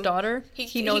protecting his true. daughter.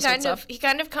 He knows kind what's of, up. He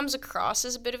kind of comes across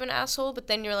as a bit of an asshole, but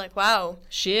then you're like, wow,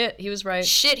 Shit, he was right.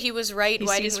 shit, he was right. He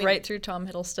Why sees didn't we? right through Tom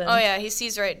Hiddleston. Oh yeah, he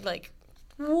sees right. Like,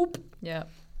 whoop. Yeah.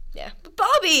 Yeah, but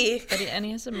Bobby. But and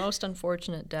he has the most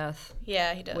unfortunate death.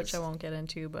 Yeah, he does. Which I won't get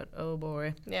into, but oh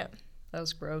boy. Yeah. That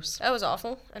was gross. That was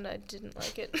awful, and I didn't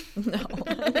like it. No,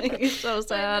 it's so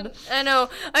sad. I know.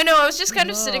 I was just kind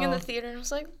of sitting in the No. theater, and I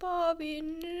was like, Bobby,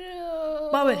 no.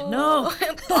 Bobby, no.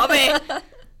 Bobby.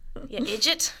 Yeah,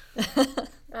 idiot.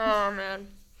 Oh, man.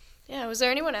 Yeah, was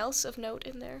there anyone else of note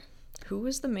in there? Who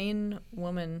was the main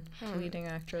woman leading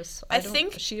actress? I don't-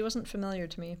 think- she wasn't familiar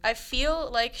to me. I feel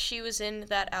like she was in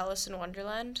that Alice in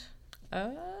Wonderland.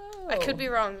 Oh. I could be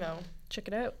wrong, though. Check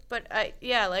it out. But,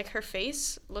 like, her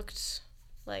face looked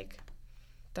like...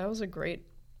 That was a great.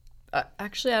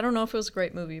 Actually, I don't know if it was a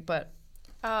great movie, but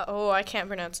I can't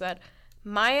pronounce that.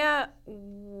 Maya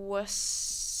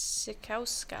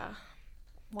Wasikowska.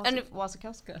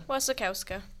 Wasikowska.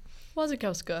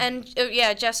 Wasikowska. And,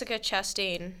 Jessica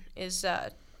Chastain is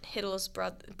Hiddle's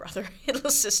brother,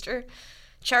 Hiddle's sister.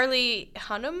 Charlie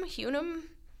Hunnam?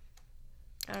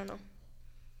 I don't know.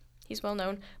 He's well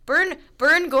known. Bern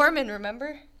Gorman,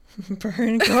 remember?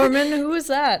 Bern Gorman? Who is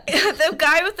that? The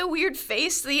guy with the weird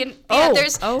face. There's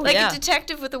yeah. a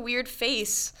detective with a weird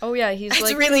face. Oh yeah, he's That's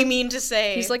like really mean to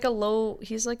say. He's like a low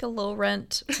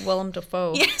rent Willem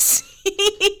Dafoe. Yes.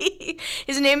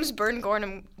 His name's Bern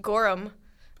Gorman. Oh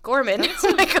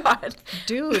my god.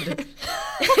 Dude.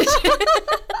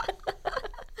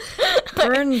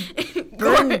 Bern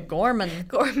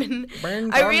Gorman.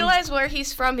 I realize where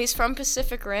he's from. He's from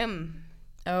Pacific Rim.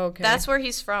 Oh, okay. That's where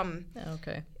he's from.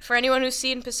 Okay. For anyone who's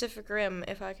seen Pacific Rim,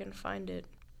 if I can find it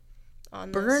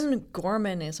on Bern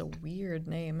Gorman is a weird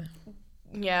name.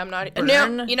 Yeah, I'm not...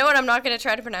 Bern? No, you know what? I'm not going to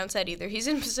try to pronounce that either. He's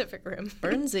in Pacific Rim.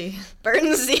 Bernsey.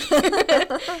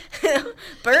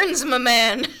 Burns, my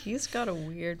man. He's got a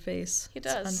weird face. He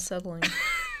does. It's unsettling.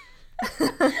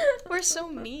 We're so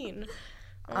mean.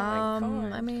 Oh my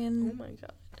god. I mean... Oh my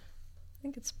god. I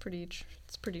think it's pretty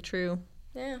true.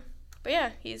 Yeah. But yeah,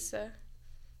 he's...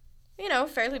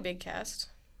 fairly big cast.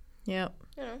 Yep.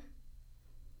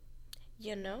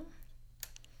 You know?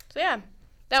 So yeah,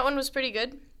 that one was pretty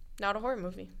good. Not a horror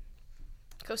movie.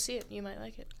 Go see it. You might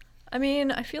like it. I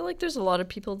mean, I feel like there's a lot of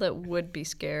people that would be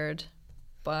scared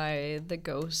by the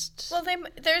ghost. Well,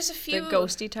 there's a few... The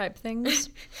ghosty type things.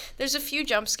 There's a few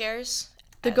jump scares.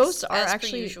 The ghosts are as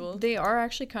actually... per usual. They are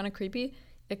actually kind of creepy,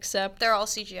 except... They're all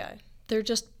CGI. They're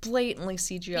just blatantly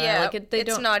CGI. Yeah, they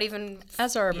it's don't, not even...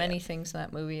 As are many things in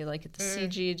that movie. Like, the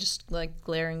CG just, like,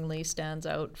 glaringly stands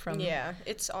out from... Yeah,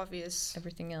 it's obvious.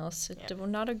 Everything else.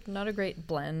 Not a great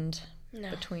blend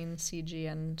between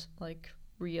CG and, like,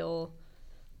 real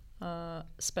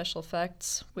special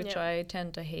effects, which I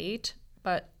tend to hate.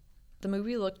 But the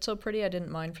movie looked so pretty, I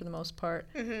didn't mind for the most part.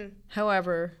 Mm-hmm.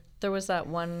 However, there was that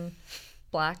one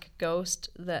black ghost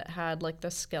that had, like,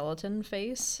 the skeleton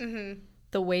face. Mm-hmm.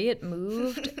 The way it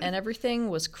moved and everything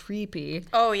was creepy.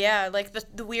 Oh yeah, like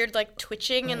the weird like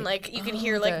twitching and like you can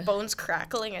hear like bones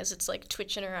crackling as it's like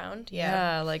twitching around.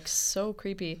 Yeah, like so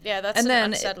creepy. Yeah, that's an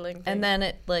unsettling thing. And then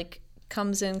it like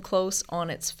comes in close on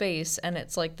its face and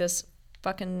it's like this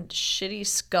fucking shitty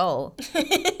skull.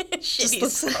 Shitty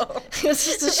skull. It's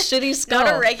just a shitty skull.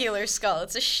 Not a regular skull.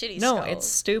 It's a shitty skull. No, it's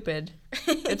stupid.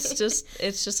 It's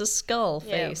just a skull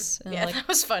face. And yeah, like, that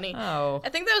was funny. Oh. I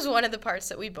think that was one of the parts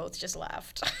that we both just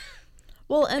laughed.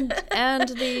 Well, and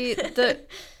the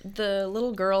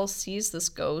little girl sees this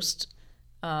ghost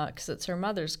because it's her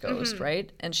mother's ghost,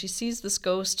 right? And she sees this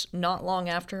ghost not long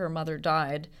after her mother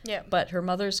died. Yeah. But her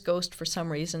mother's ghost, for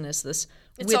some reason, is this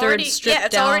withered, stripped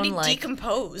it's down, already like,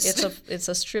 decomposed. It's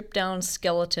a stripped down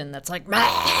skeleton that's like,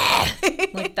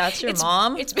 like that's your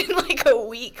mom. It's been like a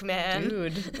week, man.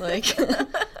 Dude, like,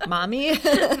 mommy,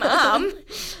 mom,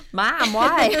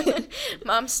 why?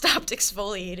 Mom stopped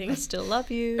exfoliating. I still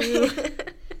love you.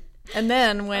 And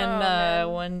then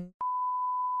when.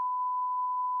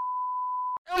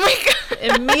 Oh my god.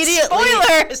 Immediately.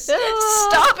 Spoilers!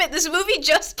 Stop it. This movie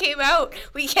just came out.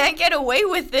 We can't get away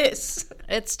with this.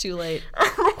 It's too late.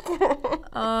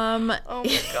 Oh my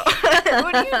god.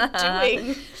 What are you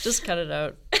doing? Just cut it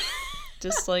out.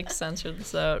 Just like censor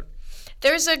this out.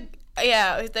 There's going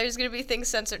to be things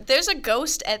censored. There's a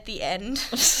ghost at the end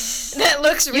that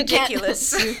looks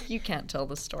ridiculous. You can't tell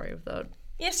the story without.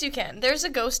 Yes, you can. There's a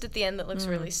ghost at the end that looks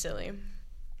really silly.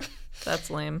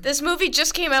 That's lame. This movie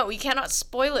just came out. We cannot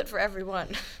spoil it for everyone.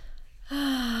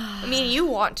 I mean, you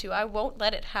want to. I won't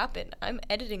let it happen. I'm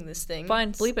editing this thing.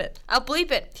 Fine, bleep it. I'll bleep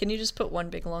it. Can you just put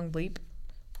one big long bleep?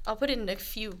 I'll put in a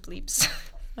few bleeps.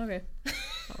 Okay.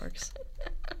 That works.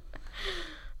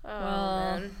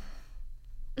 Man.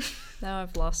 Now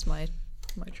I've lost my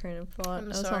train of thought. I'm I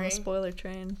was sorry. on the spoiler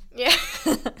train. Yeah.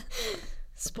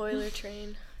 Spoiler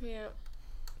train. Yeah.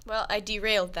 Well, I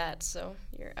derailed that, so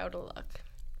you're out of luck.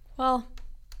 Well,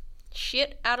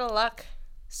 shit out of luck,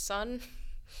 son.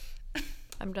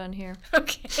 I'm done here.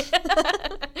 Okay.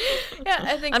 Yeah,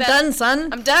 I think I'm done,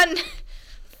 son. I'm done.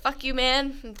 Fuck you,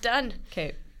 man. I'm done.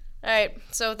 Okay. All right.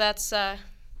 So that's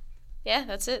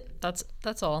that's it. That's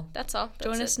all. That's all. That's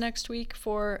Join us next week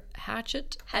for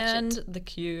Hatchet and The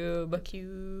Cube.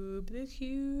 The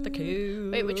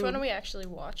Cube. Wait, which one are we actually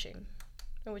watching?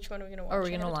 And which one are we gonna watch? Are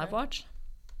we gonna live watch?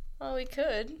 Oh, we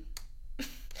could.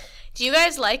 Do you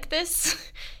guys like this?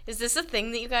 Is this a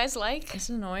thing that you guys like? Is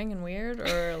it annoying and weird,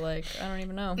 or like I don't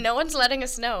even know? No one's letting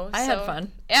us know. I had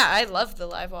fun. Yeah, I love the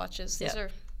live watches. These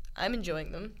I'm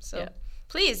enjoying them. So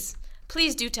please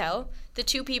do tell the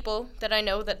two people that I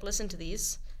know that listen to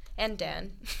these, and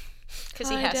Dan, because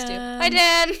he has to. Hi,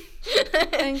 Dan.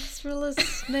 Thanks for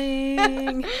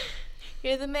listening.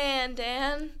 You're the man,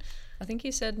 Dan. I think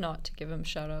he said not to give him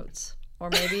shout outs. Or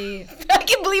maybe I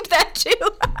can bleep that too.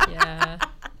 Yeah.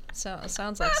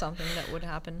 Sounds like something that would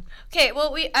happen. Okay,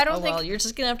 well, I don't think... well, you're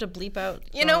just going to have to bleep out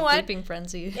you know what? Bleeping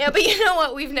Frenzy. Yeah, but you know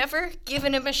what? We've never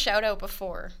given him a shout-out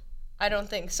before. I don't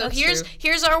think. So That's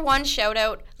here's our one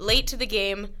shout-out late to the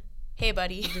game. Hey,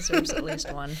 buddy. He deserves at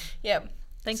least one. Yeah.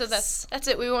 Thanks. So that's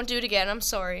it. We won't do it again. I'm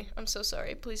sorry. I'm so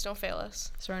sorry. Please don't fail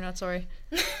us. Sorry, not sorry.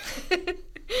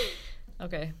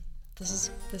 Okay.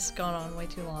 This has gone on way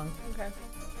too long. Okay.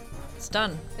 It's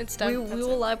done. It's done. We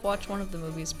will live watch one of the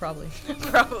movies, probably.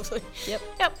 Probably. Yep.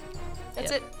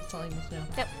 That's it. That's all you need to know.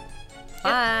 Yep.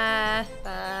 Bye.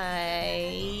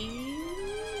 Bye.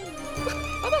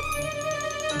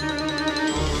 Bye-bye.